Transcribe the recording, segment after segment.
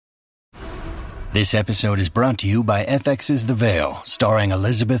This episode is brought to you by FX's The Veil, starring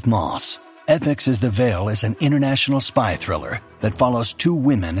Elizabeth Moss. FX's The Veil is an international spy thriller that follows two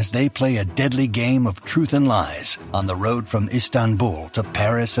women as they play a deadly game of truth and lies on the road from Istanbul to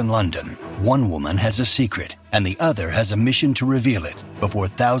Paris and London. One woman has a secret, and the other has a mission to reveal it before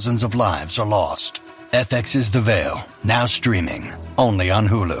thousands of lives are lost. FX's The Veil, now streaming, only on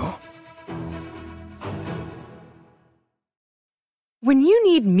Hulu. When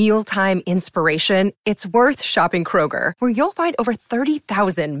you need mealtime inspiration, it's worth shopping Kroger, where you'll find over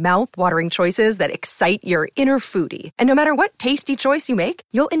 30,000 mouth-watering choices that excite your inner foodie. And no matter what tasty choice you make,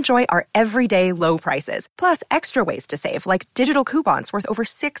 you'll enjoy our everyday low prices, plus extra ways to save, like digital coupons worth over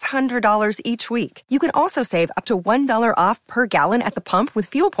 $600 each week. You can also save up to $1 off per gallon at the pump with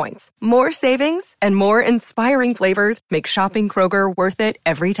fuel points. More savings and more inspiring flavors make shopping Kroger worth it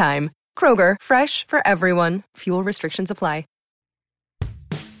every time. Kroger, fresh for everyone. Fuel restrictions apply.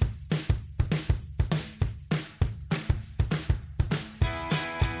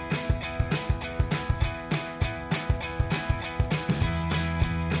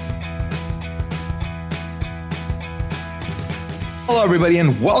 Hello, everybody,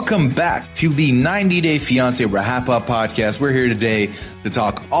 and welcome back to the 90 Day Fiancé Wrap-Up Podcast. We're here today to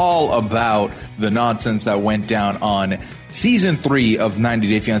talk all about the nonsense that went down on Season 3 of 90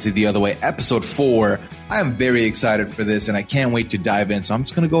 Day Fiancé The Other Way, Episode 4. I am very excited for this, and I can't wait to dive in, so I'm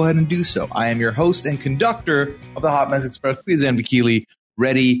just going to go ahead and do so. I am your host and conductor of the Hot Mess Express, Quizam Dakili,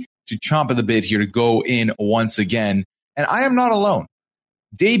 ready to chomp at the bit here to go in once again. And I am not alone.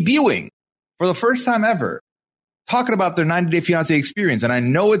 Debuting for the first time ever, talking about their 90 Day Fiancé experience. And I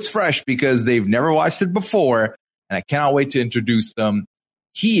know it's fresh because they've never watched it before, and I cannot wait to introduce them.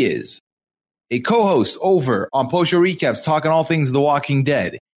 He is a co-host over on Post Show Recaps, talking all things The Walking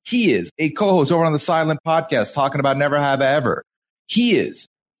Dead. He is a co-host over on the Silent Podcast, talking about Never Have I Ever. He is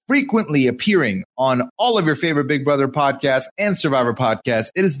frequently appearing on all of your favorite Big Brother podcasts and Survivor podcasts.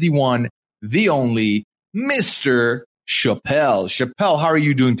 It is the one, the only, Mr. Chappelle. Chappelle, how are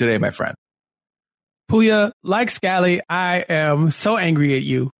you doing today, my friend? Puya, like Scally, I am so angry at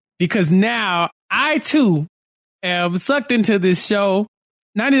you because now I too am sucked into this show.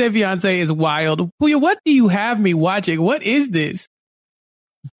 90 Day Fiancé is wild. Puya, what do you have me watching? What is this?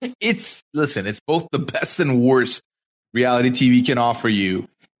 It's both the best and worst reality TV can offer you.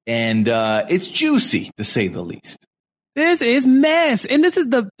 And it's juicy, to say the least. This is mess. And this is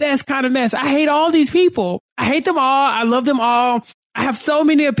the best kind of mess. I hate all these people. I hate them all. I love them all. I have so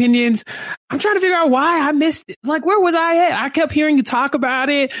many opinions. I'm trying to figure out why I missed it. Like, where was I at? I kept hearing you talk about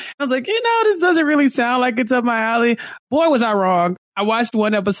it. I was like, this doesn't really sound like it's up my alley. Boy, was I wrong. I watched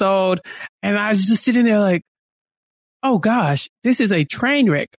one episode and I was just sitting there like, oh gosh, this is a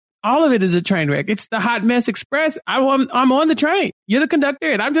train wreck. All of it is a train wreck. It's the Hot Mess Express. I'm on the train. You're the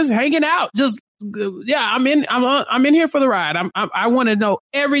conductor and I'm just hanging out. I'm in here for the ride. I want to know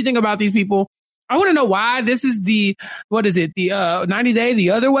everything about these people. I want to know why this is the 90 Day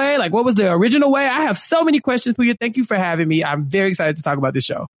the Other Way? Like, what was the original way? I have so many questions for you. Thank you for having me. I'm very excited to talk about this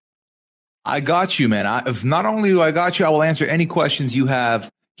show. I got you, man. If not only do I got you, I will answer any questions you have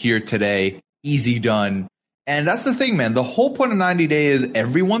here today. Easy done. And that's the thing, man. The whole point of 90 Day is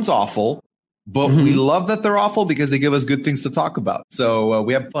everyone's awful, but we love that they're awful because they give us good things to talk about. So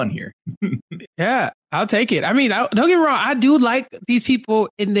we have fun here. Yeah, I'll take it. I mean, don't get me wrong. I do like these people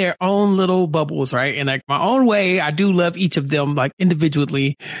in their own little bubbles, right? And like my own way, I do love each of them like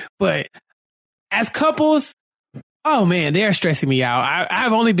individually. But as couples, oh man, they're stressing me out.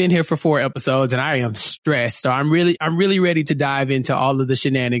 I've only been here for 4 episodes and I am stressed. So I'm really ready to dive into all of the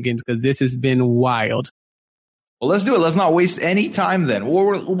shenanigans because this has been wild. Well, let's do it. Let's not waste any time then. What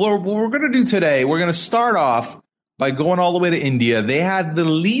we're going to do today, we're going to start off by going all the way to India. They had the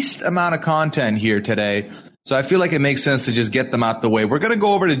least amount of content here today, so I feel like it makes sense to just get them out the way. We're going to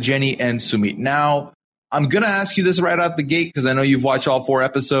go over to Jenny and Sumit. Now, I'm going to ask you this right out the gate because I know you've watched all 4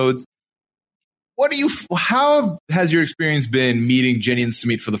 episodes. How has your experience been meeting Jenny and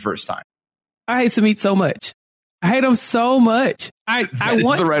Sumit for the first time? I hate Sumit so much. I hate him so much. That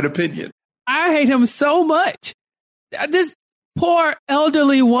is the right opinion. I hate him so much. This poor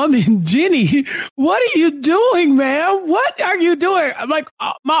elderly woman, Jenny, what are you doing, man? What are you doing? I'm like,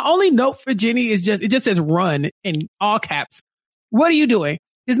 my only note for Jenny is it just says run in all caps. What are you doing?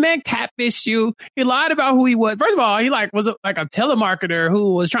 This man catfished you. He lied about who he was. First of all, he was a telemarketer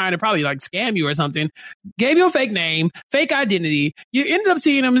who was trying to probably scam you or something. Gave you a fake name, fake identity. You ended up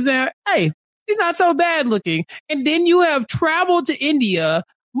seeing him and saying, hey, he's not so bad looking. And then you have traveled to India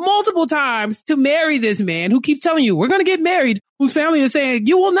multiple times to marry this man who keeps telling you, we're going to get married, whose family is saying,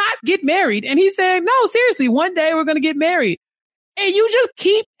 you will not get married. And he's saying, no, seriously, one day we're going to get married. And you just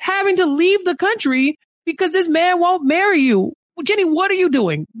keep having to leave the country because this man won't marry you. Jenny, what are you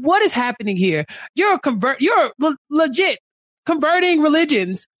doing? What is happening here? You're legit converting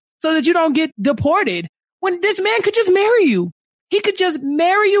religions so that you don't get deported when this man could just marry you. He could just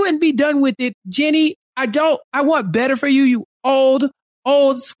marry you and be done with it. Jenny, I want better for you, you old,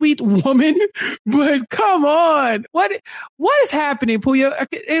 sweet woman. But come on. What is happening, Puya?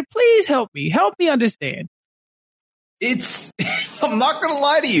 Please help me understand. I'm not going to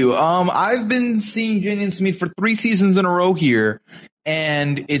lie to you. I've been seeing Jenny and Sumit for 3 seasons in a row here,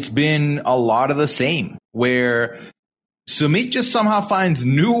 and it's been a lot of the same, where Sumit just somehow finds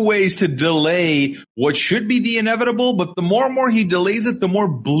new ways to delay what should be the inevitable, but the more and more he delays it, the more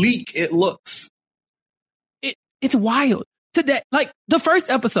bleak it looks. It's wild. Today, like the first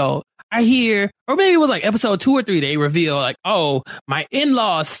episode, I hear, or maybe it was like episode 2 or 3, they reveal like, oh, my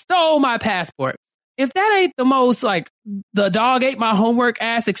in-laws stole my passport. If that ain't the most like the dog ate my homework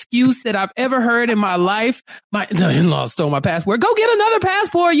ass excuse that I've ever heard in my life, the in-laws stole my passport. Go get another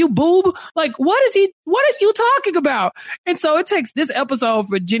passport, you boob. Like, what are you talking about? And so it takes this episode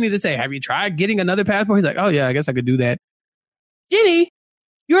for Jenny to say, have you tried getting another passport? He's like, oh yeah, I guess I could do that. Jenny,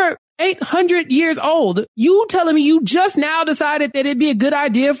 you're 800 years old. You telling me you just now decided that it'd be a good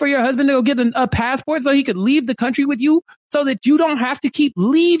idea for your husband to go get a passport so he could leave the country with you so that you don't have to keep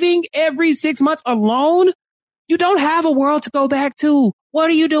leaving every 6 months alone? You don't have a world to go back to. What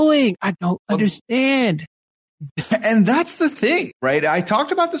are you doing? I don't understand. And that's the thing, right? I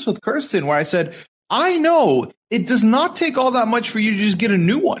talked about this with Kirsten where I said, I know it does not take all that much for you to just get a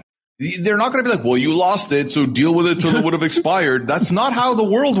new one. They're not going to be like, well, you lost it, so deal with it till it would have expired. That's not how the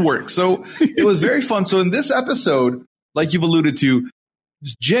world works. So it was very fun. So in this episode, like you've alluded to,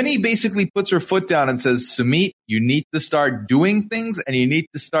 Jenny basically puts her foot down and says, Sumit, you need to start doing things and you need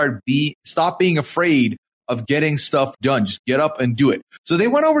to stop being afraid of getting stuff done. Just get up and do it. So they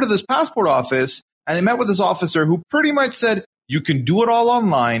went over to this passport office and they met with this officer who pretty much said, you can do it all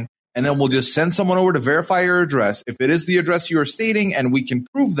online. And then we'll just send someone over to verify your address. If it is the address you are stating and we can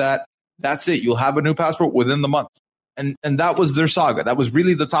prove that, that's it. You'll have a new passport within the month. And that was their saga. That was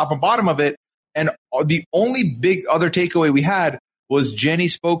really the top and bottom of it. And the only big other takeaway we had was Jenny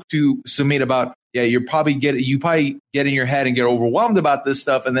spoke to Sumit about, yeah, you probably get in your head and get overwhelmed about this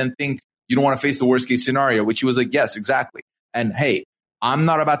stuff and then think you don't want to face the worst case scenario, which he was like, yes, exactly. And hey, I'm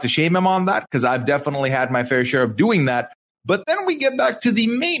not about to shame him on that because I've definitely had my fair share of doing that. But then we get back to the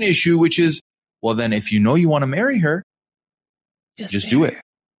main issue, which is, well, then if you know you want to marry her, just do it.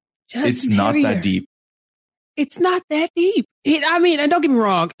 It's not that deep. It's not that deep. And don't get me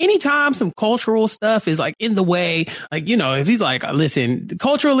wrong. Anytime some cultural stuff is like in the way, like, if he's like, listen,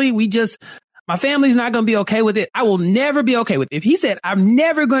 culturally, my family's not going to be okay with it. I will never be okay with it. If he said, I'm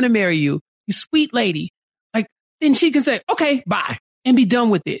never going to marry you, you sweet lady, like, then she can say, okay, bye, and be done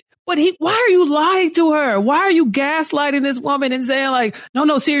with it. But why are you lying to her? Why are you gaslighting this woman and saying like,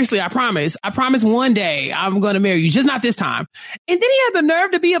 no, seriously, I promise one day I'm going to marry you, just not this time. And then he had the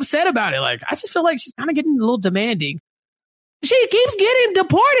nerve to be upset about it. Like, I just feel like she's kind of getting a little demanding. She keeps getting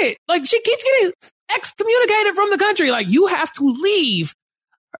deported. Like, she keeps getting excommunicated from the country. Like, you have to leave.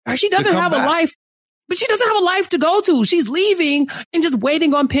 She doesn't have a life, but she doesn't have a life to go to. She's leaving and just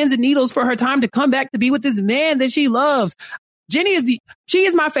waiting on pins and needles for her time to come back to be with this man that she loves. Jenny she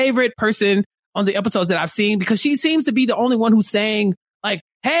is my favorite person on the episodes that I've seen because she seems to be the only one who's saying like,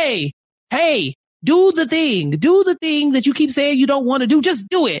 hey, do the thing that you keep saying you don't want to do. Just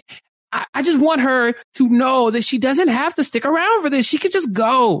do it. I just want her to know that she doesn't have to stick around for this. She could just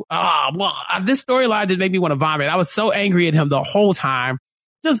go. This storyline just made me want to vomit. I was so angry at him the whole time.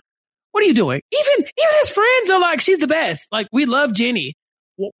 Just, what are you doing? Even his friends are like, she's the best. Like, we love Jenny.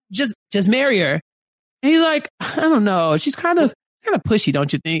 Well, just marry her. And he's like, I don't know. She's kind of pushy,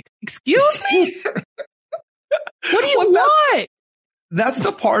 don't you think? Excuse me? What do you want? That's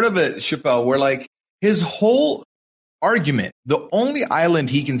the part of it, Chappelle, where like his whole argument, the only island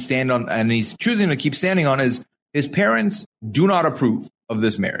he can stand on and he's choosing to keep standing on is his parents do not approve of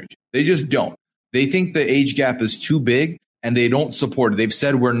this marriage. They just don't. They think the age gap is too big and they don't support it. They've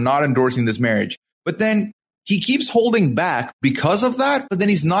said we're not endorsing this marriage. But then he keeps holding back because of that, but then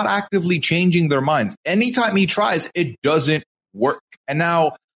he's not actively changing their minds. Anytime he tries, it doesn't work. And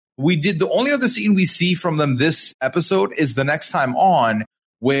now the only other scene we see from them this episode is the next time on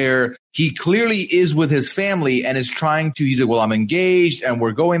where he clearly is with his family and is he's like, well, I'm engaged and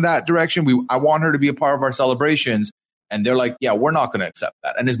we're going that direction. I want her to be a part of our celebrations. And they're like, yeah, we're not going to accept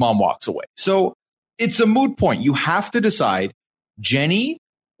that. And his mom walks away. So it's a moot point. You have to decide Jenny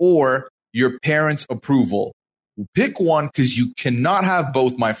or your parents' approval. Pick one because you cannot have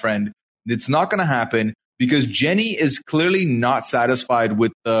both, my friend. It's not going to happen because Jenny is clearly not satisfied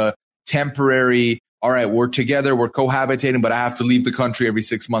with the temporary, all right, we're together, we're cohabitating, but I have to leave the country every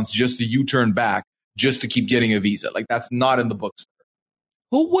 6 months just to U-turn back, just to keep getting a visa. Like, that's not in the books.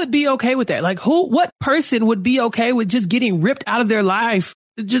 Who would be okay with that? Like, what person would be okay with just getting ripped out of their life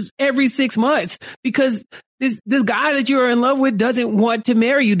just every 6 months? Because this guy that you're in love with doesn't want to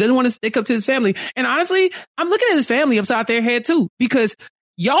marry you, doesn't want to stick up to his family. And honestly, I'm looking at his family upside their head too, because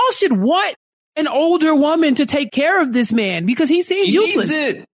y'all should want an older woman to take care of this man, because he seems useless.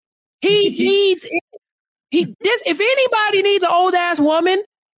 Needs it. He needs it. If anybody needs an old ass woman,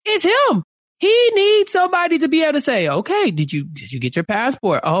 it's him. He needs somebody to be able to say, okay, did you get your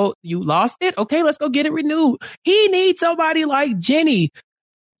passport? Oh, you lost it? Okay, let's go get it renewed. He needs somebody like Jenny.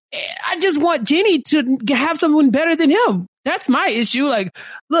 I just want Jenny to have someone better than him. That's my issue. Like,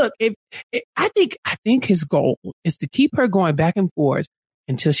 look, I think his goal is to keep her going back and forth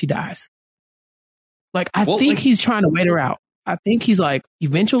until she dies. Like, I think he's trying to wait her out. I think he's like,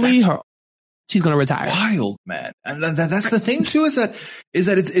 eventually she's going to retire. Wild, man. And that's the thing too, is that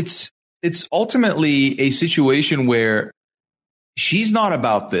it's ultimately a situation where she's not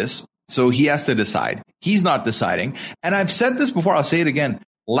about this. So he has to decide. He's not deciding. And I've said this before. I'll say it again.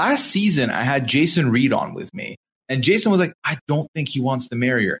 Last season, I had Jason Reed on with me, and Jason was like, I don't think he wants to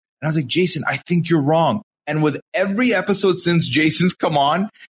marry her. And I was like, Jason, I think you're wrong. And with every episode since Jason's come on,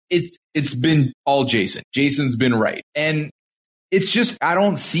 it's been all Jason. Jason's been right. And it's just, I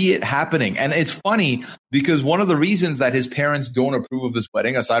don't see it happening. And it's funny because one of the reasons that his parents don't approve of this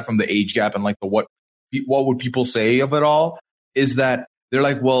wedding, aside from the age gap and like the what would people say of it all, is that they're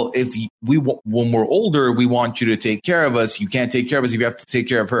like, well, if when we're older, we want you to take care of us. You can't take care of us if you have to take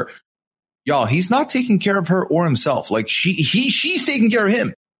care of her. Y'all, he's not taking care of her or himself. Like she's taking care of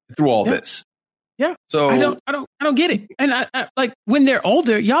him through all this. Yeah. So I don't get it. And I like, when they're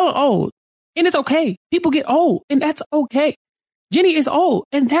older, y'all are old, and it's okay. People get old, and that's okay. Jenny is old,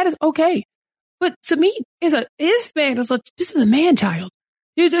 and that is okay. But Samit this is a man child.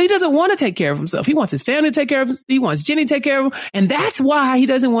 He doesn't want to take care of himself. He wants his family to take care of him. He wants Jenny to take care of him. And that's why he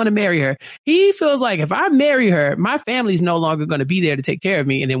doesn't want to marry her. He feels like, if I marry her, my family's no longer going to be there to take care of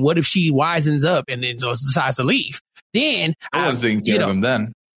me. And then what if she wisens up and then just decides to leave? Then I was taking care of him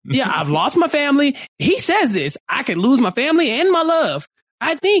then. Yeah, I've lost my family. He says this, I could lose my family and my love.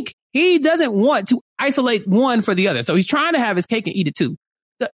 I think he doesn't want to isolate one for the other. So he's trying to have his cake and eat it too.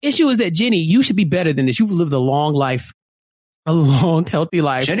 The issue is that, Jenny, you should be better than this. You've lived a long life. A long, healthy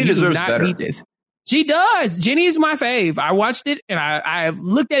life. Jenny deserves better. Need this. She does. Jenny is my fave. I watched it and I've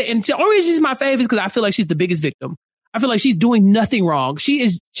looked at it, and the only reason she's my fave is because I feel like she's the biggest victim. I feel like she's doing nothing wrong. She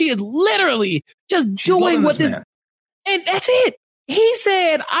is literally just doing what this, and that's it. He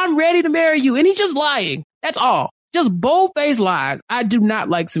said, I'm ready to marry you, and he's just lying. That's all. Just bold-faced lies. I do not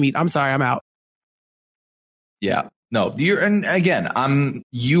like Samit. I'm sorry, I'm out. Yeah. No, and again,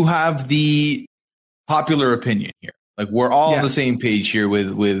 you have the popular opinion here. Like, we're all on the same page here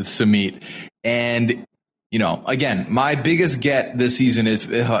with Samit. And, again, my biggest get this season is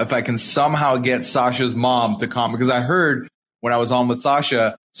if I can somehow get Sasha's mom to comment, because I heard when I was on with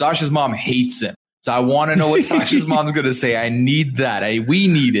Sasha's mom hates him. So I want to know what Sasha's mom's going to say. I need that. We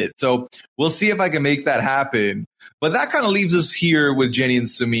need it. So we'll see if I can make that happen. But that kind of leaves us here with Jenny and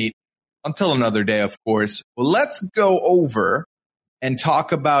Samit until another day, of course. Well, let's go over and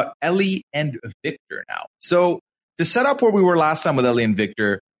talk about Ellie and Victor now. So to set up where we were last time with Ellie and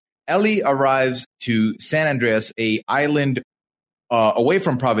Victor, Ellie arrives to San Andreas, a island away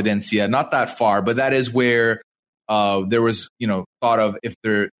from Providencia, not that far, but that is where there was, thought of if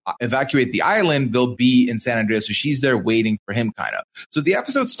they evacuate the island, they'll be in San Andreas. So she's there waiting for him, kind of. So the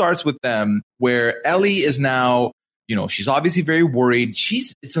episode starts with them where Ellie is now, she's obviously very worried.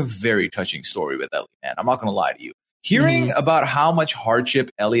 It's a very touching story with Ellie, man. I'm not going to lie to you. Hearing about how much hardship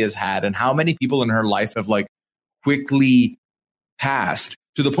Ellie has had and how many people in her life have quickly passed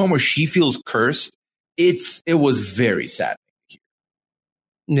to the point where she feels cursed. It was very sad.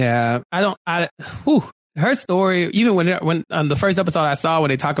 Yeah, her story, even when on the first episode I saw, when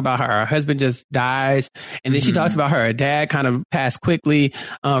they talk about her husband just dies, and then she talks about her dad kind of passed quickly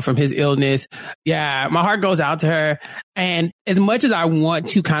from his illness. Yeah, my heart goes out to her. And as much as I want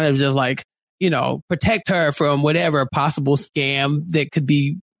to kind of just protect her from whatever possible scam that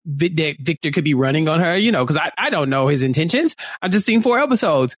Victor could be running on her, because I don't know his intentions. I've just seen 4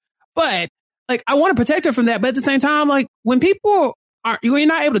 episodes, but I want to protect her from that. But at the same time, when people you're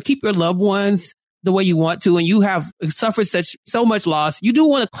not able to keep your loved ones the way you want to, and you have suffered so much loss, you do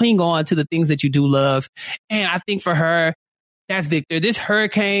want to cling on to the things that you do love. And I think for her, that's Victor. This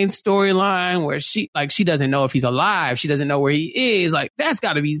hurricane storyline where she doesn't know if he's alive. She doesn't know where he is. Like, that's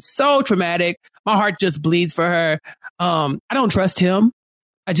got to be so traumatic. My heart just bleeds for her. I don't trust him.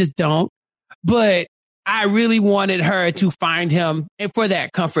 I just don't. But I really wanted her to find him and for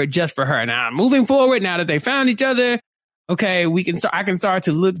that comfort just for her. Now, moving forward, now that they found each other, okay, I can start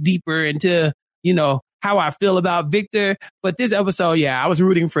to look deeper into, how I feel about Victor. But this episode, yeah, I was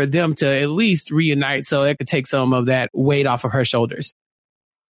rooting for them to at least reunite so it could take some of that weight off of her shoulders.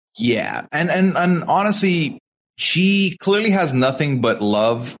 Yeah. And honestly, she clearly has nothing but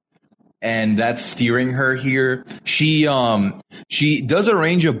love, and that's steering her here. She does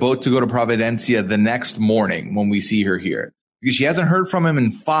arrange a boat to go to Providencia the next morning when we see her here, because she hasn't heard from him in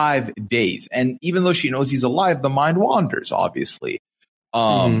 5 days. And even though she knows he's alive, the mind wanders, obviously.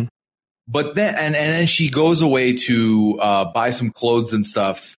 But then, and then she goes away to buy some clothes and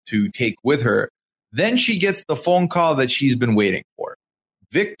stuff to take with her. Then she gets the phone call that she's been waiting for.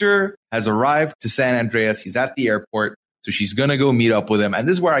 Victor has arrived to San Andreas. He's at the airport. So she's going to go meet up with him. And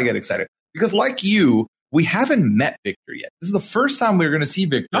this is where I get excited, because like you, we haven't met Victor yet. This is the first time we're going to see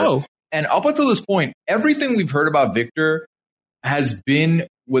Victor. Oh. And up until this point, everything we've heard about Victor has been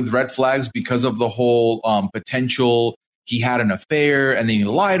with red flags because of the whole potential. He had an affair and then he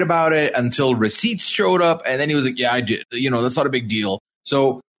lied about it until receipts showed up. And then he was like, yeah, I did. That's not a big deal.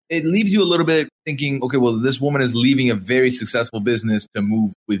 So it leaves you a little bit thinking, okay, well, this woman is leaving a very successful business to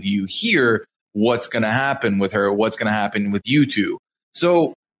move with you here. What's going to happen with her? What's going to happen with you two?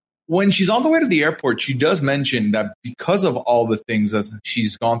 So when she's on the way to the airport, she does mention that because of all the things that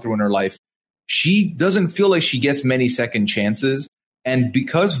she's gone through in her life, she doesn't feel like she gets many second chances. And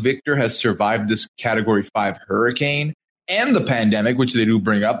because Victor has survived this Category 5 hurricane and the pandemic, which they do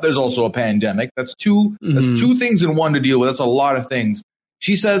bring up, there's also a pandemic. That's two things in one to deal with. That's a lot of things.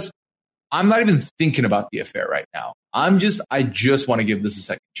 She says, I'm not even thinking about the affair right now. I just want to give this a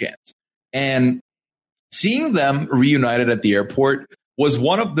second chance. And seeing them reunited at the airport was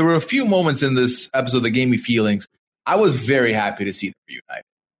there were a few moments in this episode that gave me feelings. I was very happy to see them reunited.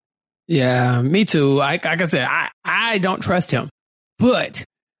 Yeah, me too. Like I said, I don't trust him. But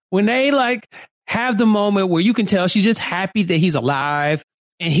when they have the moment where you can tell she's just happy that he's alive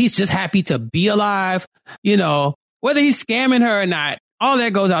and he's just happy to be alive, whether he's scamming her or not, all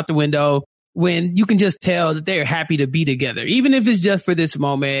that goes out the window when you can just tell that they're happy to be together. Even if it's just for this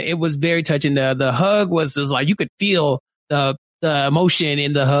moment, it was very touching. The hug was just like, you could feel the emotion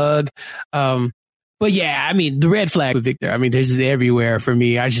in the hug. But yeah, I mean, the red flag with Victor, I mean, they're just everywhere for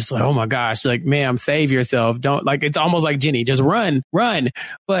me. I just like, oh my gosh, like, ma'am, save yourself. Don't it's almost like Jenny, just run.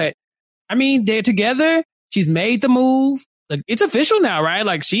 But I mean, they're together. She's made the move. Like, it's official now, right?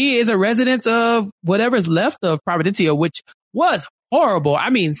 Like, she is a resident of whatever's left of Providencia, which was horrible. I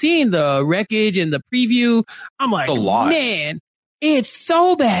mean, seeing the wreckage and the preview, I'm like, man, it's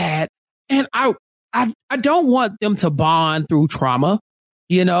so bad. And I don't want them to bond through trauma,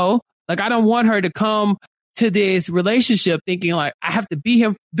 Like, I don't want her to come to this relationship thinking like, I have to be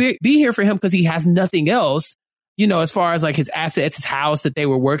here for him because he has nothing else. As far as like his assets, his house that they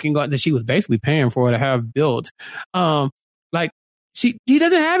were working on, that she was basically paying for to have built. He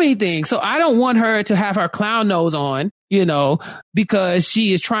doesn't have anything. So I don't want her to have her clown nose on, because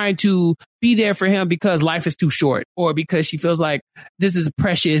she is trying to be there for him because life is too short, or because she feels like this is a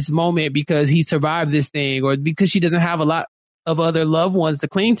precious moment because he survived this thing, or because she doesn't have a lot of other loved ones to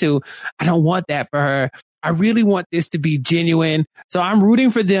cling to. I don't want that for her. I really want this to be genuine. So I'm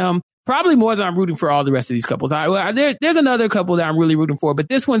rooting for them. Probably more than I'm rooting for all the rest of these couples. There's another couple that I'm really rooting for, but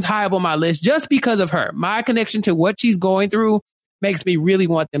this one's high up on my list just because of her. My connection to what she's going through makes me really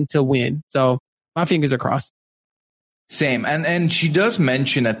want them to win. So my fingers are crossed. Same. And she does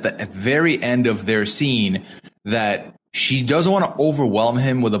mention at the very end of their scene that she doesn't want to overwhelm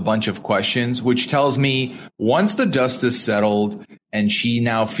him with a bunch of questions, which tells me once the dust is settled and she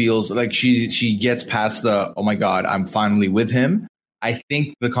now feels like she gets past the, oh my God, I'm finally with him, I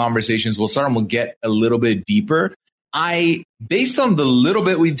think the conversations will start and we'll get a little bit deeper. Based on the little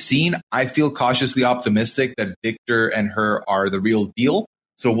bit we've seen, I feel cautiously optimistic that Victor and her are the real deal.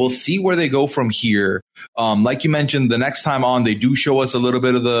 So we'll see where they go from here. Like you mentioned, the next time on, they do show us a little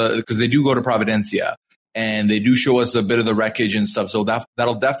bit of because they do go to Providencia and they do show us a bit of the wreckage and stuff. So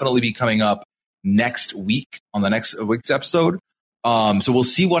that'll definitely be coming up next week on the next week's episode. So we'll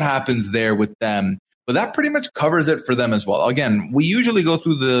see what happens there with them. But that pretty much covers it for them as well. Again, we usually go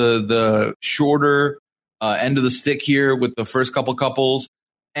through the shorter end of the stick here with the first couple couples.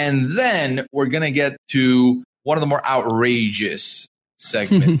 And then we're going to get to one of the more outrageous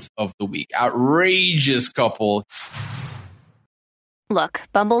segments of the week. Outrageous couple. Look,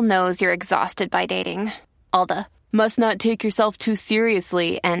 Bumble knows you're exhausted by dating. All the, must not take yourself too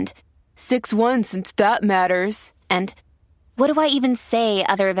seriously, and 6'1" since that matters, and what do I even say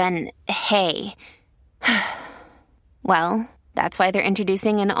other than, hey? Well, that's why they're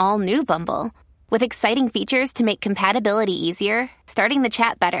introducing an all-new Bumble, with exciting features to make compatibility easier, starting the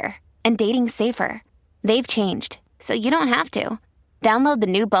chat better, and dating safer. They've changed, so you don't have to. Download the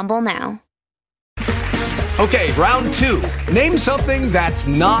new Bumble now. Okay, round two. Name something that's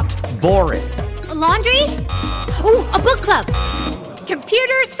not boring. A laundry? Ooh, a book club.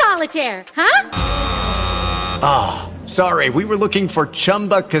 Computer solitaire, huh? Ah, sorry, we were looking for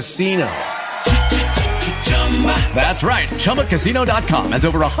Chumba Casino. That's right, ChumbaCasino.com has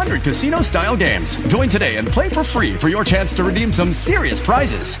over 100 casino-style games. Join today and play for free for your chance to redeem some serious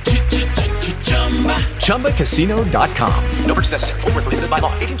prizes. ChumbaCasino.com. No purchase necessary. Void where prohibited by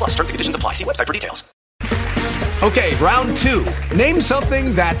law. 18+ terms and conditions apply. See website for details. Okay, round two. Name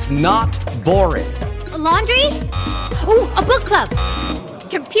something that's not boring. A laundry? Ooh, a book club.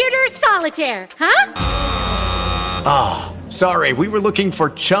 Computer solitaire, huh? Ah, sorry, we were looking for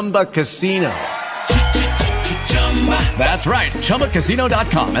Chumba Casino. That's right,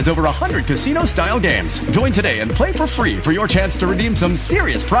 ChumbaCasino.com has over 100 casino-style games. Join today and play for free for your chance to redeem some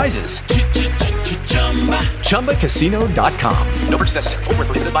serious prizes. ChumbaCasino.com. No purchase necessary. Void where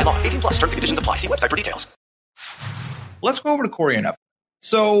prohibited by law. 18+ terms and conditions apply. See website for details. Let's go over to Corey and Evelyn.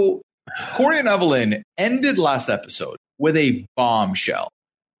 So Corey and Evelyn ended last episode with a bombshell.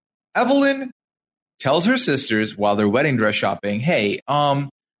 Evelyn tells her sisters while they're wedding dress shopping, hey,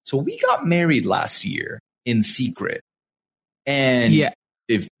 so we got married last year in secret. And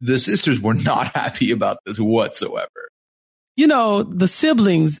if the sisters were not happy about this whatsoever. You know, the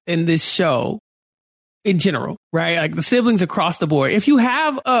siblings in this show in general, right? Like the siblings across the board. If you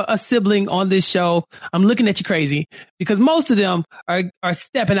have a sibling on this show, I'm looking at you crazy because most of them are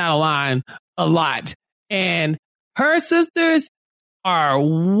stepping out of line a lot. And her sisters are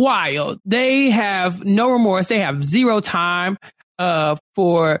wild. They have no remorse. They have zero time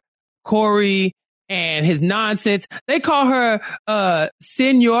for Corey and his nonsense. They call her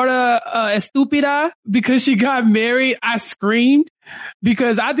Senora Estúpida because she got married. I screamed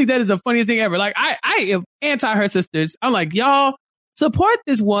because I think that is the funniest thing ever. Like I am anti her sisters. I'm like, y'all support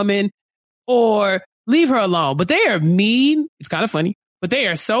this woman or leave her alone. But they are mean. It's kind of funny, but they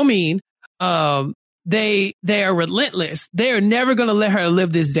are so mean. They are relentless. They are never going to let her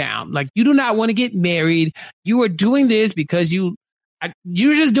live this down. Like, you do not want to get married. You are doing this because you're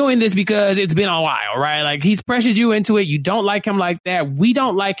just doing this because it's been a while, right? Like, he's pressured you into it. You don't like him like that. We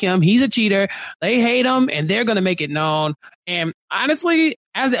don't like him. He's a cheater. They hate him and they're going to make it known. And honestly,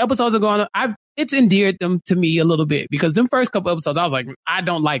 as the episodes are going on, it's endeared them to me a little bit because them first couple episodes, I was like, I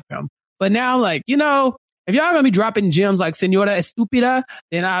don't like them. But now, like, you know, if y'all going to be dropping gems like Senora Estúpida,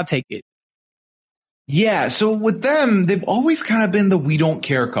 then I'll take it. Yeah. So with them, they've always kind of been the we don't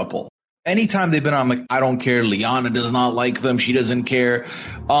care couple. Anytime they've been on, I'm like, I don't care. Liana does not like them. She doesn't care.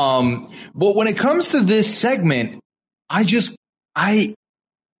 But when it comes to this segment, I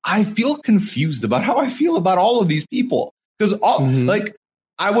feel confused about how I feel about all of these people. Because like,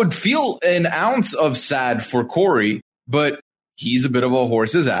 I would feel an ounce of sad for Corey, but he's a bit of a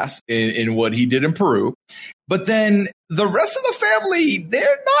horse's ass in what he did in Peru. But then the rest of the family,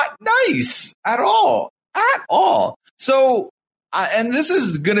 they're not nice at all. So, and this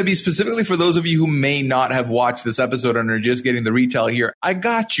is going to be specifically for those of you who may not have watched this episode and are just getting the retell here. I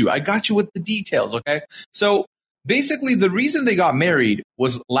got you with the details. Okay. So basically the reason they got married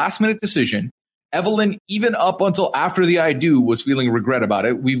was last minute decision. Evelyn, even up until after the I do, was feeling regret about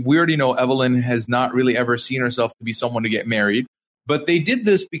it. We already know Evelyn has not really ever seen herself to be someone to get married, but they did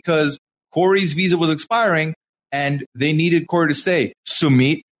this because Corey's visa was expiring and they needed Corey to stay.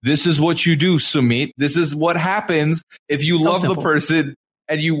 Sumit, this is what you do, Sumit. This is what happens if you love the person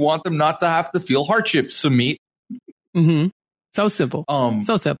and you want them not to have to feel hardship, Sumit. Mm-hmm. So simple.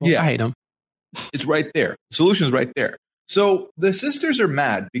 So simple. Yeah. I hate them. It's right there. The solution is right there. So the sisters are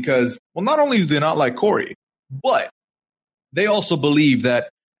mad because, well, not only do they not like Corey, but they also believe that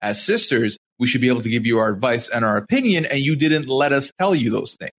as sisters, we should be able to give you our advice and our opinion, and you didn't let us tell you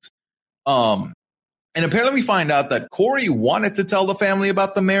those things. And apparently we find out that Corey wanted to tell the family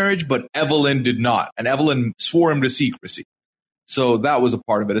about the marriage, but Evelyn did not. And Evelyn swore him to secrecy. So that was a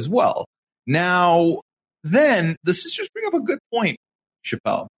part of it as well. Now, then the sisters bring up a good point,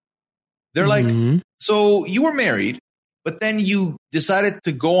 Chappelle. They're like, so you were married, but then you decided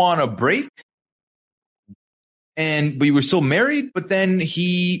to go on a break but you were still married. But then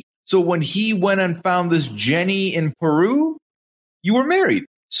so when he went and found this Jenny in Peru, you were married.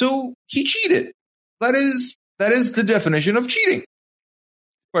 So he cheated. That is the definition of cheating.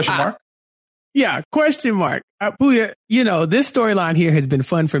 Question mark. Yeah, question mark. Puya, you know, this storyline here has been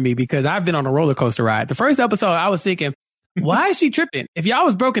fun for me because I've been on a roller coaster ride. The first episode, I was thinking, why is she tripping? If y'all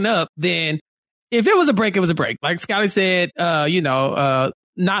was broken up, then if it was a break, it was a break. Like Scotty said,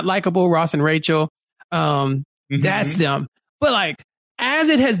 not likable Ross and Rachel. That's them. But like, as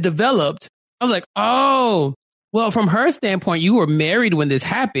it has developed, I was like, oh, well, from her standpoint, you were married when this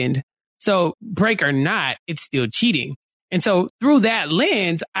happened. So break or not, it's still cheating. And so through that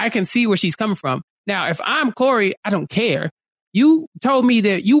lens, I can see where she's coming from. Now, if I'm Corey, I don't care. You told me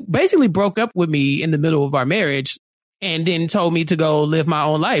that you basically broke up with me in the middle of our marriage and then told me to go live my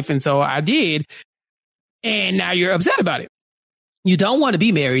own life. And so I did. And now you're upset about it. You don't want to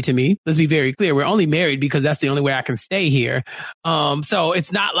be married to me. Let's be very clear. We're only married because that's the only way I can stay here. So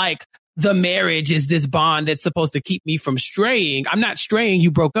it's not like the marriage is this bond that's supposed to keep me from straying. I'm not straying. You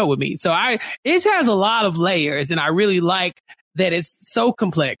broke up with me. So it has a lot of layers, and I really like that it's so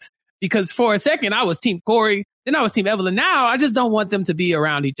complex because for a second I was team Corey, then I was team Evelyn. Now I just don't want them to be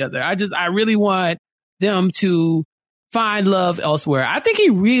around each other. I really want them to find love elsewhere. I think he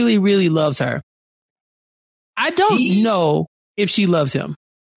really, really loves her. I don't know if she loves him.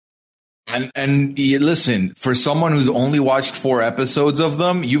 And listen, for someone who's only watched 4 episodes of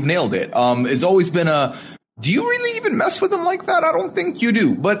them, you've nailed it. It's always been do you really even mess with him like that? I don't think you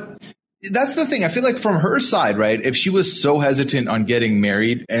do. But that's the thing. I feel like from her side, right, if she was so hesitant on getting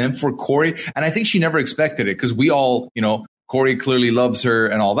married, and for Corey, and I think she never expected it because we all, Corey clearly loves her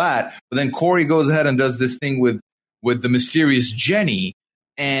and all that. But then Corey goes ahead and does this thing with the mysterious Jenny.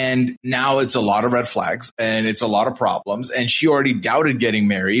 And now it's a lot of red flags and it's a lot of problems. And she already doubted getting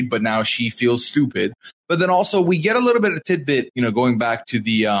married, but now she feels stupid. But then also we get a little bit of tidbit, going back to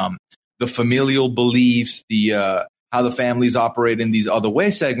the familial beliefs, how the families operate in these other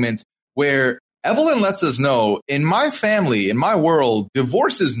way segments, where Evelyn lets us know, in my family, in my world,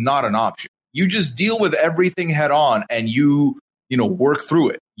 divorce is not an option. You just deal with everything head on and you work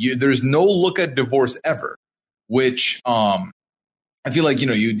through it. There's no look at divorce ever, which I feel like,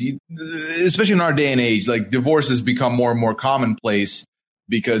 you especially in our day and age, like divorce has become more and more commonplace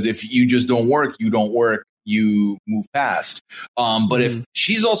because if you just don't work, you move past. But if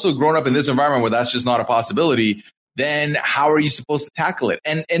she's also grown up in this environment where that's just not a possibility, then how are you supposed to tackle it?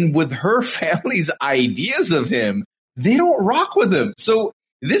 And with her family's ideas of him, they don't rock with him. So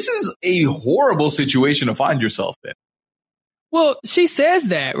this is a horrible situation to find yourself in. Well, she says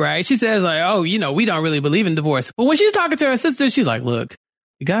that, right? She says like, oh, we don't really believe in divorce. But when she's talking to her sister, she's like, look,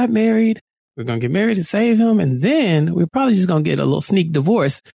 we got married. We're going to get married to save him. And then we're probably just going to get a little sneak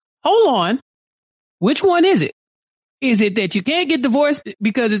divorce. Hold on. Which one is it? Is it that you can't get divorced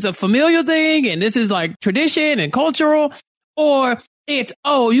because it's a familial thing and this is like tradition and cultural? Or it's,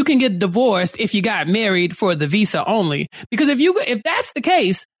 oh, you can get divorced if you got married for the visa only? Because if that's the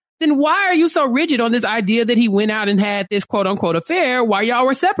case, then why are you so rigid on this idea that he went out and had this quote unquote affair while y'all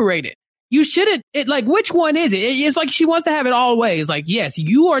were separated? You shouldn't, which one is it? It's like she wants to have it all ways. Like, yes,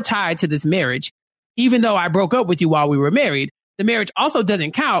 you are tied to this marriage, even though I broke up with you while we were married. The marriage also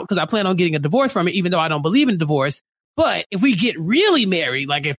doesn't count because I plan on getting a divorce from it, even though I don't believe in divorce. But if we get really married,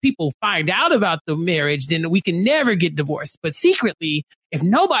 like if people find out about the marriage, then we can never get divorced. But secretly, if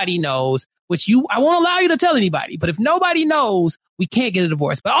nobody knows, I won't allow you to tell anybody, but if nobody knows, we can't get a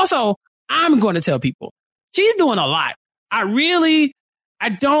divorce. But also, I'm going to tell people she's doing a lot. I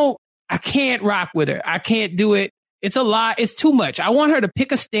can't rock with her. I can't do it. It's a lot. It's too much. I want her to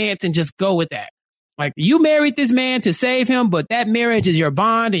pick a stance and just go with that. Like, you married this man to save him, but that marriage is your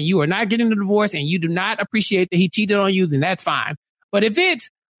bond and you are not getting a divorce and you do not appreciate that he cheated on you, then that's fine. But if it's,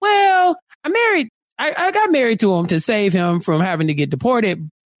 well, I got married to him to save him from having to get deported,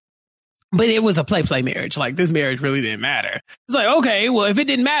 but it was a play marriage. Like, this marriage really didn't matter. It's like, okay, well, if it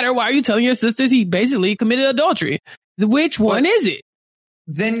didn't matter, why are you telling your sisters he basically committed adultery? Which one is it?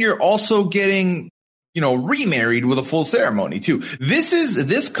 Then you're also getting, remarried with a full ceremony too.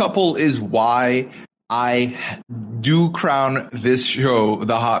 This couple is why I do crown this show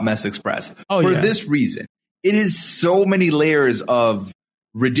the Hot Mess Express. For this reason. It is so many layers of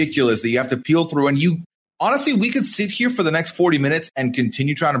ridiculous that you have to peel through. And honestly, we could sit here for the next 40 minutes and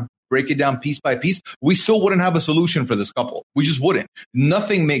continue trying to break it down piece by piece. We still wouldn't have a solution for this couple. We just wouldn't.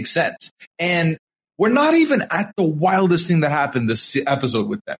 Nothing makes sense. And we're not even at the wildest thing that happened this episode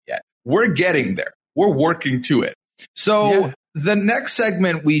with them yet. We're getting there. We're working to it. So the next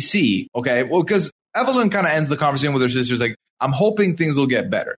segment we see, okay, well, because Evelyn kind of ends the conversation with her sisters like, I'm hoping things will get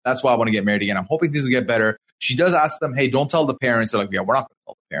better. That's why I want to get married again. I'm hoping things will get better. She does ask them, hey, don't tell the parents. They're like, yeah, we're not going to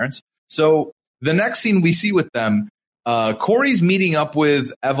tell the parents. So the next scene we see with them, Corey's meeting up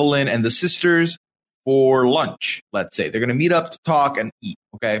with Evelyn and the sisters for lunch, let's say. They're going to meet up to talk and eat,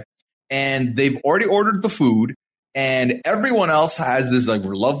 okay? and they've already ordered the food, and everyone else has this like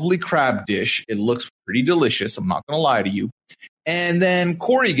lovely crab dish. It looks pretty delicious. I'm not going to lie to you. And then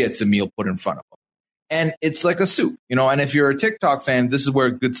Corey gets a meal put in front of him, and it's like a soup, you know. And if you're a TikTok fan, this is where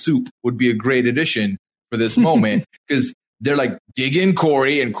good soup would be a great addition for this moment, because they're like, dig in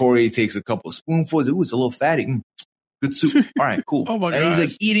Corey, and Corey takes a couple of spoonfuls. Ooh, it's a little fatty. Good soup. All right, cool. Oh my and he's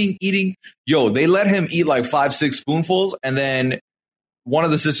like eating. Yo, they let him eat like 5-6 spoonfuls, and then one of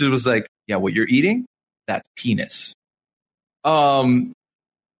the sisters was like, yeah, what you're eating, that's penis. Hold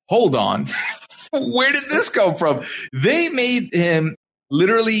on. Where did this come from? They made him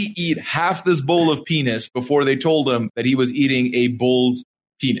literally eat half this bowl of penis before they told him that he was eating a bull's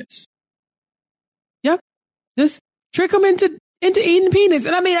penis. Yep. Just trick him into eating penis.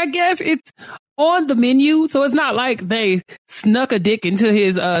 And I mean, I guess it's on the menu, so it's not like they snuck a dick into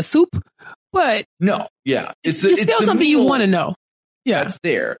his soup, but no, yeah. It's still something you want to know. Yeah. That's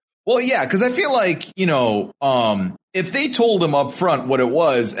there. Well, yeah, because I feel like, you know, if they told them up front what it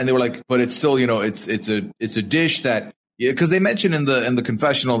was, and they were like, but it's still, you know, it's a dish that, because they mentioned in the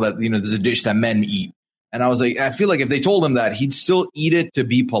confessional that, you know, there's a dish that men eat. And I was like, I feel like if they told him that, he'd still eat it to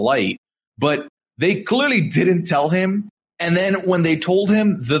be polite. But they clearly didn't tell him. And then when they told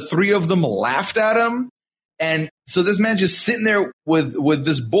him, the three of them laughed at him. And so this man just sitting there with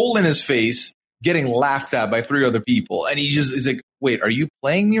this bowl in his face, getting laughed at by 3 other people. And he's like, wait, are you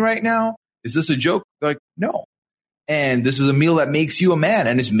playing me right now? Is this a joke? They're like, no. And this is a meal that makes you a man,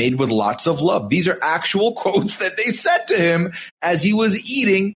 and it's made with lots of love. These are actual quotes that they said to him as he was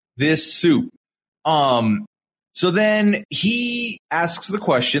eating this soup. So then he asks the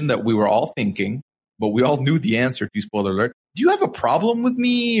question that we were all thinking, but we all knew the answer to, spoiler alert. Do you have a problem with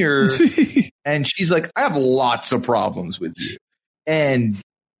me? Or and she's like, I have lots of problems with you. And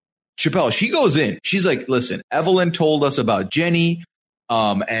Chappelle, she goes in. She's like, listen, Evelyn told us about Jenny,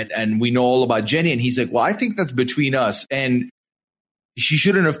 and we know all about Jenny. And he's like, well, I think that's between us, and she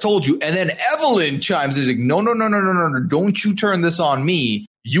shouldn't have told you. And then Evelyn chimes in, like, no, don't you turn this on me.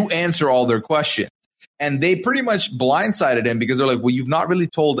 You answer all their questions. And they pretty much blindsided him, because they're like, well, you've not really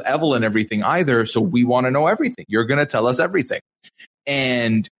told Evelyn everything either, so we want to know everything. You're going to tell us everything.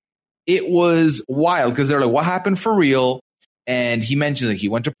 And it was wild, because they're like, what happened for real? And he mentions like he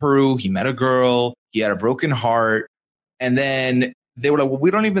went to Peru, he met a girl, he had a broken heart. And then they were like,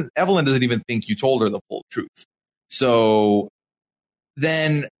 well, Evelyn doesn't even think you told her the full truth. So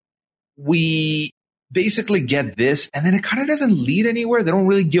then we basically get this, and then it kind of doesn't lead anywhere. They don't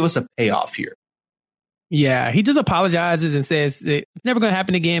really give us a payoff here. Yeah, he just apologizes and says it's never going to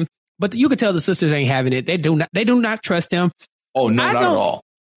happen again. But you can tell the sisters ain't having it. They do not trust him. Oh, no, not at all.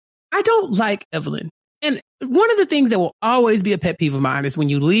 I don't like Evelyn. And one of the things that will always be a pet peeve of mine is when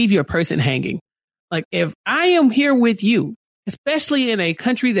you leave your person hanging. Like, if I am here with you, especially in a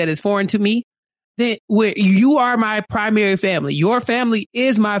country that is foreign to me, then where you are my primary family, your family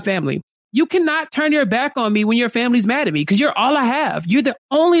is my family. You cannot turn your back on me when your family's mad at me, because you're all I have. You're the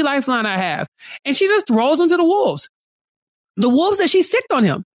only lifeline I have. And she just throws him to the wolves. The wolves that she sicked on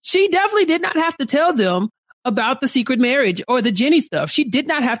him. She definitely did not have to tell them about the secret marriage or the Jenny stuff. She did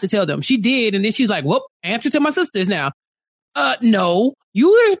not have to tell them. She did. And then she's like, whoop, answer to my sisters now. No,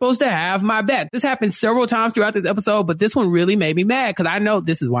 you are supposed to have my back. This happened several times throughout this episode, but this one really made me mad, because I know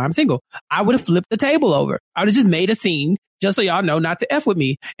this is why I'm single. I would have flipped the table over. I would have just made a scene, just so y'all know not to F with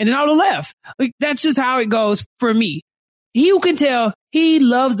me. And then I would have left. Like, that's just how it goes for me. You can tell he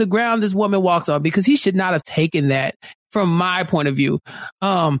loves the ground this woman walks on, because he should not have taken that from my point of view.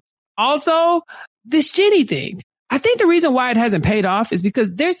 Also, this Jenny thing. I think the reason why it hasn't paid off is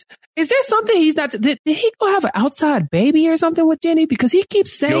because is there something he's not, did he go have an outside baby or something with Jenny? Because he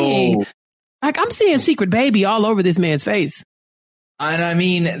keeps saying, like, I'm seeing secret baby all over this man's face. And I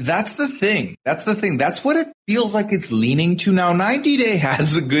mean, that's the thing. That's what it feels like it's leaning to now. 90 Day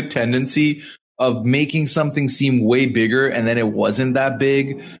has a good tendency of making something seem way bigger, and then it wasn't that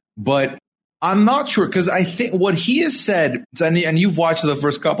big. But I'm not sure, because I think what he has said, and you've watched the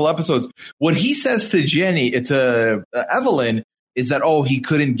first couple episodes, what he says to Jenny, to Evelyn, is that, oh, he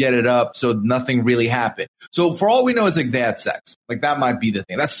couldn't get it up, so nothing really happened. So for all we know, it's like they had sex. Like, that might be the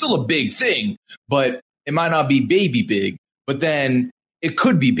thing. That's still a big thing, but it might not be baby big. But then it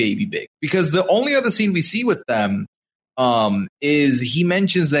could be baby big, because the only other scene we see with them is he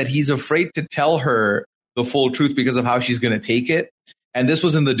mentions that he's afraid to tell her the full truth because of how she's going to take it. And this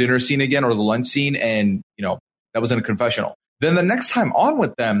was in the dinner scene again, or the lunch scene. And, you know, that was in a confessional. Then the next time on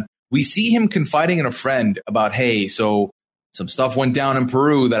with them, we see him confiding in a friend about, hey, so some stuff went down in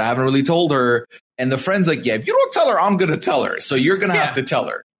Peru that I haven't really told her. And the friend's like, yeah, if you don't tell her, I'm going to tell her. So you're going to have to tell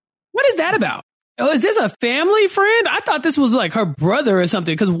her. What is that about? Oh, is this a family friend? I thought this was like her brother or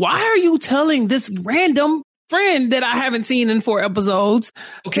something. Because why are you telling this random friend that I haven't seen in 4 episodes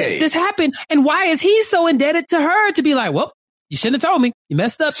this happened? And why is he so indebted to her to be like, well, you shouldn't have told me. You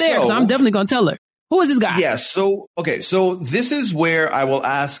messed up there. So I'm definitely going to tell her. Who is this guy? Yeah. So this is where I will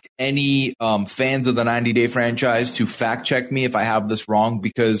ask any fans of the 90 Day franchise to fact check me if I have this wrong,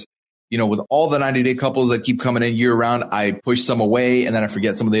 because, you know, with all the 90 Day couples that keep coming in year round, I push some away and then I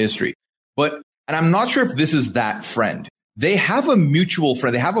forget some of the history. And I'm not sure if this is that friend. They have a mutual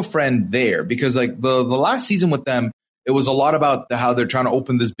friend. They have a friend there because like the last season with them, it was a lot about how they're trying to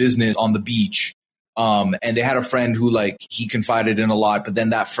open this business on the beach. And they had a friend who like he confided in a lot, but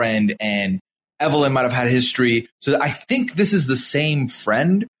then that friend and Evelyn might have had history. So I think this is the same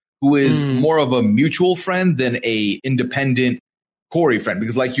friend who is more of a mutual friend than a independent Corey friend.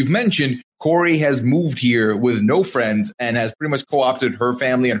 Because like you've mentioned, Corey has moved here with no friends and has pretty much co-opted her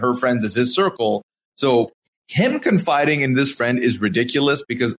family and her friends as his circle. So him confiding in this friend is ridiculous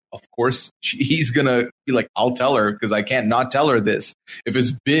because, of course, he's going to be like, I'll tell her because I can't not tell her this if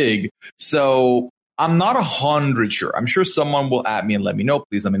it's big. So I'm not 100% sure. I'm sure someone will at me and let me know.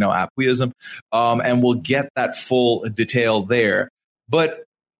 Please let me know at Puism. And we'll get that full detail there. But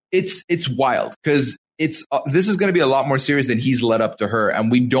it's wild because this is going to be a lot more serious than he's led up to her.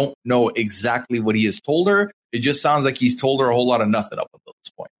 And we don't know exactly what he has told her. It just sounds like he's told her a whole lot of nothing up until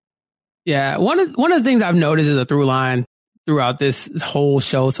this point. Yeah. One of the things I've noticed as a through line throughout this whole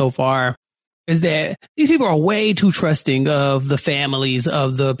show so far is that these people are way too trusting of the families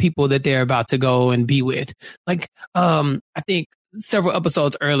of the people that they're about to go and be with. Like, I think several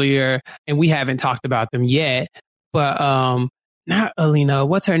episodes earlier, and we haven't talked about them yet, but, not Alina,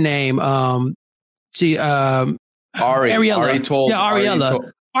 what's her name? Ariella.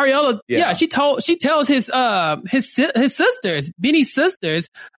 Ariella. Yeah. She tells his sisters, Benny's sisters,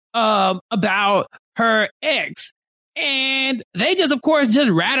 about her ex. And they just, of course, just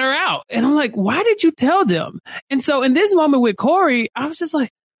rat her out. And I'm like, why did you tell them? And so in this moment with Corey, I was just like,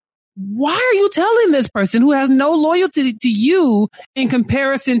 why are you telling this person who has no loyalty to you in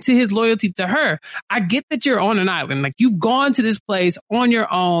comparison to his loyalty to her? I get that you're on an island. Like you've gone to this place on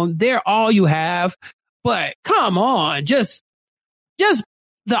your own. They're all you have. But come on, just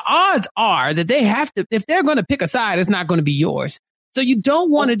the odds are that they have to, if they're going to pick a side, it's not going to be yours. So you don't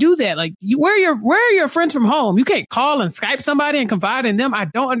want to do that. Like, where are your friends from home? You can't call and Skype somebody and confide in them. I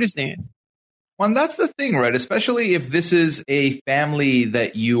don't understand. Well, and that's the thing, right? Especially if this is a family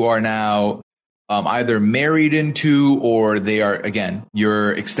that you are now either married into or they are, again,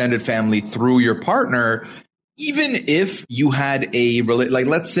 your extended family through your partner. Even if you had like,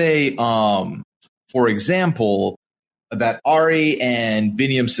 let's say, for example, that Ari and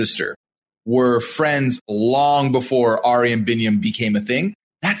Binyam's sister were friends long before Ari and Binyam became a thing.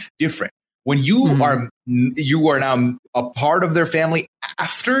 That's different. When you are now a part of their family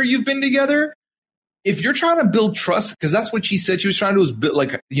after you've been together, if you're trying to build trust, because that's what she said she was trying to do, is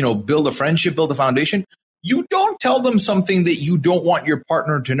build a friendship, build a foundation. You don't tell them something that you don't want your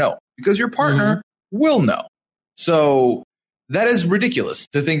partner to know because your partner will know. So that is ridiculous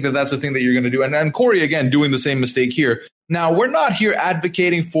to think that that's the thing that you're going to do. And Corey, again, doing the same mistake here. Now, we're not here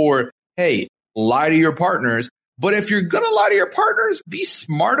advocating for, hey, lie to your partners. But if you're going to lie to your partners, be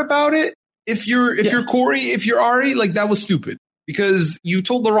smart about it. If you're Corey, if you're Ari, like that was stupid because you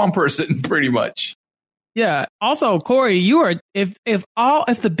told the wrong person pretty much. Yeah. Also, Corey, you are, if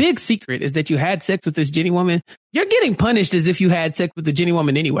the big secret is that you had sex with this Jenny woman, you're getting punished as if you had sex with the Jenny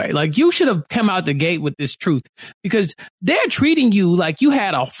woman anyway. Like you should have come out the gate with this truth because they're treating you like you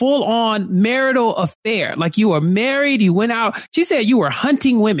had a full on marital affair. Like you were married. You went out. She said you were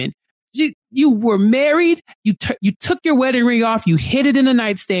hunting women. You were married. You took your wedding ring off. You hid it in a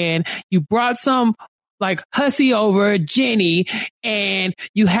nightstand. You brought some like hussy over, Jenny, and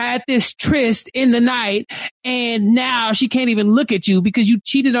you had this tryst in the night, and now she can't even look at you because you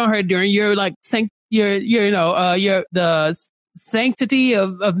cheated on her during your like the sanctity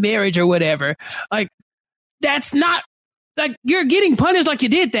of marriage or whatever. Like that's not like you're getting punished like you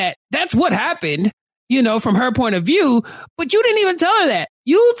did that. That's what happened, from her point of view, but you didn't even tell her that.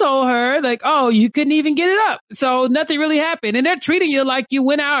 You told her like, oh, you couldn't even get it up. So nothing really happened. And they're treating you like you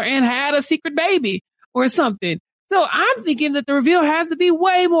went out and had a secret baby or something. So I'm thinking that the reveal has to be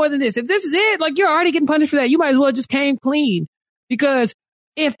way more than this. If this is it, like you're already getting punished for that. You might as well just came clean because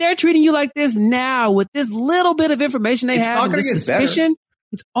if they're treating you like this now with this little bit of information they have and this suspicion,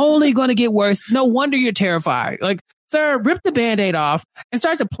 it's only going to get worse. No wonder you're terrified. Like, sir, rip the Band-Aid off and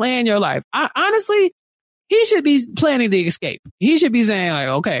start to plan your life. Honestly, he should be planning the escape. He should be saying like,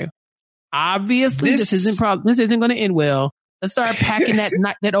 okay, obviously this isn't going to end well. Let's start packing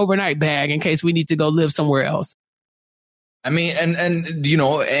that overnight bag in case we need to go live somewhere else. I mean, and you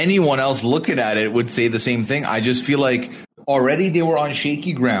know, anyone else looking at it would say the same thing. I just feel like already they were on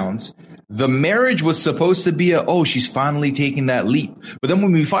shaky grounds. The marriage was supposed to be she's finally taking that leap. But then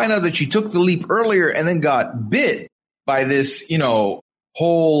when we find out that she took the leap earlier and then got bit by this, you know,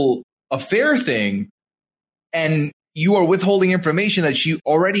 whole affair thing, and you are withholding information that she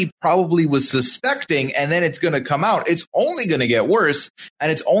already probably was suspecting, and then it's going to come out, it's only going to get worse.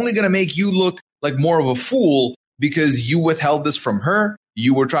 And it's only going to make you look like more of a fool because you withheld this from her.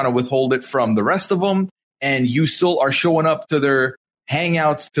 You were trying to withhold it from the rest of them. And you still are showing up to their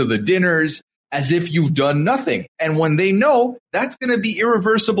hangouts, to the dinners, as if you've done nothing. And when they know, that's going to be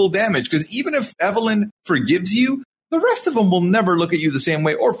irreversible damage. Because even if Evelyn forgives you, the rest of them will never look at you the same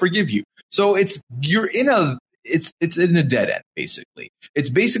way or forgive you. So it's in a dead end, basically. It's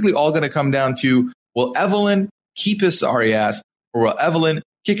basically all going to come down to, will Evelyn keep his sorry ass, or will Evelyn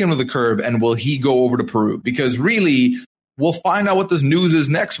kick him to the curb, and will he go over to Peru? Because really, we'll find out what this news is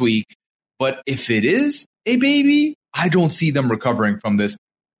next week. But if it is a baby, I don't see them recovering from this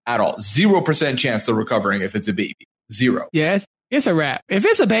at all. 0% chance they're recovering if it's a baby. 0. Yes, it's a wrap. If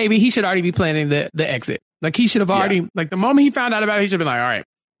it's a baby, he should already be planning the exit. Like, he should have already, like, the moment he found out about it, he should have been like, all right,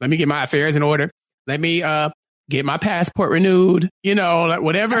 let me get my affairs in order. Let me get my passport renewed, you know, like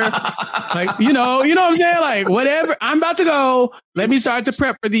whatever. Like, you know what I'm saying? Like, whatever, I'm about to go. Let me start to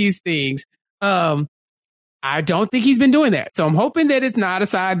prep for these things. I don't think he's been doing that. So I'm hoping that it's not a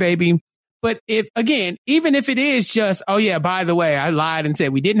side baby. But even if it is just, oh yeah, by the way, I lied and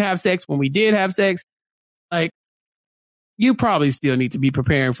said we didn't have sex when we did have sex, like, you probably still need to be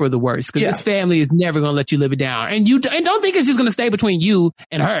preparing for the worst, because this family is never going to let you live it down. And don't think it's just going to stay between you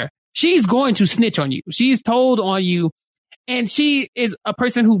and her. She's going to snitch on you. She's told on you. And she is a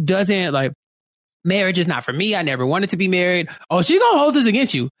person who doesn't, like, marriage is not for me. I never wanted to be married. Oh, she's going to hold this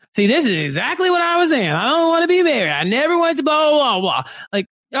against you. See, this is exactly what I was saying. I don't want to be married. I never wanted to blah, blah, blah. Like,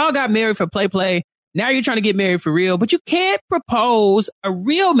 y'all got married for play. Now you're trying to get married for real, but you can't propose a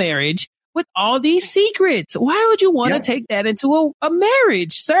real marriage with all these secrets. Why would you want to take that into a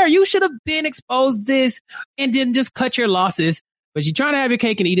marriage? Sir, you should have been exposed this and then just cut your losses. But you're trying to have your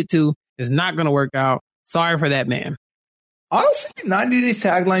cake and eat it too. It's not going to work out. Sorry for that, man. Honestly, 90 Day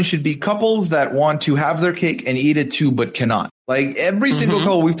tagline should be couples that want to have their cake and eat it too, but cannot. Like, every single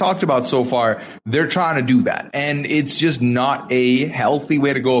couple we've talked about so far, they're trying to do that. And it's just not a healthy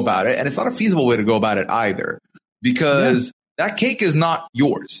way to go about it. And it's not a feasible way to go about it either, because that cake is not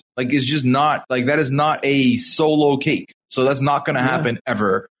yours. Like, it's just not, like, that is not a solo cake. So that's not going to happen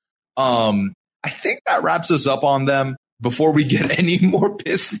ever. I think that wraps us up on them. Before we get any more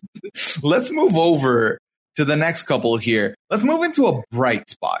pissed, let's move over to the next couple here. Let's move into a bright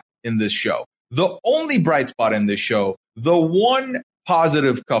spot in this show. The only bright spot in this show, the one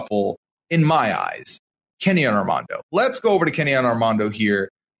positive couple in my eyes, Kenny and Armando. Let's go over to Kenny and Armando here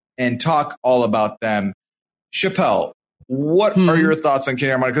and talk all about them. Chappelle, what are your thoughts on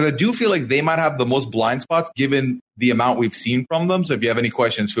Kenny and Armando? Because I do feel like they might have the most blind spots given the amount we've seen from them. So if you have any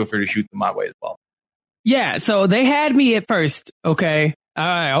questions, feel free to shoot them my way as well. Yeah, so they had me at first, okay?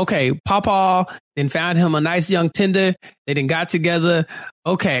 Okay, Pawpaw, then found him a nice young tender. They then got together.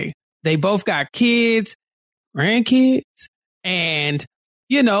 Okay, they both got kids, grandkids, and,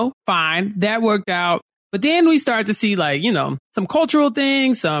 fine, that worked out. But then we start to see, like, some cultural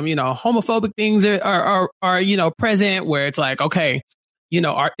things, some, homophobic things are present, where it's like, okay,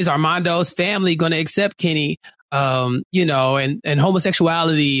 is Armando's family going to accept Kenny? And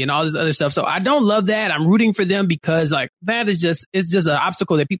homosexuality and all this other stuff. So I don't love that. I'm rooting for them because, like, it's just an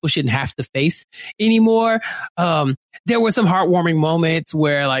obstacle that people shouldn't have to face anymore. There were some heartwarming moments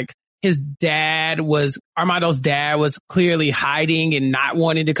where, like, Armando's dad was clearly hiding and not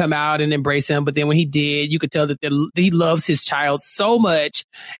wanting to come out and embrace him. But then when he did, you could tell that he loves his child so much,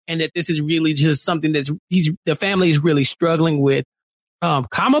 and that this is really just something the family is really struggling with.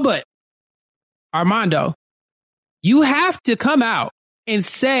 But Armando, you have to come out and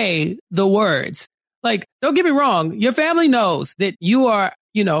say the words. Like, don't get me wrong. Your family knows that you are,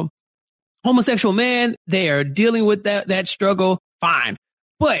 homosexual man. They are dealing with that struggle. Fine.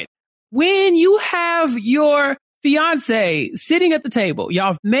 But when you have your fiance sitting at the table,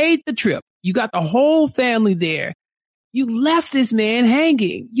 y'all made the trip, you got the whole family there, you left this man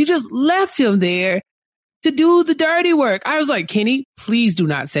hanging. You just left him there to do the dirty work. I was like, Kenny, please do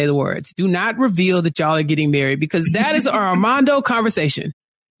not say the words. Do not reveal that y'all are getting married, because that is our Armando conversation.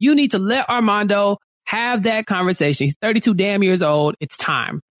 You need to let Armando have that conversation. He's 32 damn years old. It's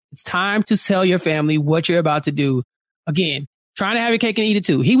time. It's time to tell your family what you're about to do. Again, trying to have your cake and eat it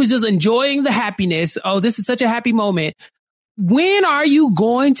too. He was just enjoying the happiness. Oh, this is such a happy moment. when are you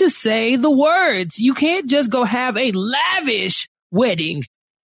going to say the words? You can't just go have a lavish wedding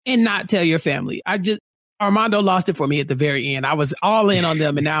and not tell your family. Armando lost it for me at the very end. I was all in on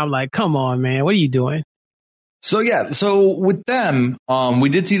them, and now I'm like, come on, man, what are you doing? So with them, we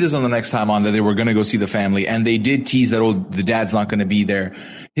did see this on the next time on that they were going to go see the family, and they did tease that, the dad's not going to be there.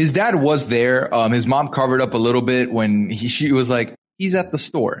 His dad was there. His mom covered up a little bit when she was like, he's at the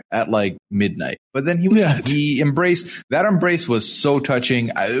store at like midnight, but then he embraced. That embrace was so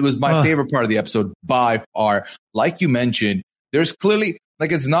touching. It was my favorite part of the episode by far. Like you mentioned, there's clearly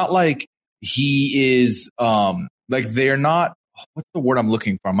like, it's not like he is, like they're not, what's the word I'm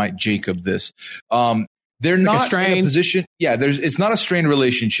looking for? I might Jacob this. They're like not in a position. Yeah, it's not a strained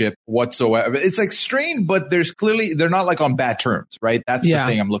relationship whatsoever. It's like strained, but they're not like on bad terms, right? That's the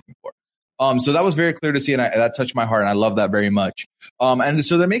thing I'm looking for. So that was very clear to see, and that touched my heart, and I love that very much. And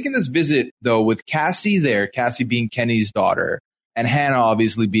so they're making this visit though with Cassie there, Cassie being Kenny's daughter, and Hannah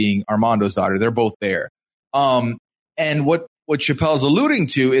obviously being Armando's daughter. They're both there. And what Chappelle's alluding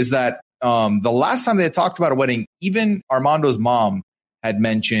to is that the last time they had talked about a wedding, even Armando's mom had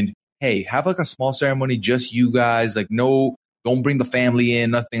mentioned, hey, have like a small ceremony, just you guys, like no, don't bring the family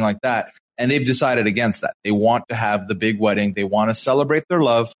in, nothing like that. And they've decided against that. They want to have the big wedding. They want to celebrate their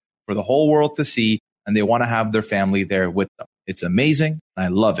love for the whole world to see, and they want to have their family there with them. It's amazing. And I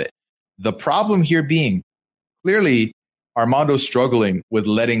love it. The problem here being clearly Armando's struggling with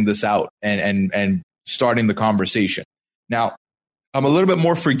letting this out and starting the conversation. Now, I'm a little bit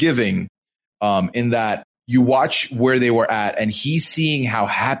more forgiving in that you watch where they were at, and he's seeing how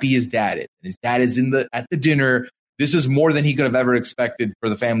happy his dad is. His dad is at the dinner. This is more than he could have ever expected for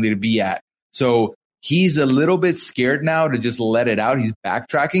the family to be at. So he's a little bit scared now to just let it out. He's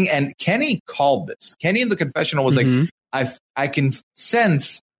backtracking. And Kenny called this. Kenny in the confessional was like, I can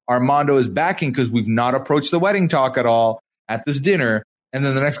sense Armando is backing because we've not approached the wedding talk at all at this dinner. And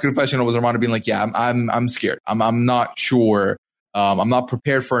then the next confessional was Armando being like, yeah, I'm scared. I'm not sure. I'm not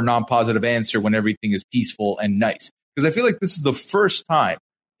prepared for a non-positive answer when everything is peaceful and nice. Because I feel like this is the first time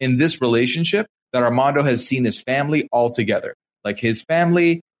in this relationship that Armando has seen his family all together. Like his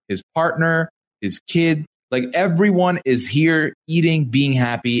family, his partner, his kid, like everyone is here eating, being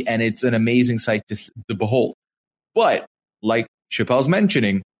happy, and it's an amazing sight to behold. But like Chappelle's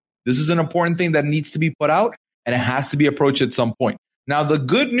mentioning, this is an important thing that needs to be put out, and it has to be approached at some point. Now, the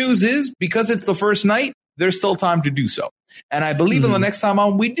good news is because it's the first night, there's still time to do so. And I believe in the next time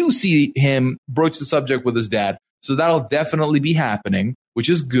on, we do see him broach the subject with his dad. So that'll definitely be happening, which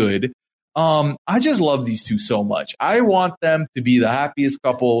is good. I just love these two so much. I want them to be the happiest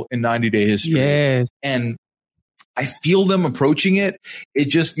couple in 90 Day history. Yes. And I feel them approaching it. It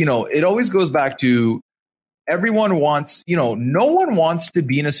just, it always goes back to everyone wants, no one wants to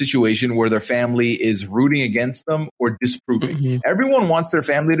be in a situation where their family is rooting against them or disproving. Everyone wants their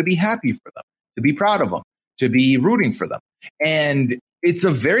family to be happy for them, to be proud of them, to be rooting for them. And it's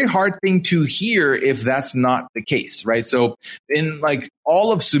a very hard thing to hear if that's not the case, right? So in like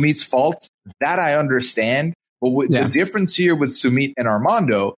all of Sumit's faults, that I understand. But the difference here with Sumit and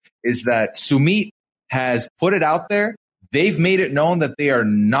Armando is that Sumit has put it out there. They've made it known that they are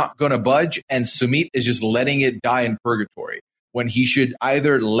not going to budge. And Sumit is just letting it die in purgatory when he should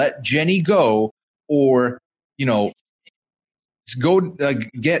either let Jenny go or, go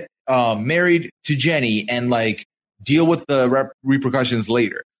get married to Jenny and like deal with the repercussions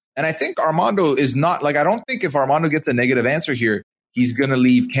later. And I think Armando is not like, I don't think if Armando gets a negative answer here, he's going to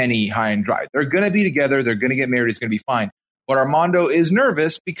leave Kenny high and dry. They're going to be together. They're going to get married. It's going to be fine. But Armando is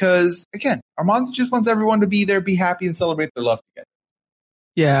nervous because, again, Armando just wants everyone to be there, be happy, and celebrate their love together.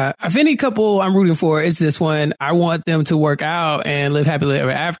 Yeah. If any couple I'm rooting for, it's this one. I want them to work out and live happily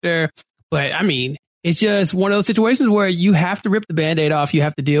ever after. But I mean, it's just one of those situations where you have to rip the Band-Aid off. You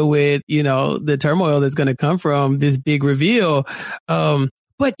have to deal with, the turmoil that's going to come from this big reveal.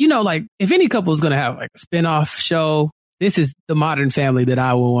 But, like if any couple is going to have like a spinoff show, this is the Modern Family that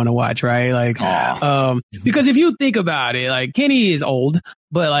I would want to watch, right? Like, because if you think about it, like Kenny is old,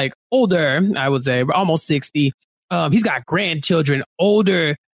 but like older, I would say, almost 60. He's got grandchildren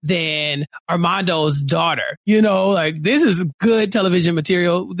older than Armando's daughter. Like this is good television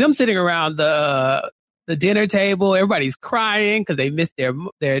material. Them sitting around the dinner table, everybody's crying because they missed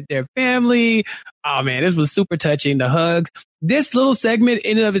their family. Oh man, this was super touching. The hugs. This little segment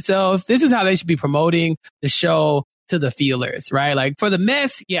in and of itself, this is how they should be promoting the show to the feelers, right? Like for the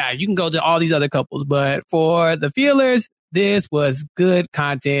mess, yeah, you can go to all these other couples, but for the feelers, this was good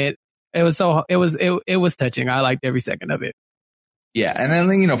content. It was touching. I liked every second of it. Yeah, and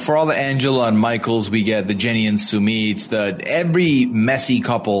then for all the Angela and Michaels, we get the Jenny and Sumits, every messy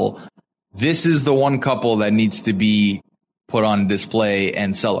couple. This is the one couple that needs to be put on display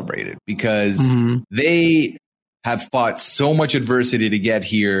and celebrated, because they have fought so much adversity to get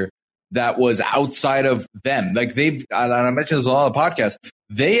here that was outside of them. Like and I mentioned this on all the podcasts,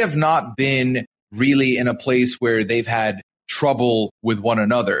 they have not been really in a place where they've had trouble with one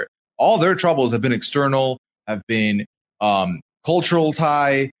another. All their troubles have been external, have been cultural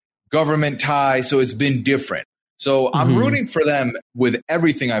tie, government tie. So it's been different. So I'm rooting for them with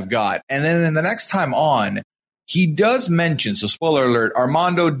everything I've got. And then in the next time on, he does mention, so spoiler alert,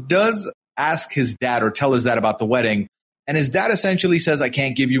 Armando does ask his dad or tell his dad about the wedding. And his dad essentially says, I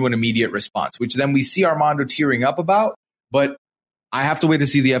can't give you an immediate response, which then we see Armando tearing up about. But I have to wait to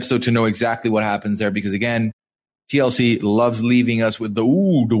see the episode to know exactly what happens there, because again, TLC loves leaving us with the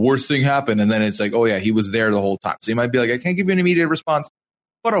worst thing happened. And then it's like, oh yeah, he was there the whole time. So he might be like, I can't give you an immediate response,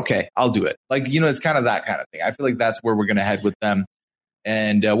 but okay, I'll do it. Like, it's kind of that kind of thing. I feel like that's where we're going to head with them.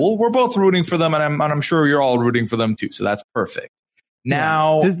 And we're both rooting for them, and I'm sure you're all rooting for them too. So that's perfect.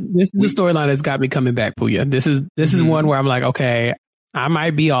 Now, this is the storyline that's got me coming back, Puya. This is one where I'm like, okay, I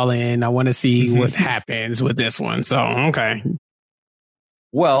might be all in. I want to see what happens with this one. So, okay.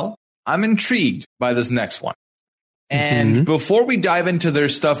 Well, I'm intrigued by this next one. And before we dive into their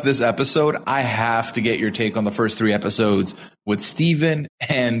stuff this episode, I have to get your take on the first 3 episodes with Steven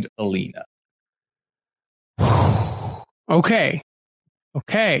and Alina. Okay.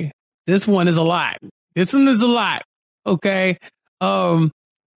 This one is a lot. Okay. I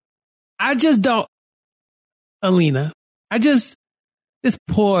just don't, Alina, this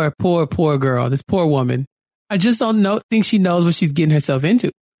poor girl, this poor woman, I just don't think she knows what she's getting herself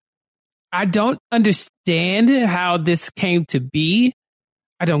into. I don't understand how this came to be.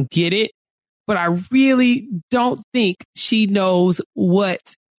 I don't get it, but I really don't think she knows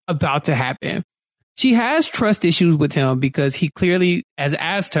what's about to happen. She has trust issues with him because he clearly has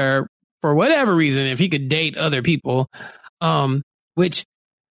asked her for whatever reason if he could date other people, which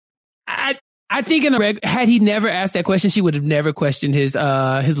I think had he never asked that question, she would have never questioned his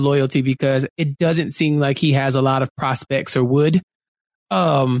loyalty, because it doesn't seem like he has a lot of prospects or would.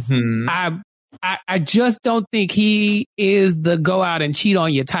 I just don't think he is the go out and cheat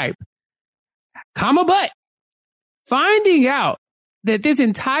on you type. But finding out that this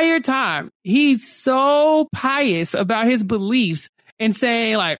entire time he's so pious about his beliefs and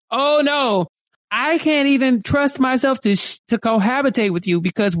saying like, oh no, I can't even trust myself to cohabitate with you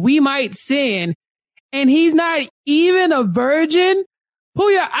because we might sin. And he's not even a virgin.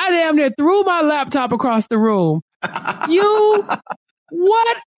 Puya, I damn near threw my laptop across the room.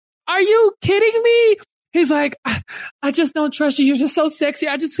 What? Are you kidding me? He's like, I just don't trust you. You're just so sexy.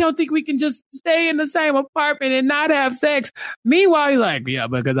 I just don't think we can just stay in the same apartment and not have sex. Meanwhile, he's like, yeah,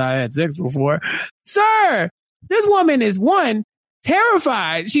 because I had sex before. Sir, this woman is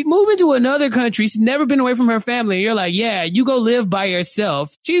terrified. She's moving to another country. She's never been away from her family. You're like, yeah, you go live by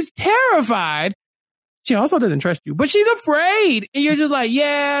yourself. She's terrified. She also doesn't trust you, but she's afraid. And you're just like,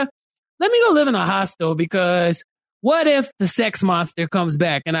 yeah, let me go live in a hostel, because what if the sex monster comes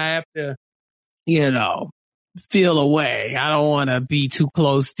back and I have to, feel away? I don't want to be too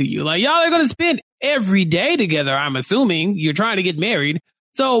close to you. Like, y'all are going to spend every day together. I'm assuming you're trying to get married.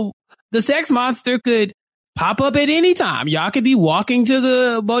 So the sex monster could pop up at any time. Y'all could be walking to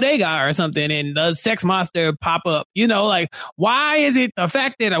the bodega or something and the sex monster pop up. Why is it the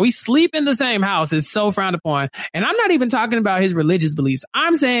fact that we sleep in the same house is so frowned upon? And I'm not even talking about his religious beliefs.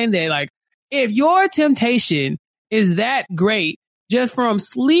 I'm saying that, if your temptation is that great just from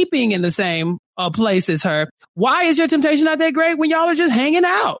sleeping in the same place as her, why is your temptation not that great when y'all are just hanging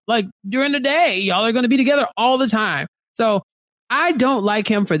out? During the day, y'all are going to be together all the time. So I don't like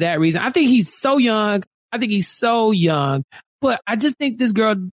him for that reason. I think he's so young. But I just think this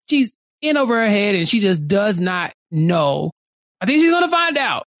girl, she's in over her head and she just does not know. I think she's going to find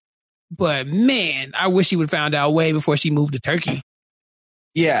out. But man, I wish she would have found out way before she moved to Turkey.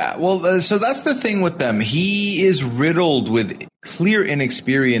 Yeah, well, so that's the thing with them. He is riddled with clear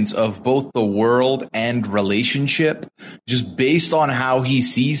inexperience of both the world and relationship, just based on how he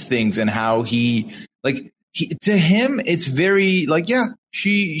sees things and how to him, it's very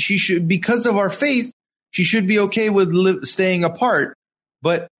she should, because of our faith, she should be okay with staying apart.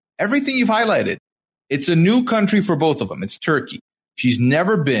 But everything you've highlighted, it's a new country for both of them. It's Turkey. She's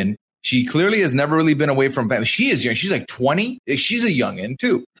never been. She clearly has never really been away from family. She is young. She's like 20. She's a youngin'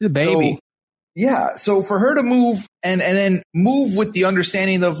 too. She's a baby. So, yeah. So for her to move and then move with the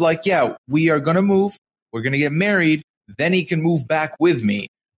understanding of we are going to move. We're going to get married. Then he can move back with me.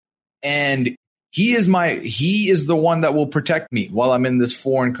 And he is the one that will protect me while I'm in this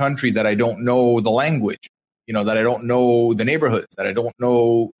foreign country that I don't know the language, that I don't know the neighborhoods, that I don't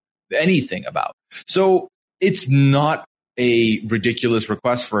know anything about. So it's not a ridiculous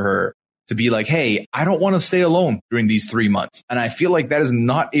request for her to be like, hey, I don't want to stay alone during these 3 months. And I feel like that is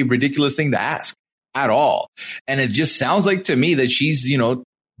not a ridiculous thing to ask at all. And it just sounds like to me that she's,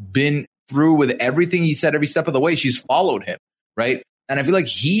 been through with everything he said every step of the way. She's followed him, right? And I feel like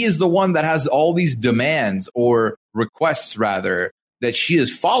he is the one that has all these demands or requests, rather, that she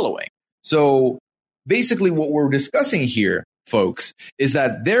is following. So basically what we're discussing here, folks, is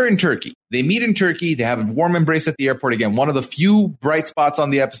that they're in Turkey. They meet in Turkey. They have a warm embrace at the airport. Again, one of the few bright spots on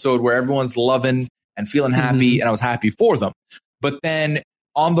the episode where everyone's loving and feeling happy, and I was happy for them. But then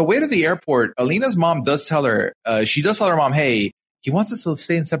on the way to the airport, Alina's mom does tell her, mom, hey, he wants us to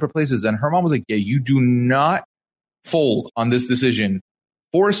stay in separate places. And her mom was like, yeah, you do not fold on this decision.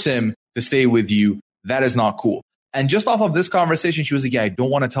 Force him to stay with you. That is not cool. And just off of this conversation, she was like, yeah, I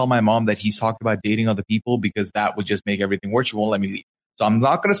don't want to tell my mom that he's talked about dating other people because that would just make everything worse. She won't let me leave. So I'm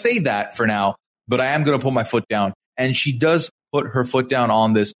not going to say that for now, but I am going to put my foot down. And she does put her foot down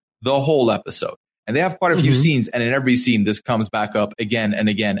on this the whole episode. And they have quite a few scenes. And in every scene, this comes back up again and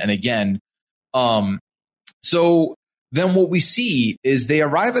again and again. So then what we see is they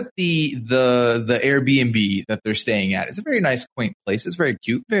arrive at the Airbnb that they're staying at. It's a very nice, quaint place. It's very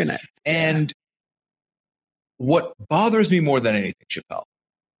cute. Very nice. And what bothers me more than anything, Chappelle,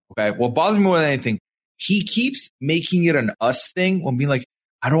 okay, what bothers me more than anything, he keeps making it an us thing when being like,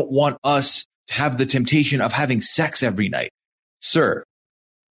 I don't want us to have the temptation of having sex every night. Sir,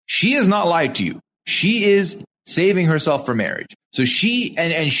 she has not lied to you. She is saving herself for marriage. So she,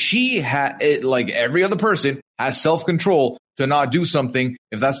 and she like every other person, has self-control to not do something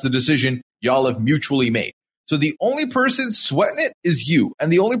if that's the decision y'all have mutually made. So the only person sweating it is you.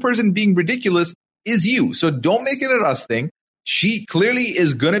 And the only person being ridiculous is you. So don't make it an us thing. She clearly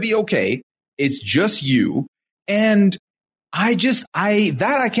is going to be okay. It's just you. And I'm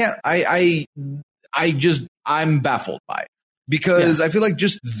baffled by it because I feel like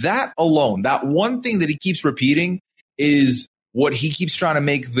just that alone, that one thing that he keeps repeating is what he keeps trying to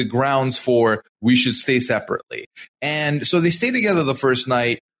make the grounds for we should stay separately. And so they stay together the first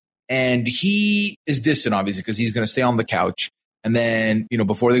night and he is distant, obviously, because he's going to stay on the couch. And then,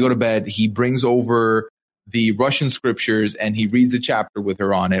 before they go to bed, he brings over the Russian scriptures and he reads a chapter with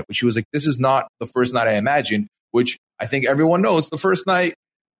her on it, which she was like, this is not the first night I imagined, which I think everyone knows the first night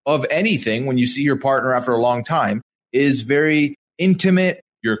of anything when you see your partner after a long time is very intimate.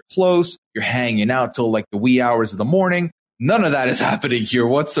 You're close. You're hanging out till like the wee hours of the morning. None of that is happening here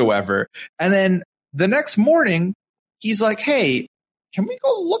whatsoever. And then the next morning, he's like, hey, can we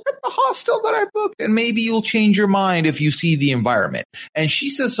go look at the hostel that I booked? And maybe you'll change your mind if you see the environment. And she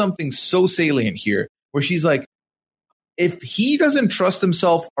says something so salient here where she's like, if he doesn't trust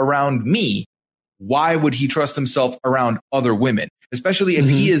himself around me, why would he trust himself around other women? Especially if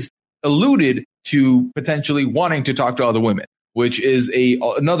he is alluded to potentially wanting to talk to other women, which is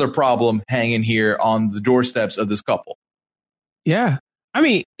another problem hanging here on the doorsteps of this couple. Yeah. I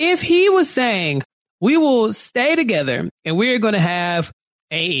mean, if he was saying, we will stay together and we're going to have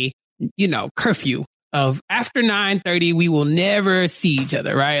a, curfew of after 9:30, we will never see each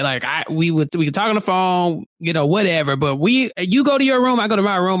other, right? Like we could talk on the phone, whatever, but you go to your room, I go to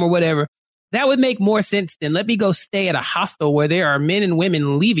my room or whatever. That would make more sense than let me go stay at a hostel where there are men and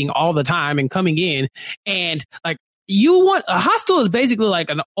women leaving all the time and coming in. And like a hostel is basically like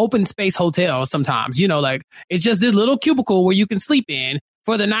an open space hotel sometimes, like it's just this little cubicle where you can sleep in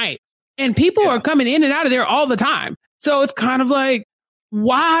for the night. And people are coming in and out of there all the time. So it's kind of like,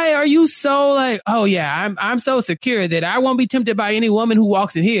 why are you so like, oh yeah, I'm so secure that I won't be tempted by any woman who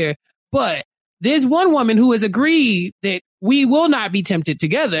walks in here. But there's one woman who has agreed that we will not be tempted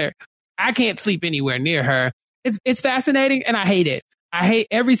together. I can't sleep anywhere near her. It's fascinating and I hate it. I hate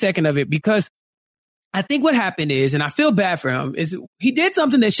every second of it because I think what happened is, and I feel bad for him, is he did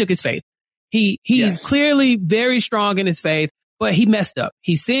something that shook his faith. He's clearly very strong in his faith, but he messed up.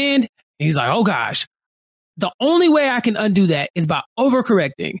 He sinned. And he's like, oh gosh, the only way I can undo that is by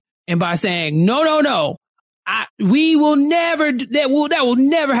overcorrecting and by saying, no, we will never, that will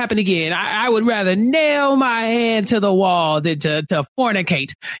never happen again. I would rather nail my hand to the wall than to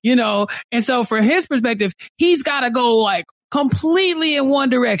fornicate, And so for his perspective, he's got to go like completely in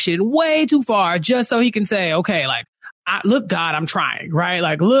one direction, way too far, just so he can say, okay, like, look, God, I'm trying, right?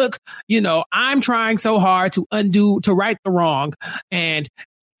 Like, look, I'm trying so hard to right the wrong. And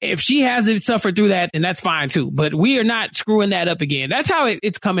if she hasn't suffered through that, then that's fine too. But we are not screwing that up again. That's how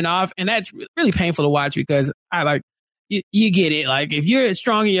it's coming off. And that's really painful to watch because you get it. Like if you're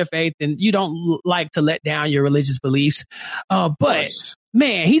strong in your faith, then you don't like to let down your religious beliefs. But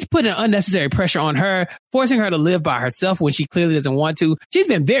man, he's putting unnecessary pressure on her, forcing her to live by herself when she clearly doesn't want to. She's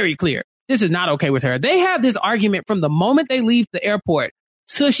been very clear this is not okay with her. They have this argument from the moment they leave the airport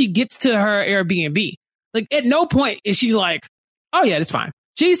till she gets to her Airbnb. Like, at no point is she like, oh yeah, that's fine.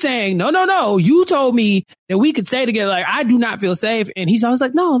 She's saying, no, you told me that we could stay together. Like, I do not feel safe. And he's always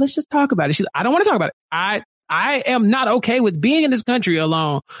like, no, let's just talk about it. She's like, I don't want to talk about it. I am not okay with being in this country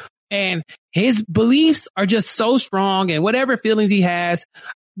alone. And his beliefs are just so strong, and whatever feelings he has,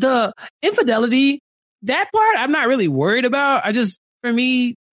 the infidelity, that part I'm not really worried about. For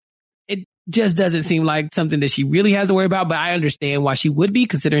me, it just doesn't seem like something that she really has to worry about, but I understand why she would be,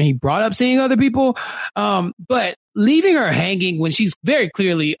 considering he brought up seeing other people. But leaving her hanging when she's very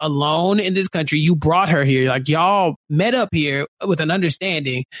clearly alone in this country, you brought her here, like y'all met up here with an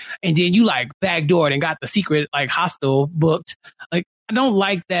understanding, and then you like backdoored and got the secret like hostel booked. Like, I don't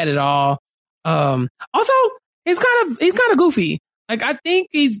like that at all. Also, he's kind of goofy. Like, I think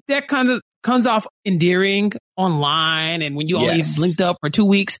that kind of comes off endearing online and when you only linked up for 2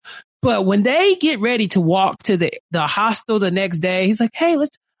 weeks. But when they get ready to walk to the hostel the next day, he's like, hey,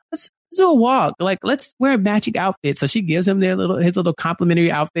 let's do a walk. Like, let's wear matching outfits. So she gives him his little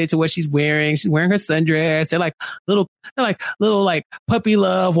complimentary outfit to what she's wearing. She's wearing her sundress. They're like little puppy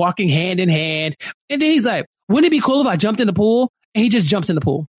love, walking hand in hand. And then he's like, wouldn't it be cool if I jumped in the pool? And he just jumps in the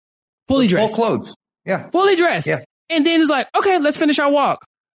pool. Fully dressed. Full clothes. Yeah. Fully dressed. Yeah. And then it's like, okay, let's finish our walk.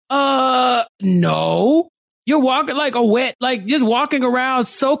 No. You're walking like just walking around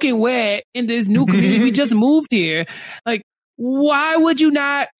soaking wet in this new community. We just moved here. Like, why would you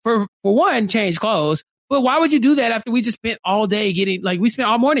not, for one, change clothes? But why would you do that after we just spent all day we spent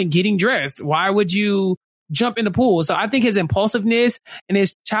all morning getting dressed? Why would you jump in the pool? So I think his impulsiveness and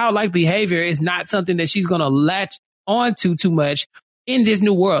his childlike behavior is not something that she's going to latch onto too much in this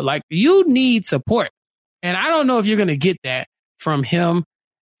new world. Like, you need support. And I don't know if you're going to get that from him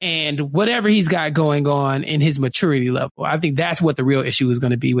and whatever he's got going on in his maturity level. I think that's what the real issue is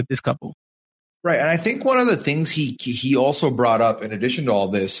going to be with this couple. Right. And I think one of the things he also brought up in addition to all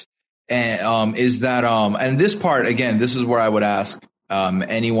this is that and this part, again, this is where I would ask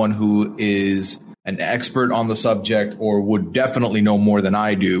anyone who is an expert on the subject or would definitely know more than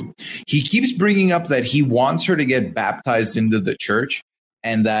I do. He keeps bringing up that he wants her to get baptized into the church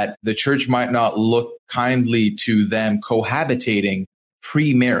and that the church might not look kindly to them cohabitating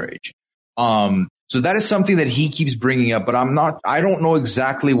pre-marriage. So that is something that he keeps bringing up, but I don't know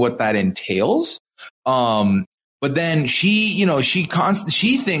exactly what that entails. But then she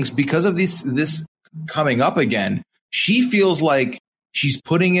thinks because of this coming up again, she feels like he's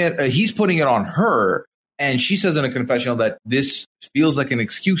putting it on her. And she says in a confessional that this feels like an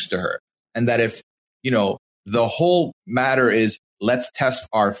excuse to her. And that if, the whole matter is let's test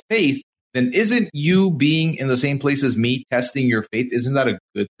our faith, then isn't you being in the same place as me testing your faith? Isn't that a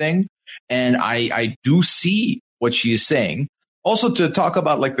good thing? And I do see what she is saying. Also, to talk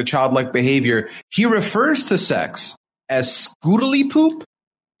about like the childlike behavior, he refers to sex as scootily poop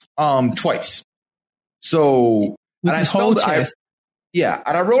twice. So, and I spelled it. Yeah,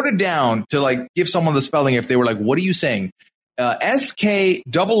 and I wrote it down to like give someone the spelling if they were like, "What are you saying?"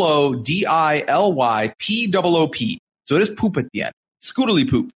 SKOODILYPOOP. So it is poop at the end. Scootily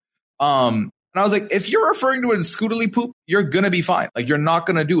poop. And I was like, if you're referring to it as scootily poop, you're gonna be fine. Like, you're not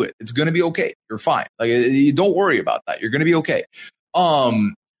gonna do it. It's gonna be okay. You're fine. Like, you don't worry about that. You're gonna be okay.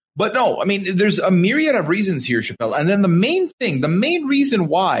 But no, I mean, there's a myriad of reasons here, Chappelle. And then the main reason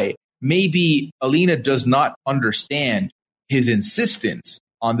why maybe Alina does not understand his insistence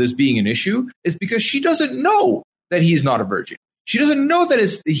on this being an issue is because she doesn't know that he's not a virgin. She doesn't know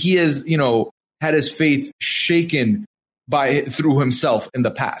that he has, had his faith shaken through himself in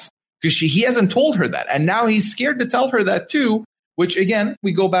the past, because he hasn't told her that. And now he's scared to tell her that too, which again,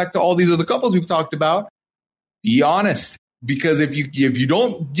 we go back to all these other couples we've talked about. Be honest, because if you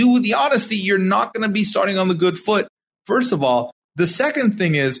don't do the honesty, you're not going to be starting on the good foot. First of all, the second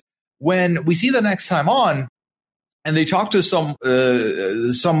thing is when we see the next time on, and they talk to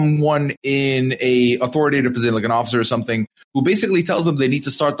someone in a authoritative position, like an officer or something, who basically tells them they need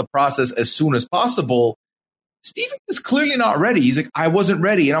to start the process as soon as possible. Stephen is clearly not ready. He's like, I wasn't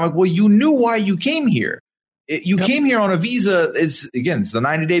ready. And I'm like, well, you knew why you came here. You came here on a visa. It's the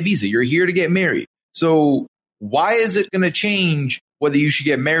 90-day visa. You're here to get married. So why is it going to change whether you should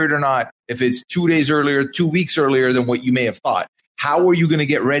get married or not if it's 2 days earlier, 2 weeks earlier than what you may have thought? How are you going to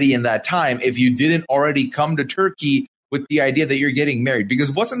get ready in that time if you didn't already come to Turkey with the idea that you're getting married?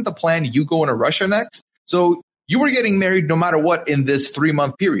 Because wasn't the plan you go into Russia next? So you were getting married no matter what in this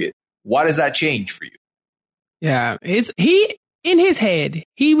 3-month period. Why does that change for you? Yeah, he in his head,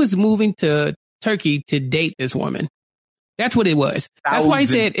 he was moving to Turkey to date this woman. That's what it was. That's why he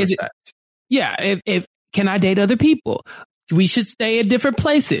said, if can I date other people? we should stay at different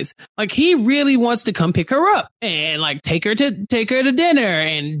places. Like, he really wants to come pick her up and like take her to dinner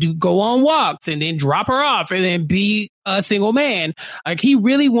and go on walks and then drop her off and then be a single man. Like, he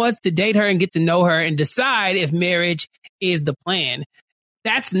really wants to date her and get to know her and decide if marriage is the plan.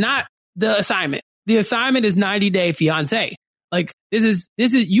 That's not the assignment. The assignment is 90 Day Fiancé. Like, this is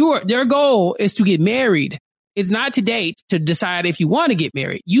their goal is to get married. It's not to date, to decide if you want to get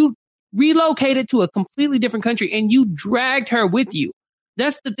married. You relocated to a completely different country and you dragged her with you.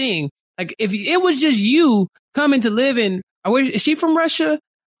 That's the thing. Like, if it was just you coming to live in, is she from Russia?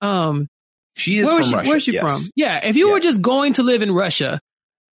 She is from Russia. Where's she from? Yeah. If you were just going to live in Russia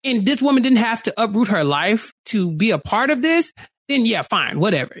and this woman didn't have to uproot her life to be a part of this, then yeah, fine,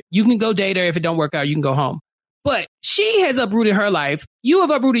 whatever. You can go date her. If it don't work out, you can go home. But she has uprooted her life. You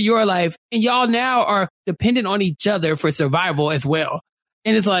have uprooted your life, and y'all now are dependent on each other for survival as well.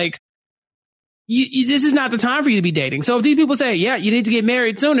 And it's like, this is not the time for you to be dating. So if these people say, yeah, you need to get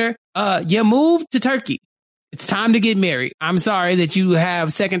married sooner, you move to Turkey. It's time to get married. I'm sorry that you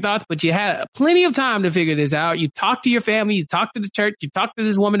have second thoughts, but you had plenty of time to figure this out. You talk to your family, you talk to the church, you talk to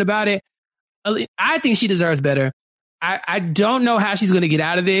this woman about it. I think she deserves better. I don't know how she's going to get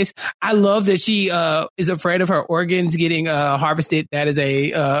out of this. I love that she is afraid of her organs getting harvested. That is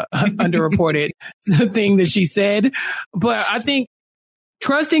a underreported thing that she said. But I think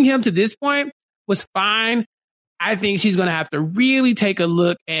trusting him to this point was fine. I think she's going to have to really take a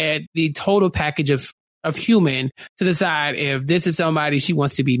look at the total package of human to decide if this is somebody she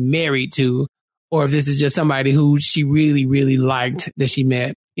wants to be married to, or if this is just somebody who she really, really liked that she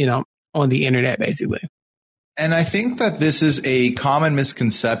met, on the internet, basically. And I think that this is a common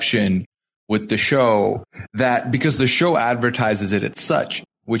misconception with the show, that because the show advertises it as such,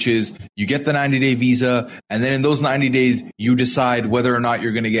 which is you get the 90-day visa, and then in those 90 days, you decide whether or not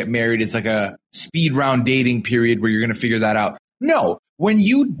you're going to get married. It's like a speed round dating period where you're going to figure that out. No, when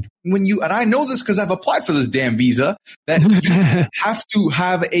you, and I know this because I've applied for this damn visa, that you have to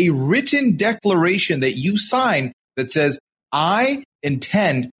have a written declaration that you sign that says, I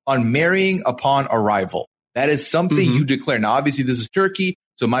intend on marrying upon arrival. That is something you declare. Now, obviously, this is Turkey,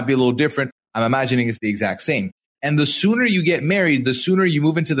 so it might be a little different. I'm imagining it's the exact same. And the sooner you get married, the sooner you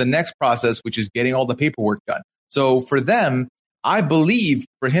move into the next process, which is getting all the paperwork done. So for them, I believe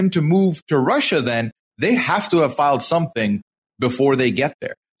for him to move to Russia, then they have to have filed something before they get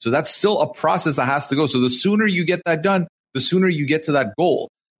there. So that's still a process that has to go. So the sooner you get that done, the sooner you get to that goal.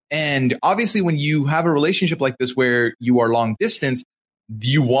 And obviously, when you have a relationship like this where you are long distance,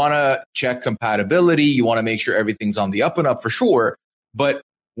 you want to check compatibility. You want to make sure everything's on the up and up for sure. But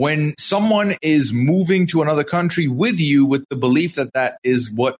when someone is moving to another country with you with the belief that that is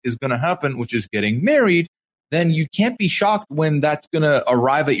what is going to happen, which is getting married, then you can't be shocked when that's going to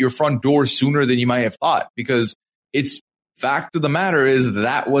arrive at your front door sooner than you might have thought, because it's fact of the matter is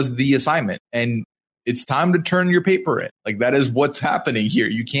that was the assignment, and it's time to turn your paper in. Like, that is what's happening here.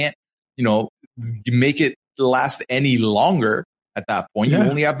 You can't, make it last any longer at that point. Yeah. You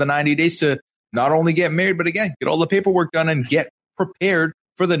only have the 90 days to not only get married, but again, get all the paperwork done and get prepared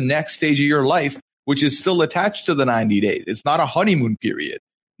for the next stage of your life, which is still attached to the 90 days. It's not a honeymoon period.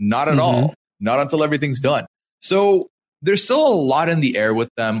 Not at all. Not until everything's done. So there's still a lot in the air with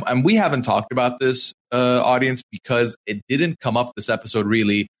them. And we haven't talked about this, audience, because it didn't come up this episode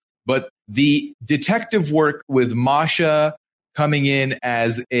really. But the detective work with Masha coming in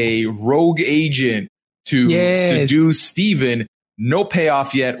as a rogue agent to seduce Steven, no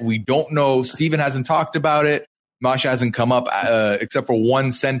payoff yet. We don't know. Steven hasn't talked about it. Masha hasn't come up except for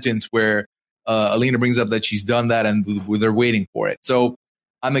one sentence where Alina brings up that she's done that and they're waiting for it. So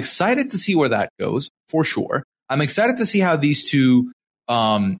I'm excited to see where that goes, for sure. I'm excited to see how these two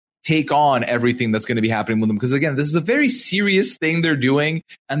take on everything that's going to be happening with them. Because again, this is a very serious thing they're doing,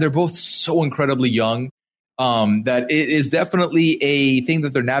 and they're both so incredibly young that it is definitely a thing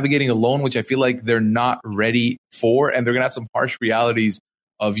that they're navigating alone, which I feel like they're not ready for. And they're going to have some harsh realities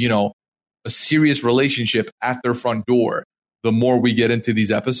of, a serious relationship at their front door the more we get into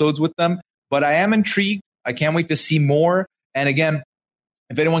these episodes with them. But I am intrigued. I can't wait to see more. And again,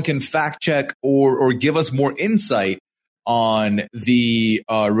 if anyone can fact check or give us more insight on the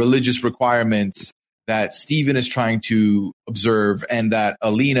religious requirements that Steven is trying to observe and that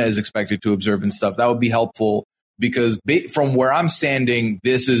Alina is expected to observe and stuff, that would be helpful, because from where I'm standing,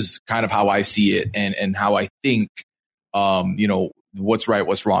 this is kind of how I see it and how I think, what's right,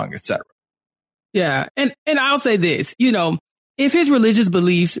 what's wrong, etc. Yeah. And I'll say this, if his religious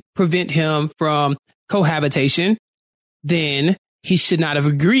beliefs prevent him from cohabitation, then he should not have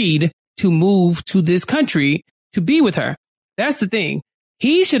agreed to move to this country to be with her. That's the thing.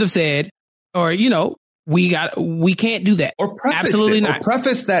 He should have said, or, we can't do that. Or preface Absolutely it, not. Or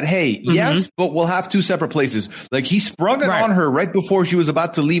preface that, hey, yes, but we'll have two separate places. Like he sprung it on her right before she was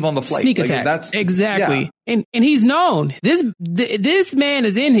about to leave on the flight. Sneak attack. That's exactly. Yeah. And he's known. This man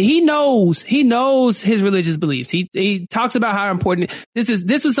is in. He knows his religious beliefs. He talks about how important this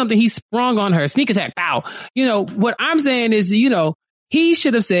was something he sprung on her. Sneak attack. Pow. What I'm saying is, he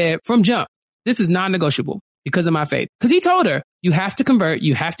should have said from jump, this is non-negotiable because of my faith. Because he told her, you have to convert,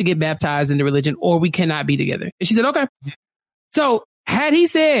 you have to get baptized into religion, or we cannot be together. And she said, okay. So had he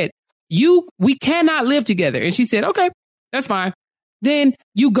said, we cannot live together, and she said, okay, that's fine, then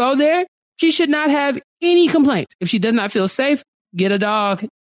you go there. She should not have any complaints. If she does not feel safe, get a dog,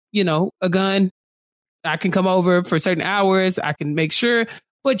 a gun. I can come over for certain hours. I can make sure.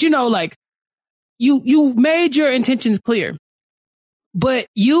 But, you made your intentions clear. But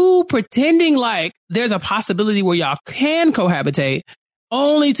you pretending like there's a possibility where y'all can cohabitate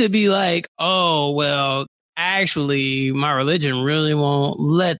only to be like, oh, well, actually, my religion really won't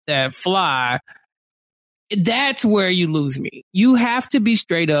let that fly. That's where you lose me. You have to be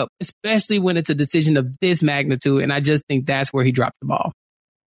straight up, especially when it's a decision of this magnitude. And I just think that's where he dropped the ball.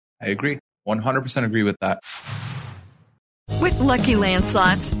 I agree. 100% agree with that. With Lucky Land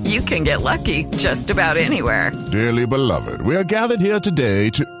Slots, you can get lucky just about anywhere. Dearly beloved, we are gathered here today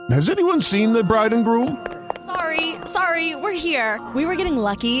to... Has anyone seen the bride and groom? Sorry, we're here. We were getting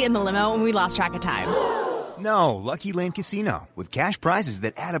lucky in the limo and we lost track of time. No, Lucky Land Casino, with cash prizes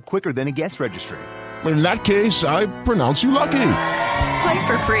that add up quicker than a guest registry. In that case, I pronounce you lucky. Play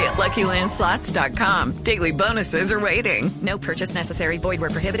for free at LuckyLandSlots.com. Daily bonuses are waiting. No purchase necessary. Void where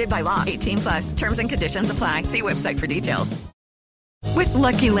prohibited by law. 18+. Terms and conditions apply. See website for details. With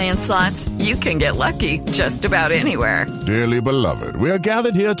Lucky Land Slots, you can get lucky just about anywhere. Dearly beloved, we are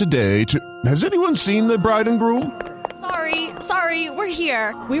gathered here today to... Has anyone seen the bride and groom? Sorry, we're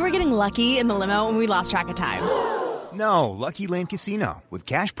here. We were getting lucky in the limo and we lost track of time. No, Lucky Land Casino, with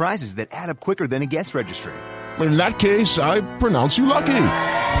cash prizes that add up quicker than a guest registry. In that case, I pronounce you lucky.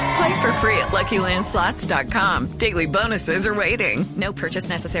 Play for free at LuckyLandSlots.com. Daily bonuses are waiting. No purchase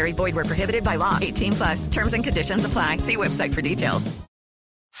necessary. Void where prohibited by law. 18+. Terms and conditions apply. See website for details.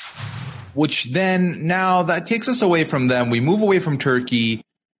 Which then, now that takes us away from them. We move away from Turkey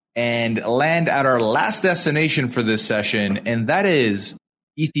and land at our last destination for this session, and that is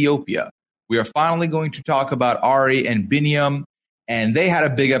Ethiopia. We are finally going to talk about Ari and Binyam, and they had a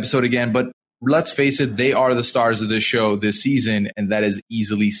big episode again, but let's face it, they are the stars of this show this season, and that is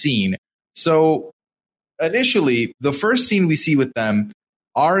easily seen. So initially, the first scene we see with them,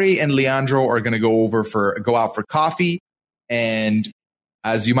 Ari and Leandro are going to go out for coffee. And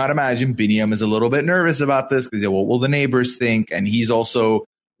as you might imagine, Binyam is a little bit nervous about this because, what will the neighbors think? And he's also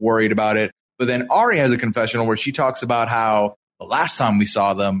worried about it. But then Ari has a confessional where she talks about how the last time we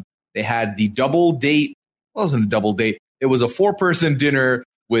saw them, they had the double date. Well, it wasn't a double date. It was a 4-person dinner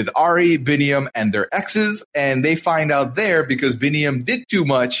with Ari, Binyam, and their exes. And they find out there, because Binyam did too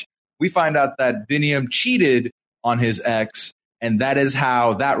much, we find out that Binyam cheated on his ex. And that is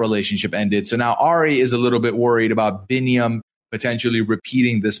how that relationship ended. So now Ari is a little bit worried about Binyam potentially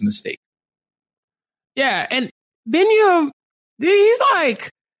repeating this mistake. Yeah. And Binyam, he's like,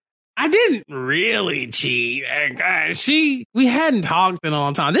 I didn't really cheat. We hadn't talked in a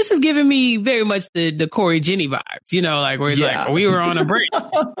long time. This is giving me very much the Corey Jenny vibes, like where it's like, we were on a break. So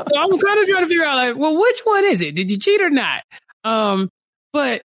I'm kind of trying to figure out, like, well, which one is it? Did you cheat or not?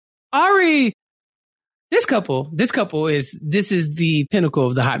 But Ari, this couple is the pinnacle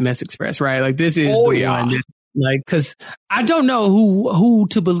of the Hot Mess Express, right? Like, this is one that, like, because I don't know who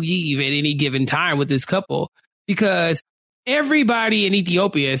to believe at any given time with this couple, because everybody in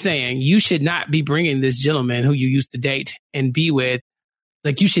Ethiopia is saying you should not be bringing this gentleman who you used to date and be with.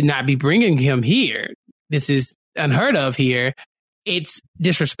 Like, you should not be bringing him here. This is unheard of here. It's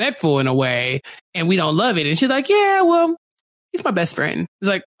disrespectful in a way, and we don't love it. And she's like, yeah, well, he's my best friend. It's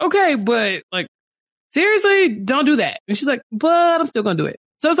like, okay, but like, seriously, don't do that. And she's like, but I'm still going to do it.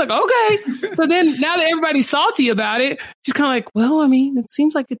 So it's like, okay. So then now that everybody's salty about it, she's kind of like, well, I mean, it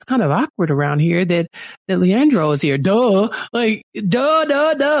seems like it's kind of awkward around here that Leandro is here. Duh. Like,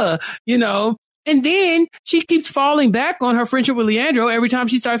 duh. And then she keeps falling back on her friendship with Leandro every time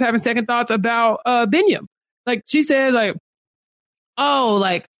she starts having second thoughts about Binyam. Like, she says, like, oh,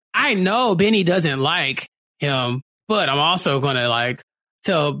 like, I know Benny doesn't like him, but I'm also going to, like,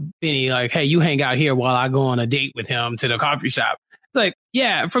 tell Benny, like, hey, you hang out here while I go on a date with him to the coffee shop. It's like,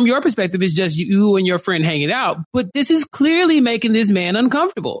 yeah, from your perspective, it's just you and your friend hanging out. But this is clearly making this man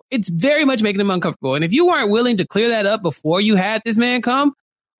uncomfortable. It's very much making him uncomfortable. And if you weren't willing to clear that up before you had this man come,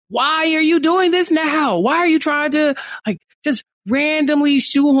 why are you doing this now? Why are you trying to, like, just randomly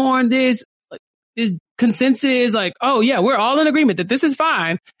shoehorn this consensus, like, oh yeah, we're all in agreement that this is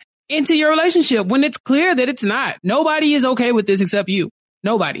fine, into your relationship when it's clear that it's not. Nobody is okay with this except you.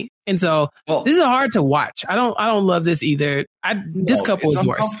 Nobody. And so this is hard to watch. I don't love this either. This couple is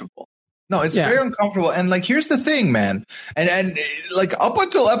worse. No, it's very uncomfortable. And like, here's the thing, man. And like up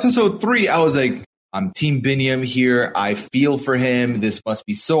until episode 3, I was like, I'm Team Biniam here. I feel for him. This must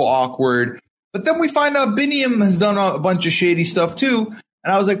be so awkward. But then we find out Biniam has done a bunch of shady stuff too.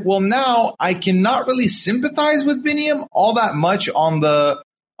 And I was like, well, now I cannot really sympathize with Biniam all that much on the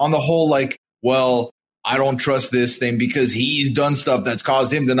whole, like, well, I don't trust this thing because he's done stuff that's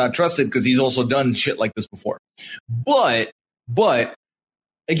caused him to not trust it because he's also done shit like this before. But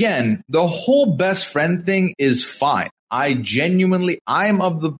again, the whole best friend thing is fine. I'm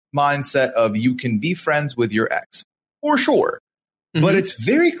of the mindset of you can be friends with your ex for sure. Mm-hmm. But it's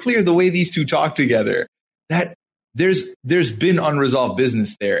very clear the way these two talk together that there's been unresolved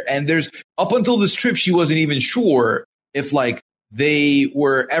business there. And there's up until this trip, she wasn't even sure if like they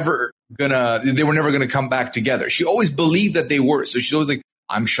were never gonna come back together. She always believed that they were. So she's always like,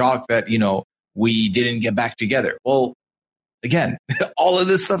 I'm shocked that, we didn't get back together. Well, again, all of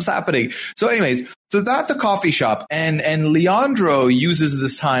this stuff's happening. So anyways, so they're at the coffee shop and Leandro uses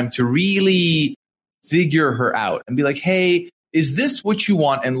this time to really figure her out and be like, hey, is this what you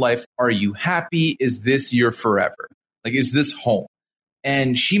want in life? Are you happy? Is this your forever? Like, is this home?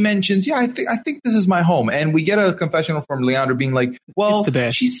 And she mentions, yeah, I think this is my home. And we get a confessional from Leandro being like, well,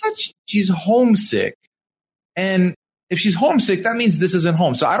 she's homesick. And if she's homesick, that means this isn't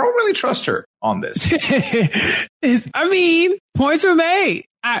home. So I don't really trust her on this. I mean, points were made.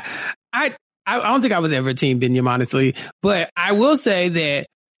 I don't think I was ever Team Biniam, honestly, but I will say that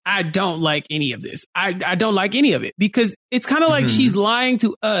I don't like any of this. I don't like any of it because it's kind of like she's lying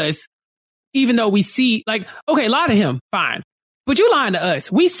to us, even though we see, like, okay, lie to him, fine. But you're lying to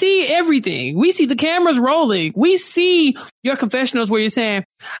us. We see everything. We see the cameras rolling. We see your confessionals where you're saying,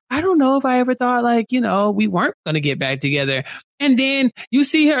 I don't know if I ever thought like, we weren't going to get back together. And then you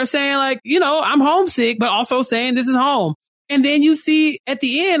see her saying like, I'm homesick, but also saying this is home. And then you see at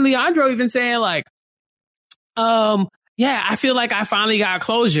the end, Leandro even saying like, yeah, I feel like I finally got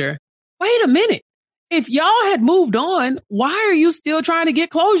closure. Wait a minute. If y'all had moved on, why are you still trying to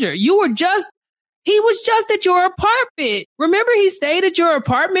get closure? He was just at your apartment. Remember he stayed at your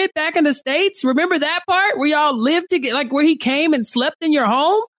apartment back in the States? Remember that part where y'all lived together, like where he came and slept in your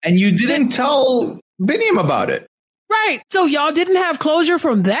home? And you didn't tell Biniam about it. Right. So y'all didn't have closure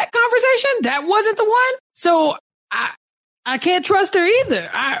from that conversation? That wasn't the one? So I can't trust her either.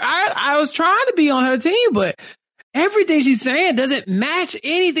 I was trying to be on her team, but everything she's saying doesn't match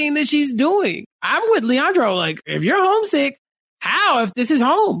anything that she's doing. I'm with Leandro. Like, if you're homesick, how if this is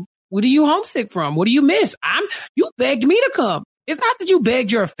home? What are you homesick from? What do you miss? You begged me to come. It's not that you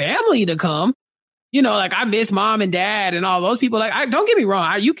begged your family to come. Like I miss mom and dad and all those people. Like, don't get me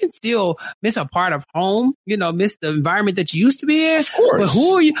wrong. You can still miss a part of home, miss the environment that you used to be in. Of course.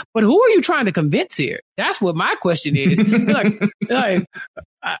 But who are you trying to convince here? That's what my question is. We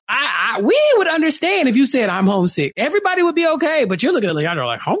would understand if you said I'm homesick. Everybody would be okay. But you're looking at Leandro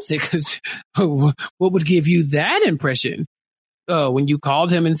like homesick. What would give you that impression? When you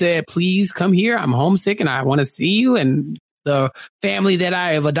called him and said, please come here, I'm homesick and I want to see you. And the family that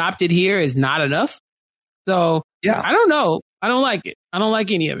I have adopted here is not enough. So yeah, I don't know. I don't like it. I don't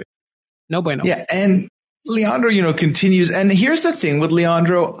like any of it. No bueno. Yeah. And Leandro, continues. And here's the thing with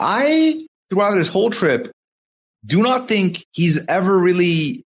Leandro. Throughout this whole trip, do not think he's ever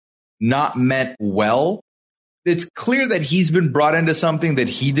really not meant well. It's clear that he's been brought into something that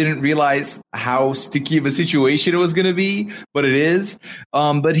he didn't realize how sticky of a situation it was going to be, but it is.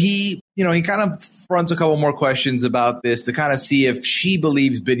 But he kind of fronts a couple more questions about this to kind of see if she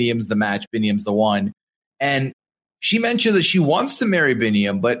believes Biniam's the match, Biniam's the one. And she mentioned that she wants to marry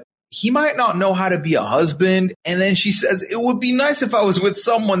Biniam, but he might not know how to be a husband. And then she says, it would be nice if I was with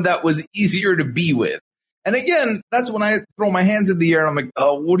someone that was easier to be with. And again, that's when I throw my hands in the air and I'm like,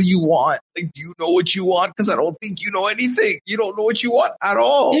 oh, what do you want? Like, do you know what you want? Because I don't think you know anything. You don't know what you want at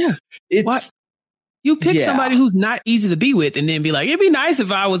all. Yeah. What? You pick somebody who's not easy to be with and then be like, it'd be nice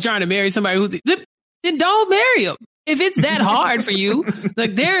if I was trying to marry somebody then don't marry him. If it's that hard for you,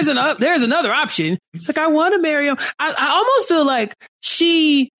 like there's another option. Like, I want to marry him. I almost feel like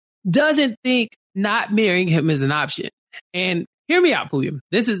she doesn't think not marrying him is an option. And hear me out, Pooyam.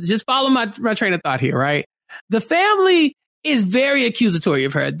 This is just follow my train of thought here, right? The family is very accusatory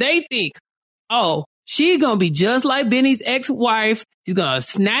of her. They think, oh, she's going to be just like Benny's ex-wife. She's going to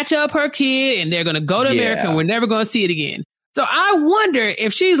snatch up her kid and they're going to go to America and we're never going to see it again. So I wonder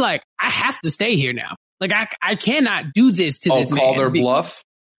if she's like, I have to stay here now. Like, I cannot do this to this man. Call their bluff?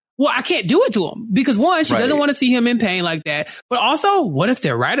 well, I can't do it to him because one, she doesn't want to see him in pain like that. But also, what if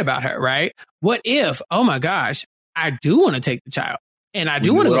they're right about her, right? What if, oh my gosh, I do want to take the child and I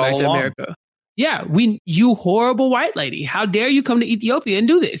do want to go back to America. Yeah, you horrible white lady. How dare you come to Ethiopia and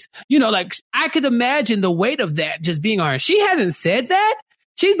do this? You know, like I could imagine the weight of that just being on her. She hasn't said that.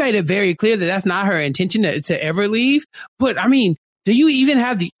 She's made it very clear that that's not her intention to ever leave. But I mean, do you even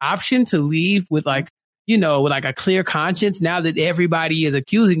have the option to leave with like, you know, with like a clear conscience now that everybody is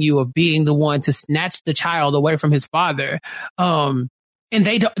accusing you of being the one to snatch the child away from his father? And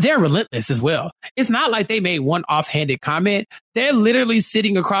they're relentless as well. It's not like they made one offhanded comment. They're literally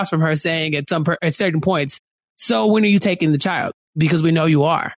sitting across from her saying at certain points, so when are you taking the child? Because we know you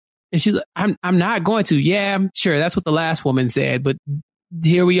are. And she's like, I'm not going to. Yeah, sure. That's what the last woman said. But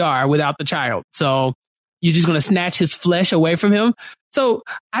here we are without the child. So you're just going to snatch his flesh away from him. So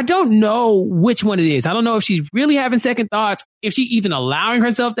I don't know which one it is. I don't know if she's really having second thoughts, if she even allowing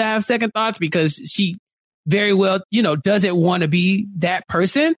herself to have second thoughts because she very well, you know, doesn't want to be that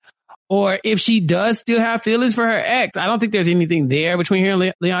person, or if she does still have feelings for her ex. I don't think there's anything there between her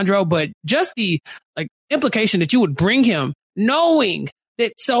and Leandro, but just the like implication that you would bring him knowing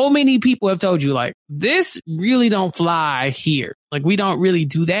that so many people have told you like, this really don't fly here. Like we don't really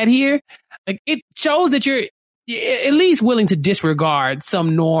do that here. Like it shows that you're at least willing to disregard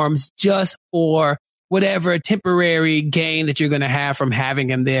some norms just for whatever temporary gain that you're going to have from having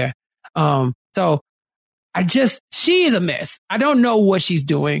him there. So she is a mess. I don't know what she's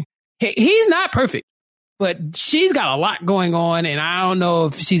doing. He's not perfect, but she's got a lot going on, and I don't know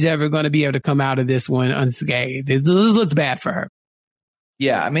if she's ever going to be able to come out of this one unscathed. This looks bad for her.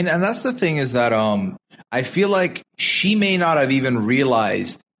 Yeah, I mean, and that's the thing is that I feel like she may not have even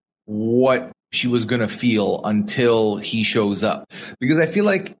realized what she was going to feel until he shows up. Because I feel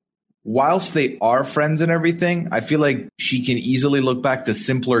like whilst they are friends and everything, I feel like she can easily look back to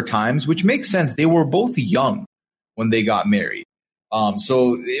simpler times, which makes sense. They were both young when they got married.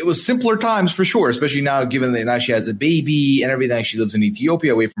 So it was simpler times for sure, especially now, given that now she has a baby and everything. She lives in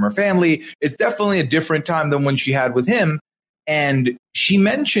Ethiopia away from her family. It's definitely a different time than when she had with him. And she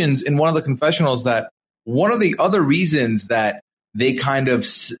mentions in one of the confessionals that one of the other reasons that they kind of,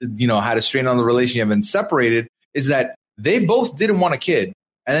 you know, had a strain on the relationship and separated is that they both didn't want a kid.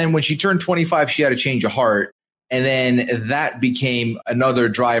 And then when she turned 25, she had a change of heart. And then that became another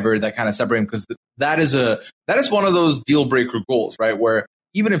driver that kind of separated them, because that is one of those deal breaker goals, right? Where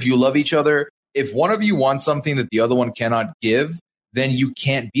even if you love each other, if one of you wants something that the other one cannot give, then you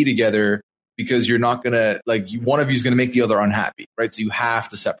can't be together, because you're not going to, like, one of you is going to make the other unhappy, right? So you have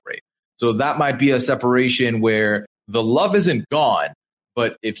to separate. So that might be a separation where the love isn't gone,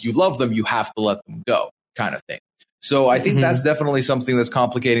 but if you love them, you have to let them go, kind of thing. So I think that's definitely something that's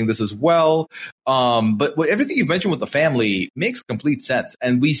complicating this as well. But everything you've mentioned with the family makes complete sense.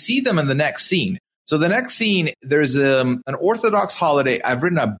 And we see them in the next scene. So the next scene, there's an Orthodox holiday. I've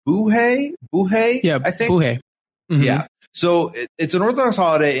written a Buhe, yeah, I think. Buhe. Mm-hmm. Yeah. So it's an Orthodox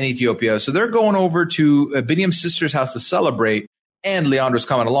holiday in Ethiopia. So they're going over to Biniam's sister's house to celebrate. And Leandro's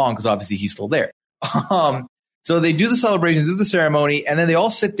coming along because obviously he's still there. So they do the celebration, do the ceremony, and then they all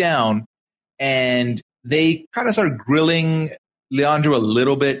sit down and they kind of start grilling Leandro a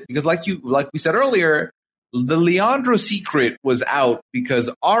little bit, because like we said earlier, the Leandro secret was out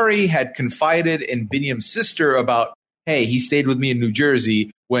because Ari had confided in Biniam's sister about, hey, he stayed with me in New Jersey,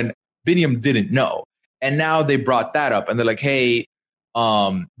 when Biniam didn't know. And now they brought that up and they're like, hey,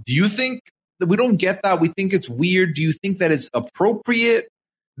 do you think that we don't get that? We think it's weird. Do you think that it's appropriate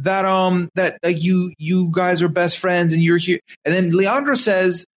that that like you guys are best friends and you're here? And then Leandro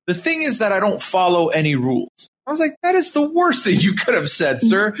says, the thing is that I don't follow any rules. I was like, that is the worst thing you could have said,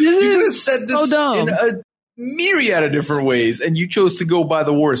 sir. You could have said this so in a myriad of different ways, and you chose to go by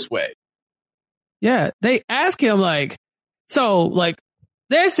the worst way. Yeah, they ask him like, so like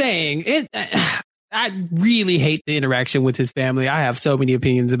they're saying it. I really hate the interaction with his family. I have so many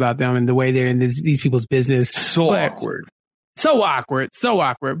opinions about them and the way they're in these people's business. So awkward. So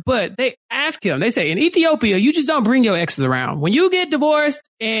awkward. But they ask him, they say, in Ethiopia, you just don't bring your exes around. When you get divorced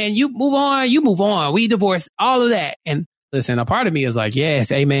and you move on. We divorce all of that. And listen, a part of me is like,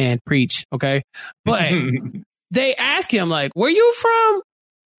 yes, amen, preach. Okay. But they ask him like, where you from?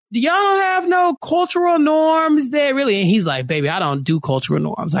 Do y'all don't have no cultural norms there really? And he's like, baby, I don't do cultural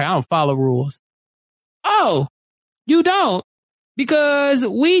norms. Like, I don't follow rules. Oh, you don't? Because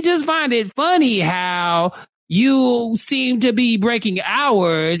we just find it funny how you seem to be breaking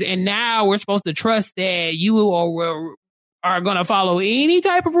ours, and now we're supposed to trust that you are going to follow any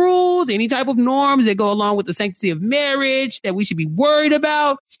type of rules, any type of norms that go along with the sanctity of marriage that we should be worried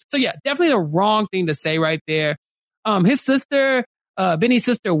about. So yeah, definitely the wrong thing to say right there. His sister, Benny's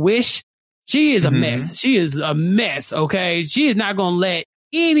sister Wish, she is a mess. She is a mess. Okay. She is not going to let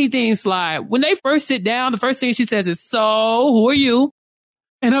anything slide. When they first sit down, the first thing she says is, "So who are you?"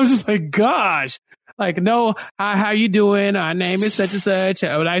 And I was just like, gosh, like, no, how you doing? Our name is such and such.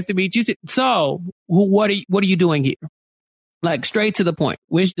 Oh, nice to meet you. So what are you doing here? Like, straight to the point.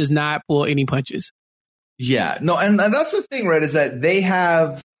 Wish does not pull any punches. Yeah, no. And that's the thing, right? Is that they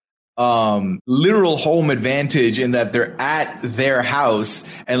have literal home advantage in that they're at their house,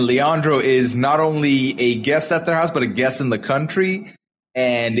 and Leandro is not only a guest at their house, but a guest in the country.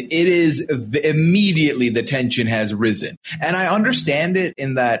 And it is immediately the tension has risen. And I understand it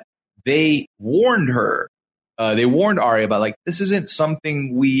in that they warned her. They warned Ari about, like, this isn't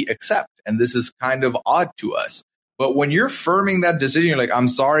something we accept. And this is kind of odd to us. But when you're firming that decision, you're like, I'm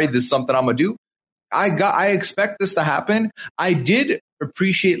sorry, this is something I'm going to do. I expect this to happen. I did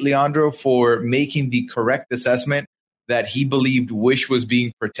appreciate Leandro for making the correct assessment that he believed Wish was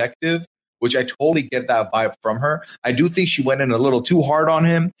being protective, which I totally get that vibe from her. I do think she went in a little too hard on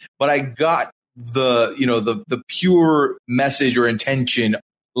him, but I got the pure message or intention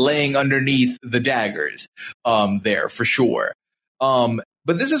laying underneath the daggers there for sure.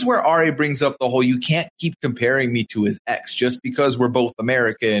 But this is where Ari brings up the whole, you can't keep comparing me to his ex just because we're both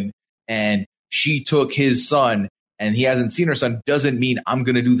American and she took his son and he hasn't seen her son doesn't mean I'm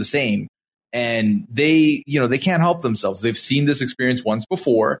going to do the same. And they can't help themselves. They've seen this experience once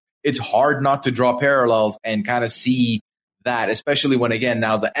before. It's hard not to draw parallels and kind of see that, especially when, again,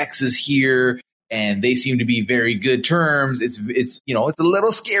 now the ex is here and they seem to be very good terms. It's a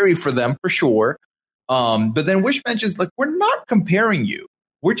little scary for them for sure. But then Wish mentions, like, we're not comparing you.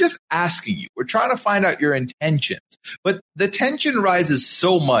 We're just asking you. We're trying to find out your intentions. But the tension rises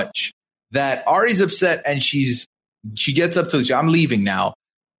so much that Ari's upset and she gets up to I'm leaving now.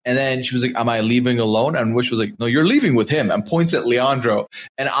 And then she was like, am I leaving alone? And Wish was like, no, you're leaving with him, and points at Leandro.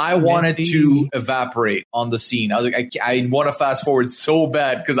 And I wanted to evaporate on the scene. I was like, I want to fast forward so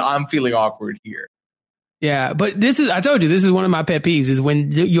bad because I'm feeling awkward here. Yeah, but I told you, this is one of my pet peeves is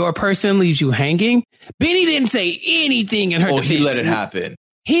when your person leaves you hanging. Benny didn't say anything in her defense. He let it happen.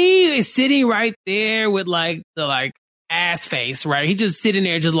 He is sitting right there with like the ass face, right? He just sitting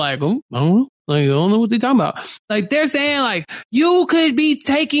there just like, I don't know what they're talking about. Like, they're saying, like, you could be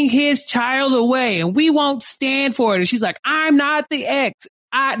taking his child away and we won't stand for it. And she's like, I'm not the ex.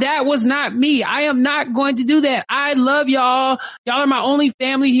 That was not me. I am not going to do that. I love y'all. Y'all are my only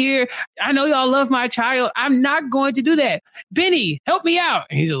family here. I know y'all love my child. I'm not going to do that. Benny, help me out.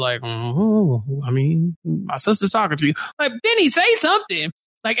 And he's just like, I mean, my sister's talking to you. Like, Benny, say something.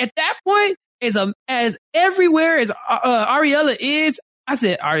 Like, at that point, as everywhere as Ariella is, I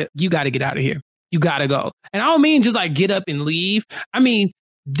said, Ari, you got to get out of here. You got to go. And I don't mean just like get up and leave. I mean,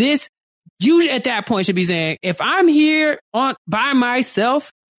 you at that point should be saying, if I'm here by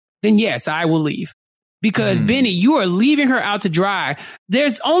myself, then yes, I will leave. Because Benny, you are leaving her out to dry.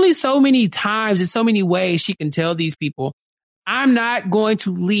 There's only so many times and so many ways she can tell these people, I'm not going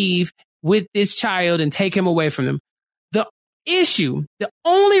to leave with this child and take him away from them. The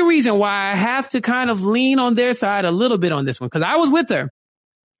only reason why I have to kind of lean on their side a little bit on this one, because I was with her,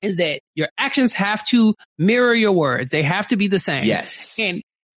 is that your actions have to mirror your words. They have to be the same. Yes. And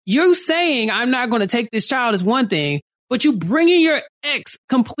you saying, I'm not going to take this child is one thing, but you bringing your ex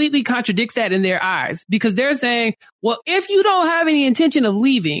completely contradicts that in their eyes, because they're saying, well, if you don't have any intention of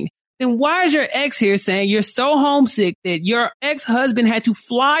leaving, then why is your ex here saying you're so homesick that your ex-husband had to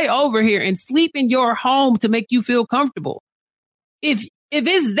fly over here and sleep in your home to make you feel comfortable? If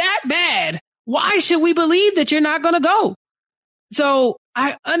it's that bad, why should we believe that you're not going to go? So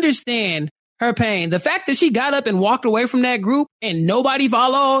I understand her pain. The fact that she got up and walked away from that group and nobody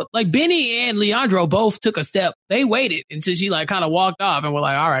followed, like Benny and Leandro both took a step. They waited until she like kind of walked off and were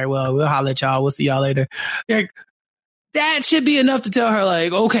like, all right, well, we'll holler at y'all. We'll see y'all later. Like, that should be enough to tell her,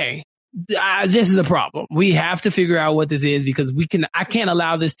 like, okay, this is a problem. We have to figure out what this is, because I can't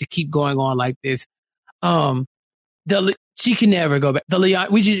allow this to keep going on like this. She can never go back.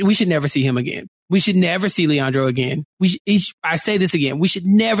 We should never see him again. We should never see Leandro again. I say this again. We should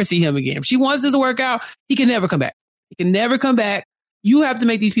never see him again. If she wants this to work out, he can never come back. He can never come back. You have to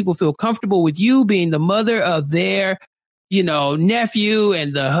make these people feel comfortable with you being the mother of their, nephew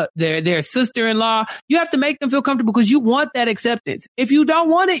and their sister-in-law. You have to make them feel comfortable because you want that acceptance. If you don't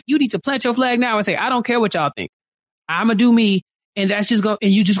want it, you need to plant your flag now and say, I don't care what y'all think. I'm going to do me. And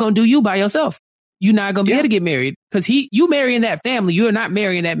you just going to do you by yourself. You're not going to be able to get married because you marrying that family. You're not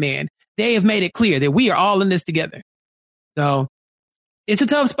marrying that man. They have made it clear that we are all in this together. So it's a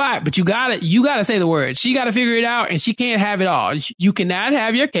tough spot, but you gotta say the word. She got to figure it out, and she can't have it all. You cannot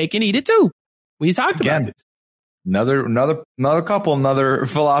have your cake and eat it too. We talked about this. Another couple, another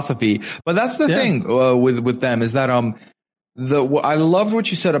philosophy. But that's the thing with them is that I loved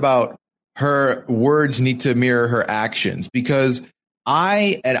what you said about her words need to mirror her actions, because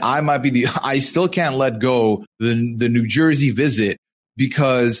I still can't let go the New Jersey visit,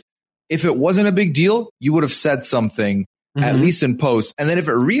 because if it wasn't a big deal, you would have said something, at least in post. And then if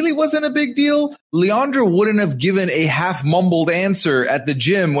it really wasn't a big deal, Leandro wouldn't have given a half mumbled answer at the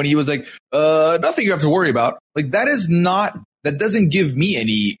gym when he was like, nothing you have to worry about. Like, that doesn't give me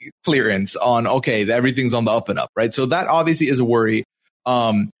any clearance on, okay, everything's on the up and up, right? So that obviously is a worry.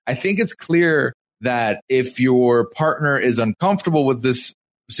 I think it's clear that if your partner is uncomfortable with this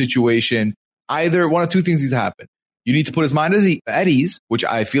situation, either one of two things needs to happen. You need to put his mind at ease, which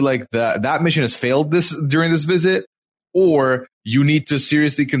I feel like that mission has failed during this visit, or you need to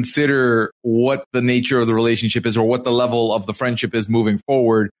seriously consider what the nature of the relationship is or what the level of the friendship is moving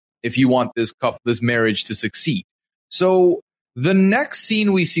forward if you want this marriage to succeed. So the next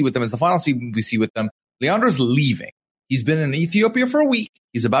scene we see with them is the final scene we see with them. Leandro's leaving. He's been in Ethiopia for a week.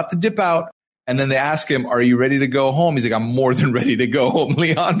 He's about to dip out. And then they ask him, are you ready to go home? He's like, I'm more than ready to go home.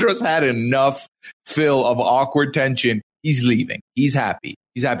 Leandro's had enough fill of awkward tension. He's leaving. He's happy.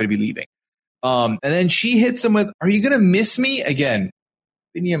 He's happy to be leaving. And then she hits him with, are you going to miss me? Again,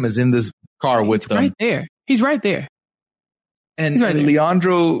 Biniam is in this car with them. Right there. He's right there. And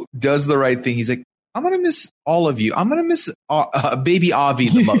Leandro does the right thing. He's like, I'm going to miss all of you. I'm going to miss baby Avi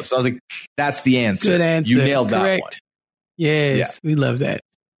the most. So I was like, that's the answer. Good answer. You nailed that Correct. one. Yes, we love that.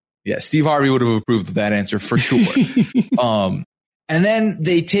 Yeah, Steve Harvey would have approved of that answer for sure. And then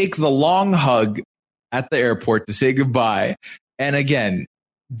they take the long hug at the airport to say goodbye. And again,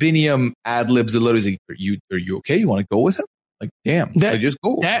 Biniam ad-libs a little. He's like, are you okay? You want to go with him? Like, damn, just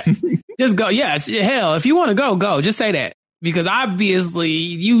go. Just go. Yes, hell, if you want to go. Just say that. Because obviously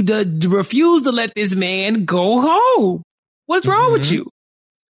you refuse to let this man go home. What's wrong with you?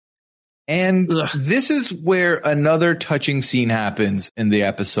 And this is where another touching scene happens in the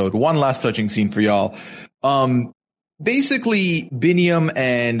episode. One last touching scene for y'all. Basically, Biniam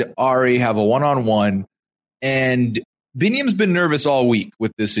and Ari have a one-on-one, and Biniam's been nervous all week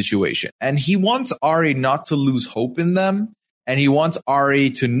with this situation. And he wants Ari not to lose hope in them. And he wants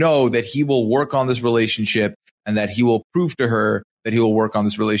Ari to know that he will work on this relationship and that he will prove to her that he will work on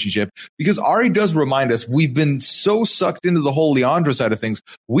this relationship. Because Ari does remind us, we've been so sucked into the whole Leandro side of things,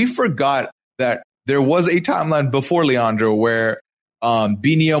 we forgot that there was a timeline before Leandro where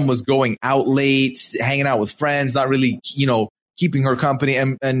Biniam was going out late, hanging out with friends, not really, keeping her company.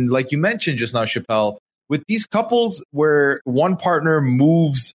 And like you mentioned just now, Chappelle, with these couples where one partner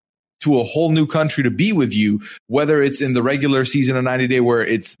moves to a whole new country to be with you, whether it's in the regular season of 90 Day where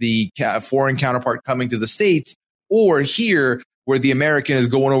it's the foreign counterpart coming to the States, or here where the American is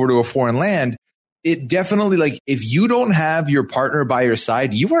going over to a foreign land, it definitely, like, if you don't have your partner by your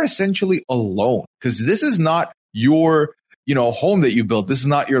side, you are essentially alone, because this is not your, home that you built. This is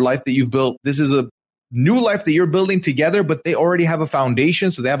not your life that you've built. This is a new life that you're building together, but they already have a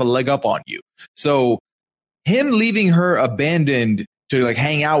foundation, so they have a leg up on you. So him leaving her abandoned to like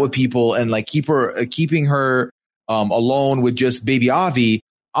hang out with people and like keeping her alone with just baby Avi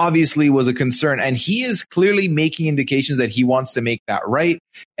obviously was a concern. And he is clearly making indications that he wants to make that right.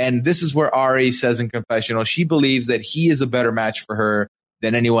 And this is where Ari says in confessional, she believes that he is a better match for her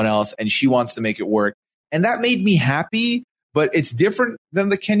than anyone else, and she wants to make it work. And that made me happy, but it's different than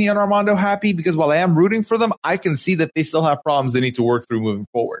the Kenny and Armando happy, because while I am rooting for them, I can see that they still have problems they need to work through moving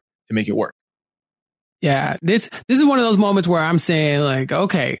forward to make it work. Yeah, this is one of those moments where I'm saying, like,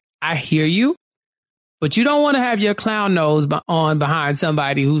 okay, I hear you, but you don't want to have your clown nose on behind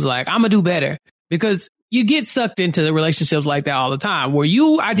somebody who's like, I'm going to do better, because you get sucked into the relationships like that all the time where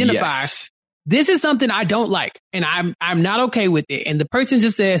you identify, this is something I don't like and I'm not okay with it. And the person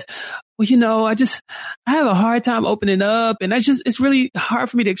just says, well, I have a hard time opening up, and it's really hard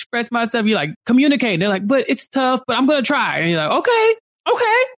for me to express myself. You're like, communicate. They're like, but it's tough, but I'm going to try. And you're like, okay.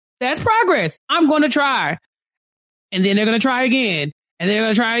 That's progress. I'm going to try. And then they're going to try again. And they're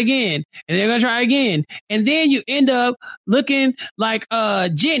going to try again. And they're going to try again. And then you end up looking like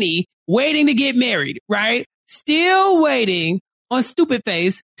Jenny waiting to get married, right? Still waiting on stupid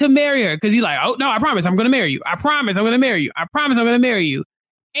face to marry her. Because he's like, oh, no, I promise I'm going to marry you. I promise I'm going to marry you. I promise I'm going to marry you.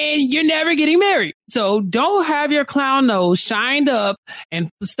 And you're never getting married. So don't have your clown nose shined up and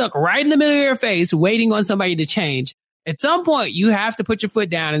stuck right in the middle of your face waiting on somebody to change. At some point, you have to put your foot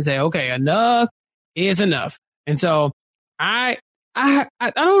down and say, okay, enough is enough. And so I don't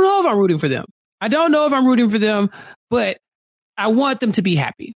know if I'm rooting for them. I don't know if I'm rooting for them, but I want them to be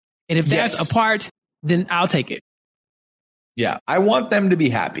happy. And if that's a part, then I'll take it. Yeah, I want them to be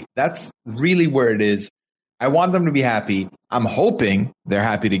happy. That's really where it is. I want them to be happy. I'm hoping they're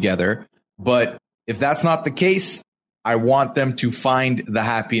happy together. But if that's not the case, I want them to find the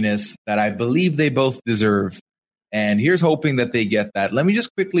happiness that I believe they both deserve. And here's hoping that they get that. Let me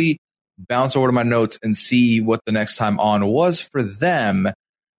just quickly bounce over to my notes and see what the next time on was for them.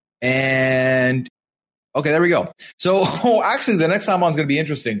 And okay, there we go. So actually, the next time on is going to be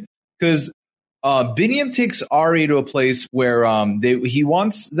interesting because Biniam takes Ari to a place where he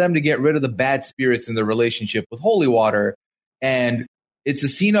wants them to get rid of the bad spirits in their relationship with holy water. And it's a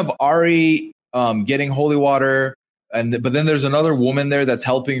scene of Ari getting holy water. But then there's another woman there that's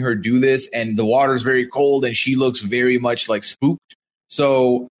helping her do this. And the water is very cold and she looks very much like spooked.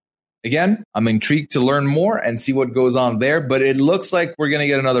 So again, I'm intrigued to learn more and see what goes on there. But it looks like we're going to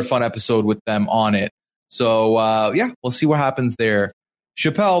get another fun episode with them on it. So yeah, we'll see what happens there.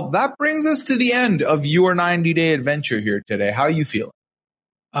 Chappelle, that brings us to the end of your 90-day adventure here today. How are you feeling?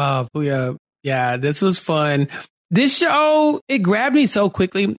 Puya, yeah, this was fun. This show, it grabbed me so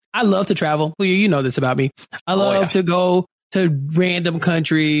quickly. I love to travel. Puya, you know this about me. I love to go to random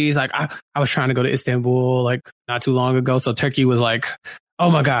countries. Like I was trying to go to Istanbul like not too long ago. So Turkey was like, oh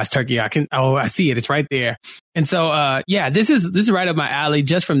my gosh, Turkey. I see it. It's right there. And so, yeah, this is right up my alley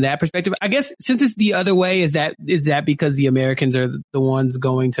just from that perspective. I guess since it's the other way, is that because the Americans are the ones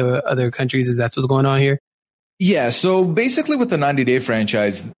going to other countries? Is that what's going on here? Yeah. So basically with the 90-day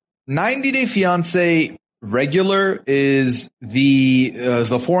franchise, 90 Day Fiancé regular is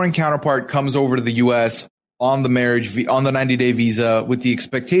the foreign counterpart comes over to the U.S. on the 90-day visa with the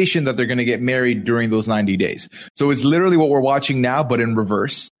expectation that they're going to get married during those 90 days. So it's literally what we're watching now, but in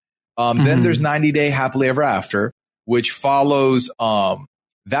reverse. Then there's 90-day happily ever after, which follows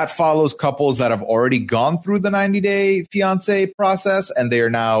couples that have already gone through the 90-day fiancé process and they are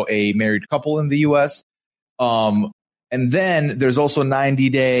now a married couple in the U.S. And then there's also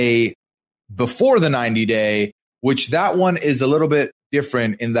 90-day before the 90-day, which that one is a little bit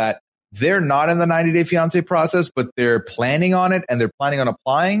different in that they're not in the 90-day fiancé process, but they're planning on it and they're planning on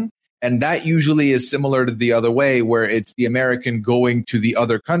applying. And that usually is similar to the other way, where it's the American going to the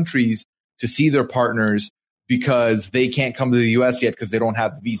other countries to see their partners because they can't come to the U.S. yet because they don't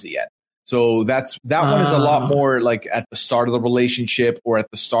have the visa yet. So that one is a lot more like at the start of the relationship or at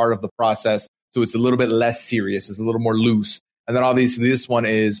the start of the process. So it's a little bit less serious. It's a little more loose. And then obviously this one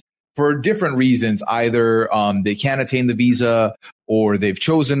is for different reasons. Either they can't attain the visa or they've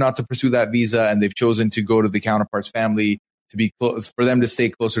chosen not to pursue that visa and they've chosen to go to the counterpart's family to be close, for them to stay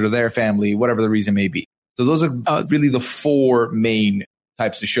closer to their family, whatever the reason may be. So those are really the four main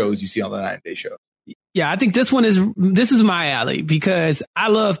types of shows you see on the 90-day show. Yeah, I think this is my alley because I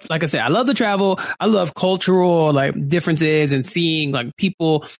love the travel. I love cultural like differences and seeing like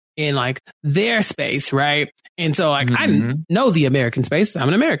people in like their space, right? And so like I know the American space. I'm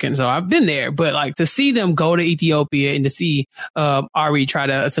an American, so I've been there. But like to see them go to Ethiopia and to see Ari try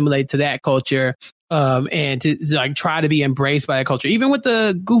to assimilate to that culture, and to like try to be embraced by that culture, even with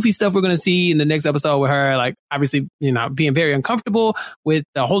the goofy stuff we're going to see in the next episode with her, like obviously, you know, being very uncomfortable with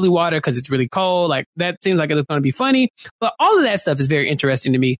the holy water because it's really cold. Like that seems like it's going to be funny, but all of that stuff is very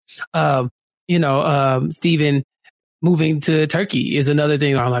interesting to me. Steven moving to Turkey is another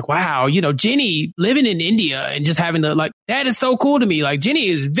thing. I'm like, wow, you know, Jenny living in India and just having to like, that is so cool to me. Like Jenny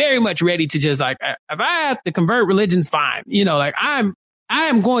is very much ready to just like, if I have to convert religions, fine. You know, like I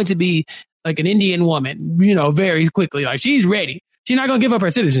am going to be like an Indian woman, you know, very quickly. Like she's ready. She's not going to give up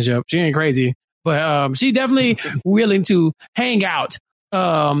her citizenship. She ain't crazy, but she's definitely willing to hang out,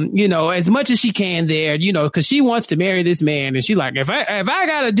 you know, as much as she can there, you know, because she wants to marry this man. And she's like, if I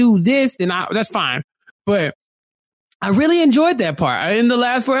got to do this, then that's fine. But I really enjoyed that part. In the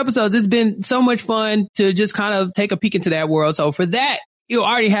last 4 episodes, it's been so much fun to just kind of take a peek into that world. So for that, you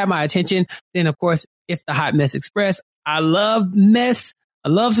already have my attention. Then, of course, it's the Hot Mess Express. I love mess. I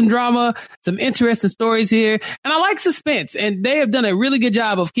love some drama, some interesting stories here. And I like suspense. And they have done a really good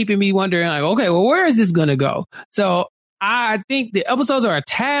job of keeping me wondering, like, okay, well, where is this going to go? So I think the episodes are a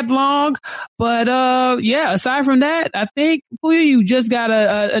tad long. But yeah, aside from that, I think you just got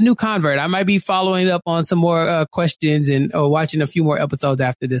a new convert. I might be following up on some more questions and watching a few more episodes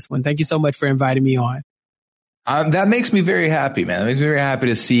after this one. Thank you so much for inviting me on. That makes me very happy, man. It makes me very happy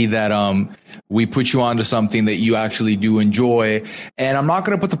to see that we put you onto something that you actually do enjoy. And I'm not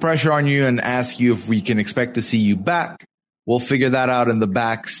going to put the pressure on you and ask you if we can expect to see you back. We'll figure that out in the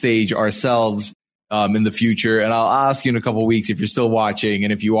backstage ourselves in the future. And I'll ask you in a couple of weeks if you're still watching.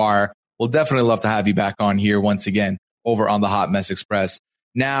 And if you are, we'll definitely love to have you back on here once again over on the Hot Mess Express.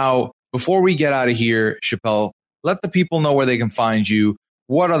 Now, before we get out of here, Chappelle, let the people know where they can find you.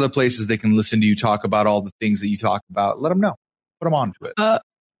 What other places they can listen to you talk about all the things that you talk about? Let them know. Put them on to it.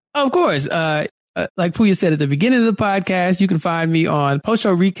 Of course. like Puya said at the beginning of the podcast, you can find me on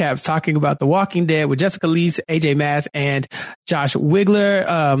post-show recaps talking about The Walking Dead with Jessica Leese, AJ Mass, and Josh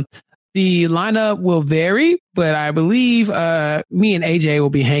Wigler. The lineup will vary, but I believe me and AJ will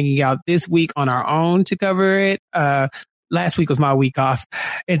be hanging out this week on our own to cover it. Last week was my week off.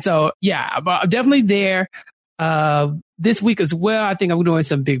 And so, yeah, I'm definitely there. This week as well, I think I'm doing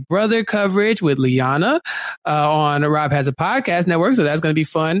some Big Brother coverage with Liana on Rob Has a Podcast Network. So that's going to be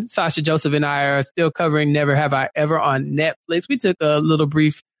fun. Sasha Joseph and I are still covering Never Have I Ever on Netflix. We took a little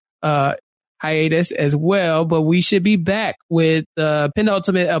brief hiatus as well, but we should be back with the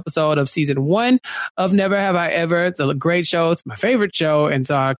penultimate episode of season 1 of Never Have I Ever. It's a great show. It's my favorite show. And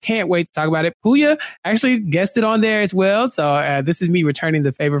so I can't wait to talk about it. Puya actually guested on there as well. So this is me returning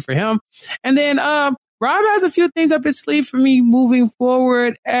the favor for him. And then Rob has a few things up his sleeve for me moving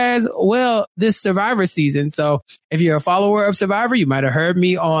forward as well this Survivor season. So if you're a follower of Survivor, you might have heard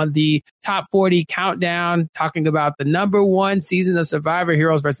me on the Top 40 Countdown talking about the number 1 season of Survivor,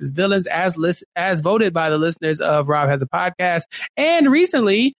 Heroes versus Villains, as voted by the listeners of Rob Has a Podcast. And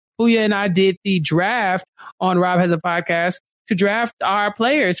recently, Puya and I did the draft on Rob Has a Podcast to draft our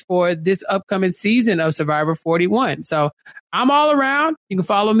players for this upcoming season of Survivor 41. So I'm all around. You can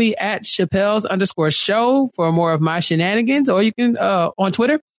follow me at Chappelle's_show for more of my shenanigans, or you can on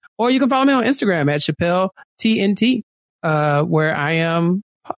Twitter, or you can follow me on Instagram at ChappelleTNT, where I am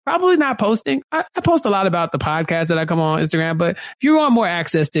probably not posting. I post a lot about the podcast that I come on Instagram, but if you want more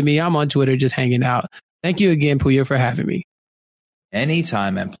access to me, I'm on Twitter just hanging out. Thank you again, Puya, for having me.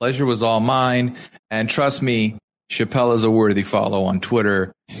 Anytime, and pleasure was all mine. And trust me, Chappelle is a worthy follow on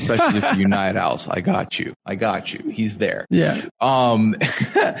Twitter, especially for you night owls. I got you. He's there. Yeah.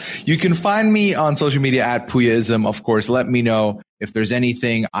 You can find me on social media at Puyaism. Of course, let me know if there's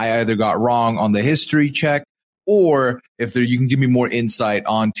anything I either got wrong on the history check, or if you can give me more insight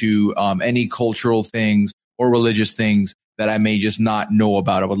onto any cultural things or religious things that I may just not know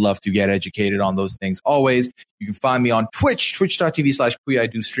about. I would love to get educated on those things. Always, you can find me on Twitch, twitch.tv/Puya. I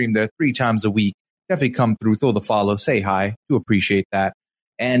do stream there 3 times a week. Definitely come through, throw the follow, say hi. Do appreciate that.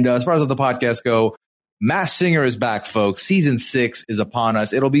 And as far as the podcast go, Masked Singer is back, folks. Season 6 is upon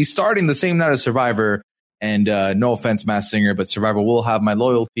us. It'll be starting the same night as Survivor. And no offense, Masked Singer, but Survivor will have my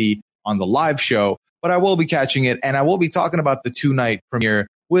loyalty on the live show. But I will be catching it, and I will be talking about the 2-night premiere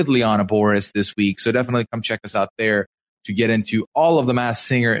with Liana Boris this week. So definitely come check us out there to get into all of the Masked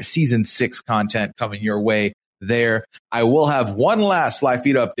Singer Season 6 content coming your way there. I will have one last live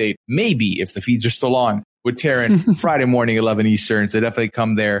feed update, maybe if the feeds are still on, with Taryn Friday morning, 11 Eastern. So definitely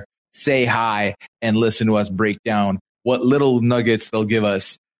come there, say hi, and listen to us break down what little nuggets they'll give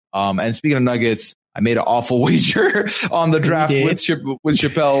us. And speaking of nuggets, I made an awful wager on the draft with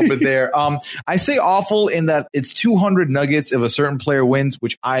Chappelle over there. I say awful in that it's 200 nuggets if a certain player wins,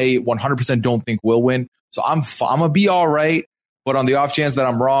 which I 100% don't think will win. So I'm going to be all right. But on the off chance that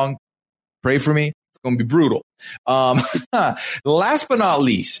I'm wrong, pray for me. It's going to be brutal. Last but not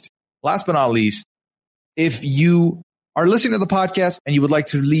least, if you are listening to the podcast and you would like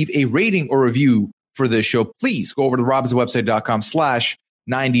to leave a rating or review for this show, please go over to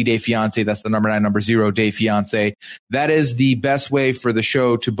robhasawebsite.com/90dayfiance. That's the number 0 That is the best way for the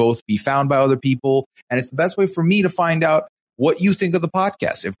show to both be found by other people. And it's the best way for me to find out what you think of the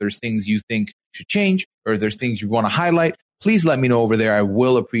podcast. If there's things you think should change, or if there's things you want to highlight, please let me know over there. I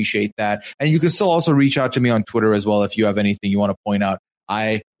will appreciate that. And you can still also reach out to me on Twitter as well if you have anything you want to point out.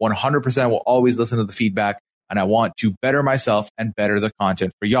 I 100% will always listen to the feedback, and I want to better myself and better the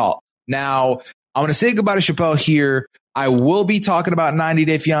content for y'all. Now, I'm going to say goodbye to Chappelle here. I will be talking about 90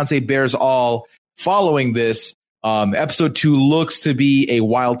 Day Fiance Bears All following this. Episode 2 looks to be a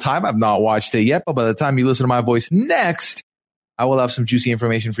wild time. I've not watched it yet, but by the time you listen to my voice next, I will have some juicy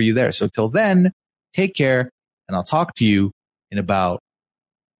information for you there. So till then, take care, and I'll talk to you in about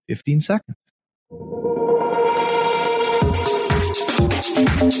 15 seconds.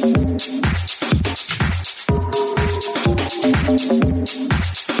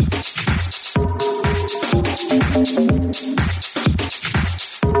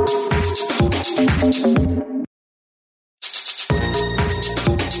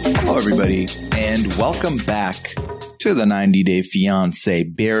 Hello, everybody, and welcome back to the 90 Day Fiance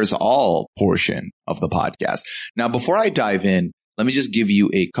Bears All portion of the podcast. Now, before I dive in, let me just give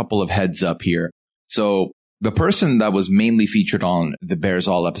you a couple of heads up here. So the person that was mainly featured on the Bears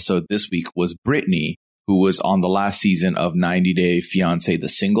All episode this week was Brittany, who was on the last season of 90 Day Fiance The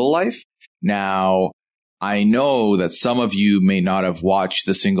Single Life. Now, I know that some of you may not have watched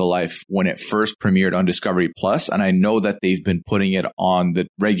The Single Life when it first premiered on Discovery Plus, and I know that they've been putting it on the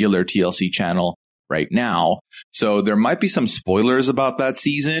regular TLC channel right now. So there might be some spoilers about that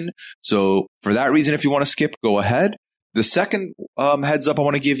season. So for that reason, if you want to skip, go ahead. The second heads up I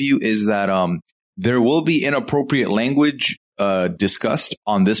want to give you is that there will be inappropriate language discussed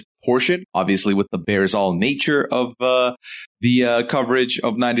on this portion, obviously with the Bears All nature of the coverage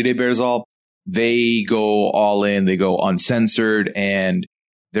of 90 Day Bears All. They go all in, they go uncensored, and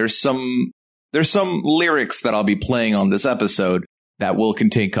there's some lyrics that I'll be playing on this episode that will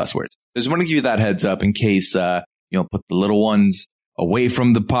contain cuss words. I just want to give you that heads up in case, put the little ones away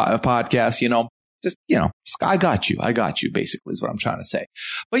from the podcast, I got you basically is what I'm trying to say.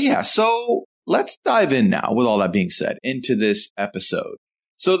 But yeah, so let's dive in now, with all that being said, into this episode.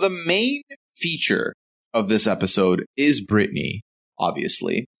 So the main feature of this episode is Brittany,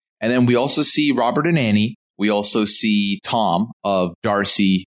 obviously. And then we also see Robert and Annie. We also see Tom of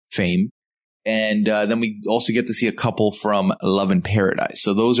Darcy fame. And then we also get to see a couple from Love in Paradise.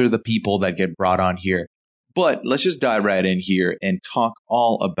 So those are the people that get brought on here. But let's just dive right in here and talk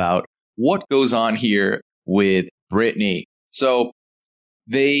all about what goes on here with Brittany. So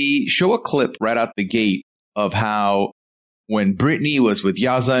they show a clip right out the gate of how when Brittany was with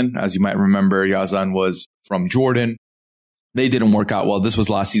Yazan, as you might remember, Yazan was from Jordan. They didn't work out well. This was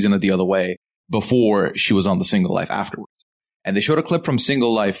last season of The Other Way, before she was on The Single Life afterwards. And they showed a clip from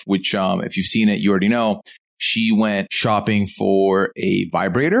Single Life, which if you've seen it, you already know. She went shopping for a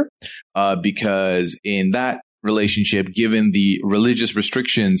vibrator because in that relationship, given the religious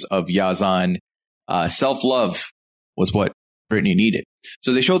restrictions of Yazan, self-love was what Brittany needed.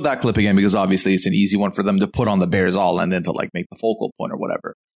 So they showed that clip again because obviously it's an easy one for them to put on the Bears All and then to make the focal point or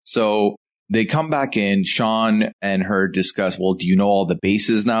whatever. So they come back in. Sean and her discuss, well, do you know all the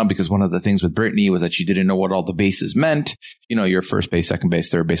bases now? Because one of the things with Brittany was that she didn't know what all the bases meant. Your first base, second base,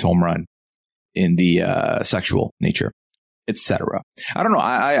 third base, home run in the sexual nature, etc. I don't know.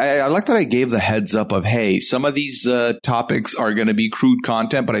 I like that I gave the heads up of, hey, some of these topics are going to be crude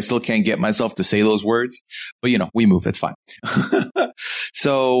content, but I still can't get myself to say those words. But, we move. It's fine.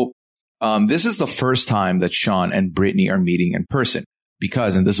 So this is the first time that Sean and Brittany are meeting in person.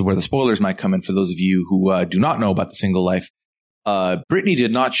 Because, and this is where the spoilers might come in for those of you who do not know about The Single Life, Brittany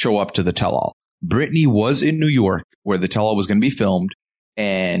did not show up to the tell-all. Brittany was in New York where the tell-all was going to be filmed,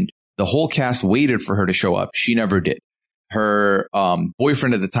 and the whole cast waited for her to show up. She never did. Her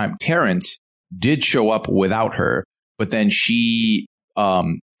boyfriend at the time, Terrence, did show up without her, but then she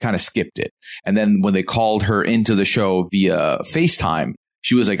kind of skipped it. And then when they called her into the show via FaceTime,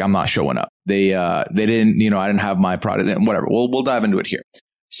 she was like, I'm not showing up. They didn't, I didn't have my product and whatever. We'll dive into it here.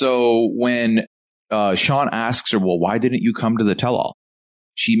 So when Sean asks her, well, why didn't you come to the tell-all?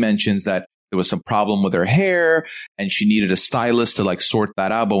 She mentions that there was some problem with her hair and she needed a stylist to sort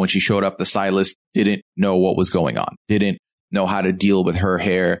that out. But when she showed up, the stylist didn't know what was going on, didn't know how to deal with her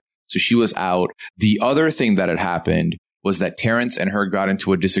hair. So she was out. The other thing that had happened was that Terrence and her got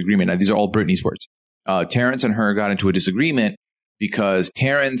into a disagreement. Now, these are all Brittany's words. Terrence and her got into a disagreement because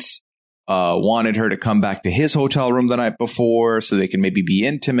Terrence wanted her to come back to his hotel room the night before so they can maybe be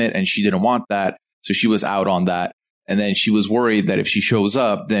intimate, and she didn't want that. So she was out on that. And then she was worried that if she shows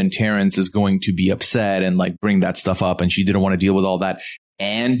up, then Terrence is going to be upset and bring that stuff up. And she didn't want to deal with all that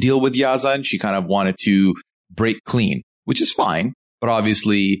and deal with Yazan. She kind of wanted to break clean, which is fine. But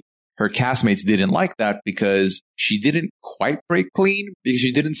obviously her castmates didn't like that because she didn't quite break clean, because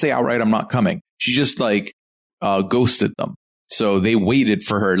she didn't say outright, I'm not coming. She just ghosted them. So they waited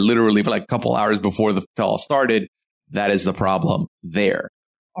for her literally for a couple hours before the tell started. That is the problem there.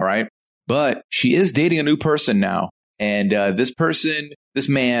 All right. But she is dating a new person now. And this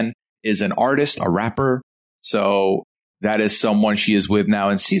man is an artist, a rapper. So that is someone she is with now.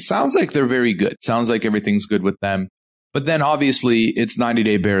 And she sounds like they're very good. Sounds like everything's good with them. But then obviously it's 90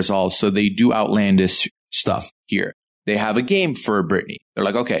 Day Bears All. So they do outlandish stuff here. They have a game for Brittany. They're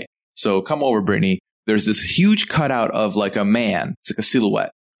like, okay, so come over, Brittany. There's this huge cutout of a man. It's like a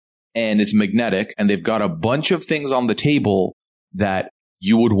silhouette, and it's magnetic. And they've got a bunch of things on the table that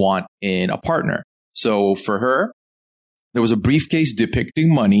you would want in a partner. So for her, there was a briefcase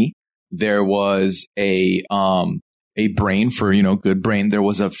depicting money. There was a brain for, good brain. There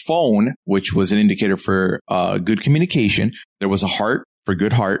was a phone, which was an indicator for good communication. There was a heart for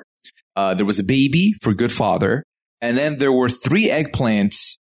good heart. There was a baby for good father. And then there were 3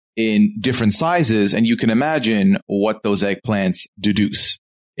 eggplants in different sizes, and you can imagine what those eggplants deduce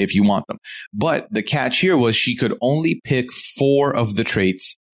if you want them. But the catch here was she could only pick 4 of the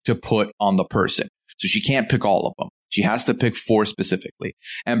traits to put on the person. So she can't pick all of them. She has to pick 4 specifically.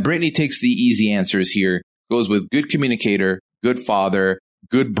 And Brittany takes the easy answers here, goes with good communicator, good father,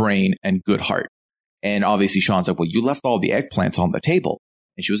 good brain, and good heart. And obviously Sean's like, well, you left all the eggplants on the table.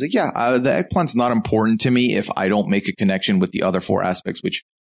 And she was like, yeah, the eggplant's not important to me if I don't make a connection with the other 4 aspects, which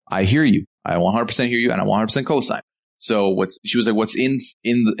I hear you. I 100% hear you and I 100% co-sign. So she was like, what's in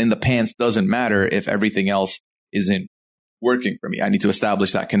the pants doesn't matter if everything else isn't working for me. I need to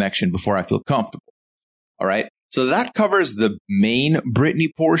establish that connection before I feel comfortable. All right. So that covers the main Britney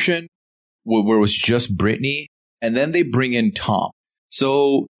portion where it was just Britney. And then they bring in Tom.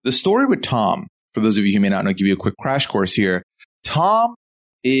 So the story with Tom, for those of you who may not know, I'll give you a quick crash course here. Tom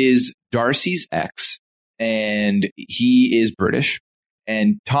is Darcy's ex and he is British.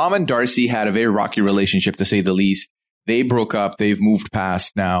 And Tom and Darcy had a very rocky relationship, to say the least. They broke up. They've moved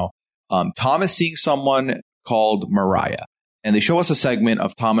past now. Tom is seeing someone called Mariah. And they show us a segment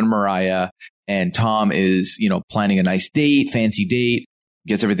of Tom and Mariah. And Tom is, planning a nice date, fancy date,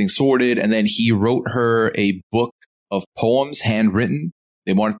 gets everything sorted. And then he wrote her a book of poems, handwritten.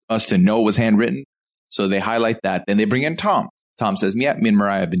 They want us to know it was handwritten. So they highlight that. Then they bring in Tom. Tom says, yeah, me and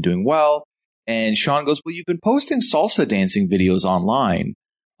Mariah have been doing well. And Sean goes, well, you've been posting salsa dancing videos online.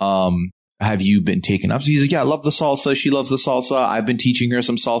 Have you been taken up? So he's like, yeah, I love the salsa. She loves the salsa. I've been teaching her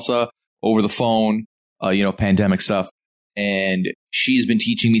some salsa over the phone, pandemic stuff. And she's been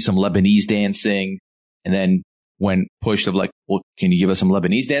teaching me some Lebanese dancing. And then when pushed of like, well, can you give us some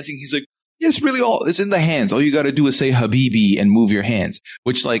Lebanese dancing? He's like, yes, really it's in the hands. All you got to do is say Habibi and move your hands,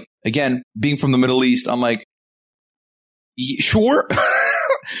 which like, again, being from the Middle East, I'm like, sure.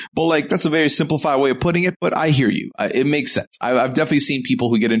 But like, that's a very simplified way of putting it, but I hear you. It makes sense. I've definitely seen people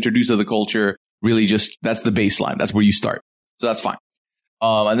who get introduced to the culture really just, that's the baseline. That's where you start. So that's fine.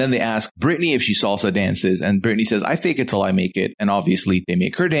 And then they ask Britney if she salsa dances, and Britney says, I fake it till I make it. And obviously they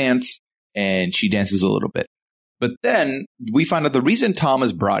make her dance and she dances a little bit. But then we find out the reason Tom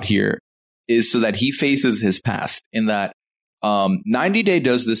is brought here is so that he faces his past, in that 90 Day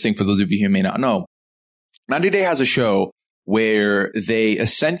does this thing, for those of you who may not know. 90 Day has a show where they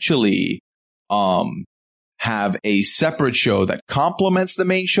essentially have a separate show that complements the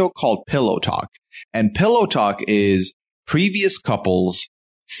main show called Pillow Talk. And Pillow Talk is previous couples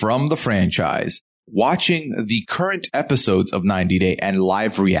from the franchise watching the current episodes of 90 Day and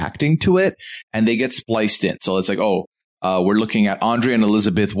live reacting to it, and they get spliced in. So it's like, we're looking at Andre and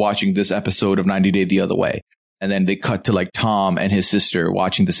Elizabeth watching this episode of 90 Day the other way. And then they cut to like Tom and his sister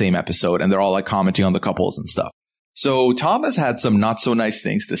watching the same episode, and they're all like commenting on the couples and stuff. So Tom has had some not so nice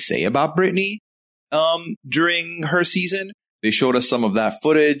things to say about Britney during her season. They showed us some of that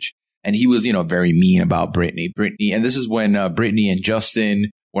footage, and he was, very mean about Britney. And this is when Britney and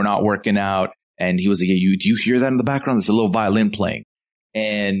Justin were not working out, and he was like, do you hear that in the background? There's a little violin playing.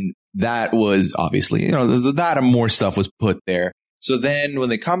 And that was obviously, that and more stuff was put there. So then when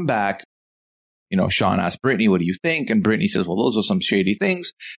they come back, Sean asked Britney, what do you think? And Britney says, well, those are some shady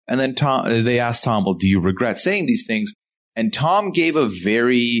things. And then they asked Tom, well, do you regret saying these things? And Tom gave a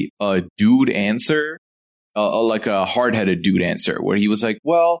very dude answer, like a hard-headed dude answer, where he was like,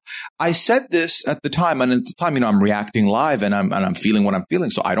 well, I said this at the time. And at the time, I'm reacting live and I'm feeling what I'm feeling.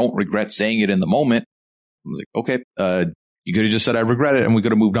 So I don't regret saying it in the moment. I was like, okay, you could have just said I regret it and we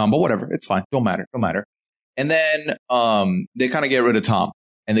could have moved on, but whatever. It's fine. Don't matter. And then they kind of get rid of Tom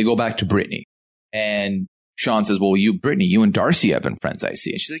and they go back to Britney. And Sean says, well, Britney, you and Darcy have been friends, I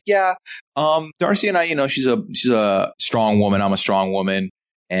see. And she's like, yeah, Darcy and I, she's a strong woman. I'm a strong woman.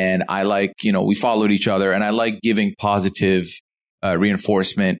 And I like, we followed each other, and I like giving positive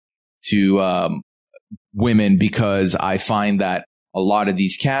reinforcement to women, because I find that a lot of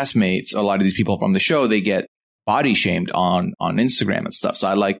these castmates, a lot of these people from the show, they get body shamed on Instagram and stuff. So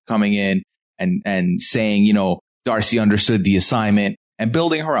I like coming in and saying, Darcy understood the assignment, and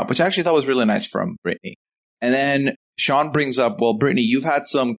building her up, which I actually thought was really nice from Britney. And then Sean brings up, well, Britney, you've had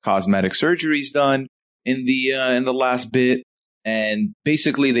some cosmetic surgeries done in the last bit. And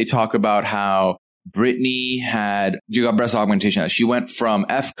basically they talk about how Britney you got breast augmentation. She went from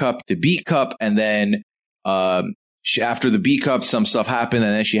F cup to B cup. And then after the B cup, some stuff happened,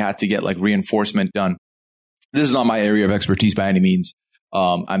 and then she had to get like reinforcement done. This is not my area of expertise by any means.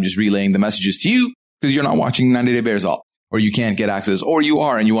 I'm just relaying the messages to you because you're not watching 90 Day Bears all. Or you can't get access, or you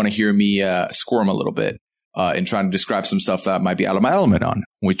are and you want to hear me squirm a little bit in trying to describe some stuff that might be out of my element on,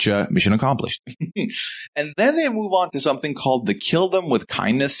 which mission accomplished. And then they move on to something called the Kill Them With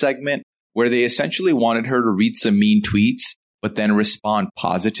Kindness segment, where they essentially wanted her to read some mean tweets, but then respond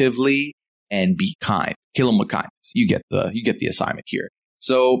positively and be kind. Kill them with kindness. You get the assignment here.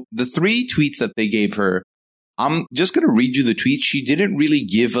 So the 3 tweets that they gave her, I'm just going to read you the tweets. She didn't really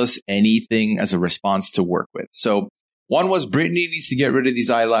give us anything as a response to work with. So one was, Britney needs to get rid of these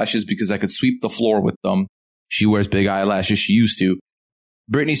eyelashes because I could sweep the floor with them. She wears big eyelashes. She used to.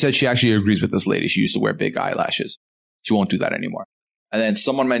 Britney said she actually agrees with this lady. She used to wear big eyelashes. She won't do that anymore. And then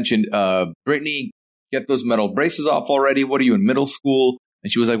someone mentioned, Brittany, get those metal braces off already. What are you in middle school?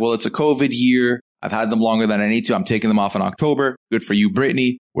 And she was like, well, it's a COVID year. I've had them longer than I need to. I'm taking them off in October. Good for you,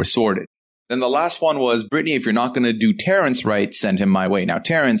 Brittany. We're sorted. Then the last one was, Brittany, if you're not going to do Terrence right, send him my way. Now,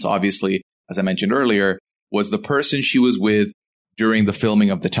 Terrence, obviously, as I mentioned earlier, was the person she was with during the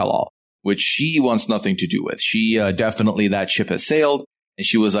filming of the tell-all, which she wants nothing to do with. She definitely, that ship has sailed. And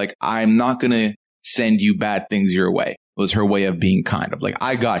she was like, I'm not going to send you bad things your way. It was her way of being kind of like,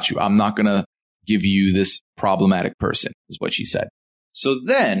 I got you. I'm not going to give you this problematic person, is what she said. So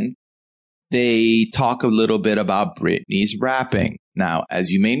then they talk a little bit about Brittany's rapping. Now,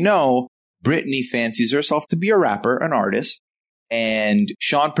 as you may know, Brittany fancies herself to be a rapper, an artist. And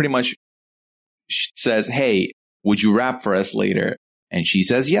Sean pretty much says, hey, would you rap for us later? And she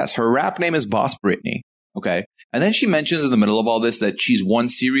says, yes. Her rap name is Boss Brittany. Okay. And then she mentions in the middle of all this that she's won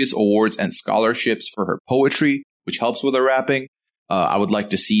serious awards and scholarships for her poetry, which helps with her rapping. I would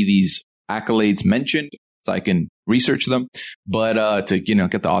like to see these accolades mentioned so I can research them, but to,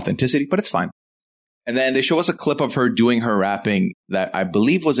 get the authenticity, but it's fine. And then they show us a clip of her doing her rapping that I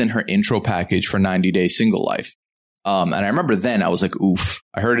believe was in her intro package for 90 Day Single Life. And I remember then I was like, oof.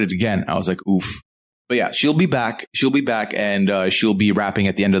 I heard it again. I was like, oof. But yeah, she'll be back. She'll be back and she'll be rapping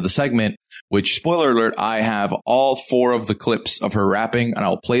at the end of the segment, which, spoiler alert, I have all 4 of the clips of her rapping and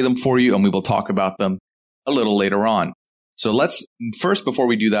I'll play them for you and we will talk about them a little later on. So let's first, before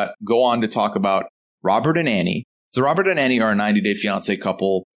we do that, go on to talk about Robert and Annie. So Robert and Annie are a 90 Day Fiancé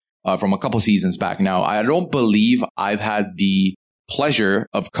couple from a couple seasons back. Now, I don't believe I've had the pleasure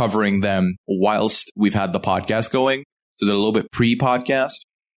of covering them whilst we've had the podcast going. So they're a little bit pre-podcast.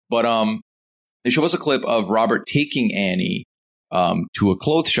 But they show us a clip of Robert taking Annie to a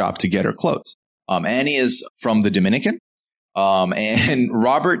clothes shop to get her clothes. Annie is from the Dominican. And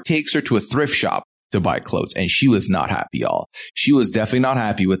Robert takes her to a thrift shop to buy clothes. And she was not happy, y'all. She was definitely not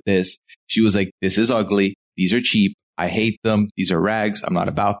happy with this. She was like, this is ugly. These are cheap. I hate them. These are rags. I'm not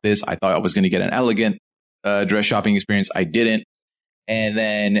about this. I thought I was going to get an elegant dress shopping experience. I didn't. And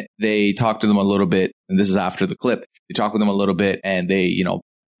then they talk to them a little bit. And this is after the clip. They talk with them a little bit and they,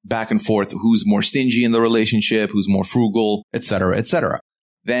 back and forth, who's more stingy in the relationship, who's more frugal, etc., etc.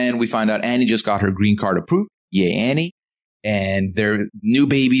 Then we find out Annie just got her green card approved. Yay, Annie. And their new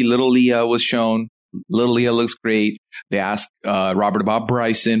baby, little Leah, was shown. Little Leah looks great. They ask Robert about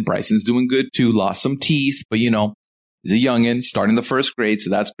Bryson. Bryson's doing good too. Lost some teeth, but he's a youngin' starting the first grade. So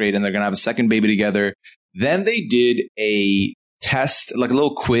that's great. And they're going to have a second baby together. Then they did a test, like a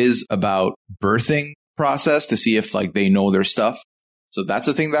little quiz about birthing process to see if they know their stuff. So that's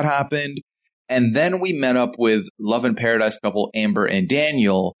a thing that happened. And then we met up with Love in Paradise couple Amber and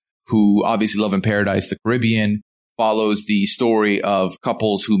Daniel, who obviously Love in Paradise, the Caribbean, follows the story of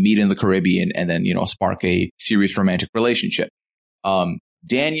couples who meet in the Caribbean and then, spark a serious romantic relationship.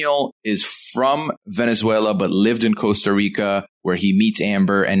 Daniel is from Venezuela, but lived in Costa Rica where he meets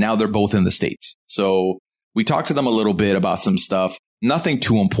Amber, and now they're both in the States. So we talked to them a little bit about some stuff, nothing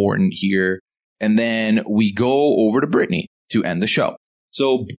too important here. And then we go over to Brittany to end the show.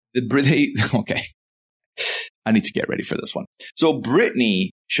 So okay, I need to get ready for this one. So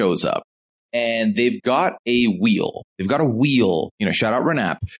Brittany shows up and they've got a wheel. They've got a wheel, shout out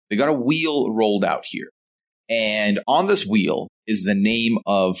Renap. They got a wheel rolled out here. And on this wheel is the name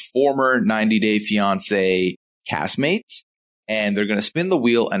of former 90 Day Fiancé castmates. And they're going to spin the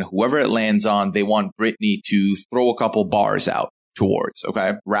wheel, and whoever it lands on, they want Brittany to throw a couple bars out towards,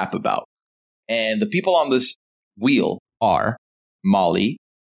 okay? Rap about. And the people on this wheel are Molly,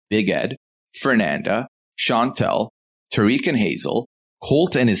 Big Ed, Fernanda, Chantel, Tariq and Hazel,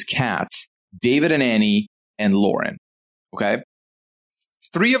 Colt and his cats, David and Annie, and Lauren. Okay?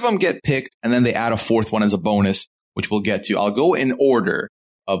 3 of them get picked, and then they add a 4th one as a bonus, which we'll get to. I'll go in order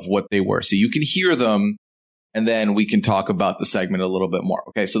of what they were. So you can hear them, and then we can talk about the segment a little bit more.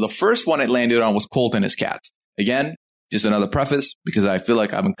 Okay, so the first one it landed on was Colt and his cats. Again, just another preface, because I feel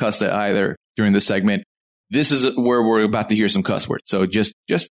like I haven't cussed at either during this segment. This is where we're about to hear some cuss words. So just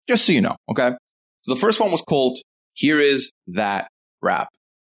so you know, okay? So the first one was Colt. Here is that rap.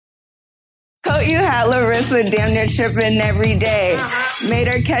 Colt, you had Larissa damn near tripping every day. Made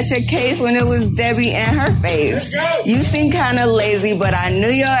her catch a case when it was Debbie and her face. You seem kind of lazy, but I knew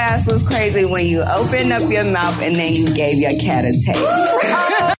your ass was crazy when you opened up your mouth and then you gave your cat a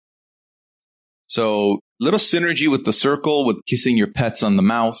taste. So little synergy with the circle, with kissing your pets on the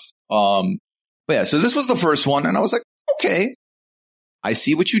mouth. But yeah, so this was the first one, and I was like, okay, I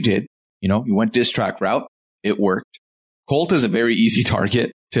see what you did. You went diss track route. It worked. Colt is a very easy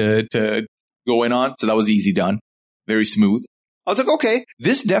target to go in on, so that was easy done. Very smooth. I was like, okay,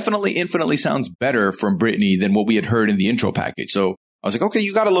 this definitely infinitely sounds better from Brittany than what we had heard in the intro package. So I was like, okay,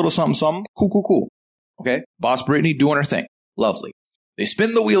 you got a little something, something. Cool. Okay. Boss Brittany doing her thing. Lovely. They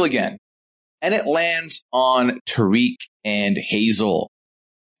spin the wheel again, and it lands on Tariq and Hazel.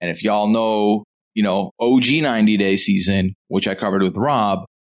 And if y'all know, OG 90 Day season, which I covered with Rob,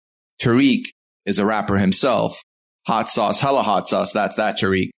 Tariq is a rapper himself. Hot sauce, hella hot sauce. That's that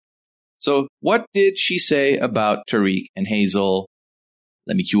Tariq. So what did she say about Tariq and Hazel?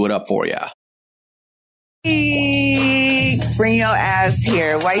 Let me cue it up for ya. Bring your ass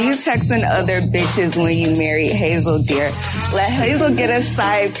here. Why you texting other bitches when you marry Hazel, dear? Let Hazel get a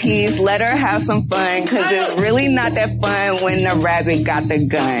side piece. Let her have some fun, because it's really not that fun when the rabbit got the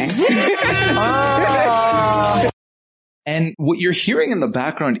gun. And what you're hearing in the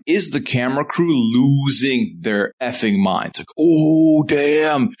background is the camera crew losing their effing minds. Like, oh,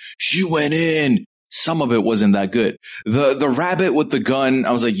 damn, she went in. Some of it wasn't that good. The rabbit with the gun,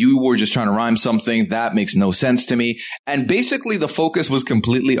 I was like, you were just trying to rhyme something. That makes no sense to me. And basically the focus was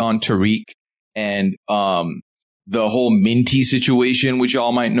completely on Tariq and the whole Minty situation, which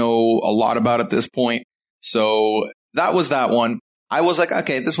y'all might know a lot about at this point. So that was that one. I was like,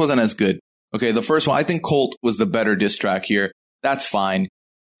 okay, this wasn't as good. Okay, the first one, I think Colt was the better diss track here. That's fine.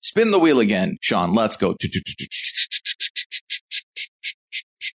 Spin the wheel again, Sean. Let's go.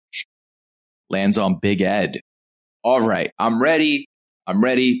 Lands on Big Ed. All right, I'm ready.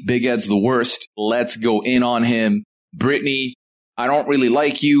 Big Ed's the worst. Let's go in on him. Brittany, I don't really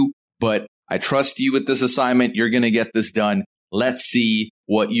like you, but I trust you with this assignment. You're going to get this done. Let's see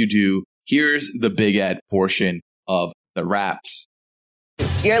what you do. Here's the Big Ed portion of the raps.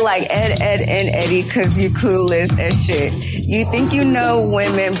 You're like Ed, and Eddie because you clueless as shit. You think you know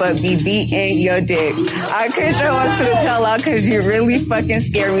women, but be beating your dick. I could show up to the tell-out because you really fucking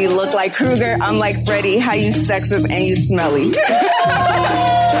scare me. Look like Kruger, I'm like Freddy. How you sexist and you smelly.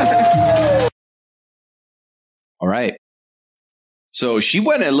 All right. So she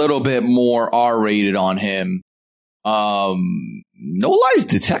went a little bit more R-rated on him. No lies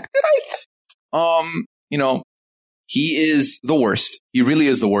detected, I think. He is the worst. He really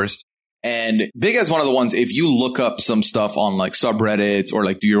is the worst. And Big Ed's one of the ones, if you look up some stuff on like subreddits or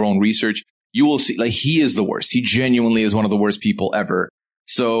like do your own research, you will see like he is the worst. He genuinely is one of the worst people ever.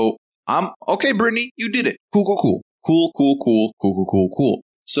 So I'm okay, Brittany, you did it. Cool.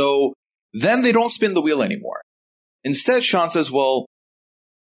 So then they don't spin the wheel anymore. Instead, Sean says, well,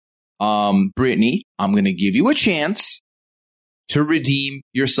 Brittany, I'm going to give you a chance to redeem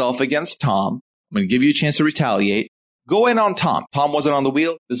yourself against Tom. I'm going to give you a chance to retaliate. Go in on Tom. Tom wasn't on the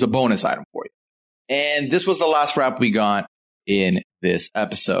wheel. This is a bonus item for you. And this was the last rap we got in this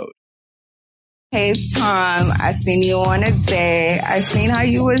episode. Hey, Tom, I seen you on a day. I seen how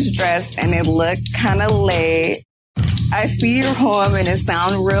you was dressed and it looked kind of late. I see your home and it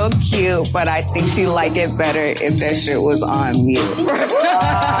sound real cute, but I think she like it better if that shit was on mute.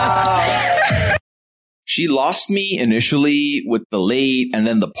 She lost me initially with the late, and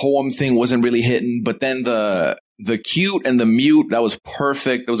then the poem thing wasn't really hitting, but then the cute and the mute, that was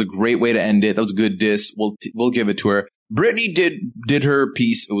perfect. That was a great way to end it. That was a good diss. We'll give it to her. Brittany did her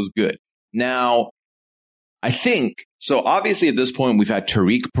piece. It was good. Now, I think, so obviously at this point, we've had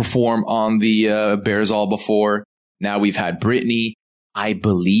Tariq perform on the Bears All before. Now we've had Brittany. I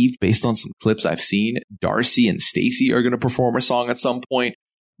believe, based on some clips I've seen, Darcy and Stacey are going to perform a song at some point.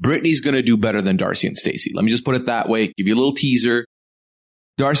 Brittany's going to do better than Darcy and Stacey. Let me just put it that way. Give you a little teaser.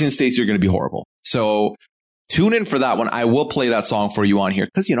 Darcy and Stacey are going to be horrible. So tune in for that one. I will play that song for you on here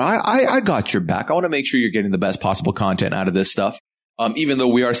because, I got your back. I want to make sure you're getting the best possible content out of this stuff. Even though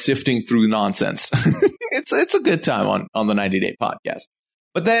we are sifting through nonsense. It's a good time on the 90 Day podcast.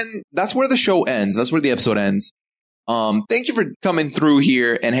 But then that's where the show ends. That's where the episode ends. Thank you for coming through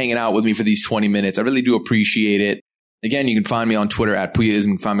here and hanging out with me for these 20 minutes. I really do appreciate it. Again, you can find me on Twitter at Puyaism.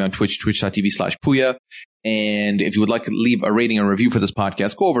 You can find me on Twitch, twitch.tv/Puya. And if you would like to leave a rating and review for this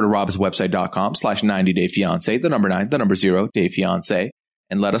podcast, go over to robswebsite.com/90dayfiance, the number 9, the number 0, dayfiance,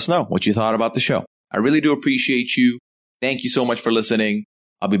 and let us know what you thought about the show. I really do appreciate you. Thank you so much for listening.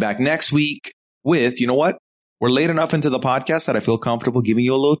 I'll be back next week with, you know what? We're late enough into the podcast that I feel comfortable giving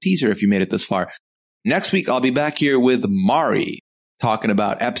you a little teaser if you made it this far. Next week, I'll be back here with Mari talking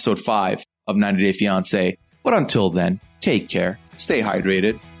about episode 5 of 90 Day Fiancé. But until then, take care. Stay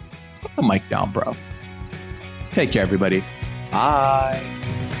hydrated. Put the mic down, bro. Take care, everybody. Bye.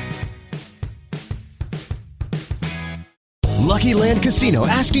 Lucky Land Casino,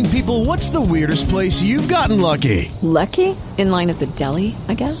 asking people, what's the weirdest place you've gotten lucky? Lucky? In line at the deli,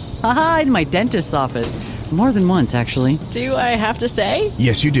 I guess? Aha, in my dentist's office. More than once, actually. Do I have to say?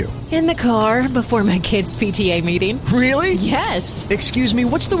 Yes, you do. In the car before my kids' PTA meeting. Really? Yes. Excuse me,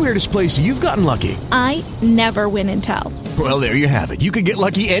 what's the weirdest place you've gotten lucky? I never win and tell. Well, there you have it. You can get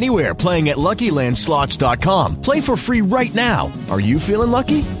lucky anywhere, playing at LuckyLandSlots.com. Play for free right now. Are you feeling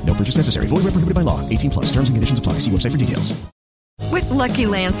lucky? No purchase necessary. Void where prohibited by law. 18 plus. Terms and conditions apply. See website for details. With Lucky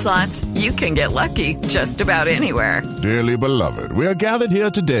Land Slots, you can get lucky just about anywhere. Dearly beloved, we are gathered here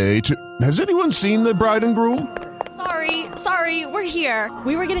today to... Has anyone seen the bride and groom? Sorry, we're here.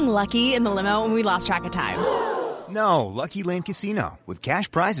 We were getting lucky in the limo and we lost track of time. No, Lucky Land Casino, with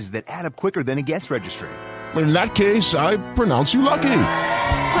cash prizes that add up quicker than a guest registry. In that case, I pronounce you lucky.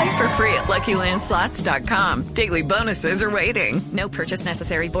 Play for free at LuckyLandSlots.com. Daily bonuses are waiting. No purchase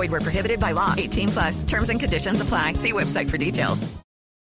necessary. Void where prohibited by law. 18 plus. Terms and conditions apply. See website for details.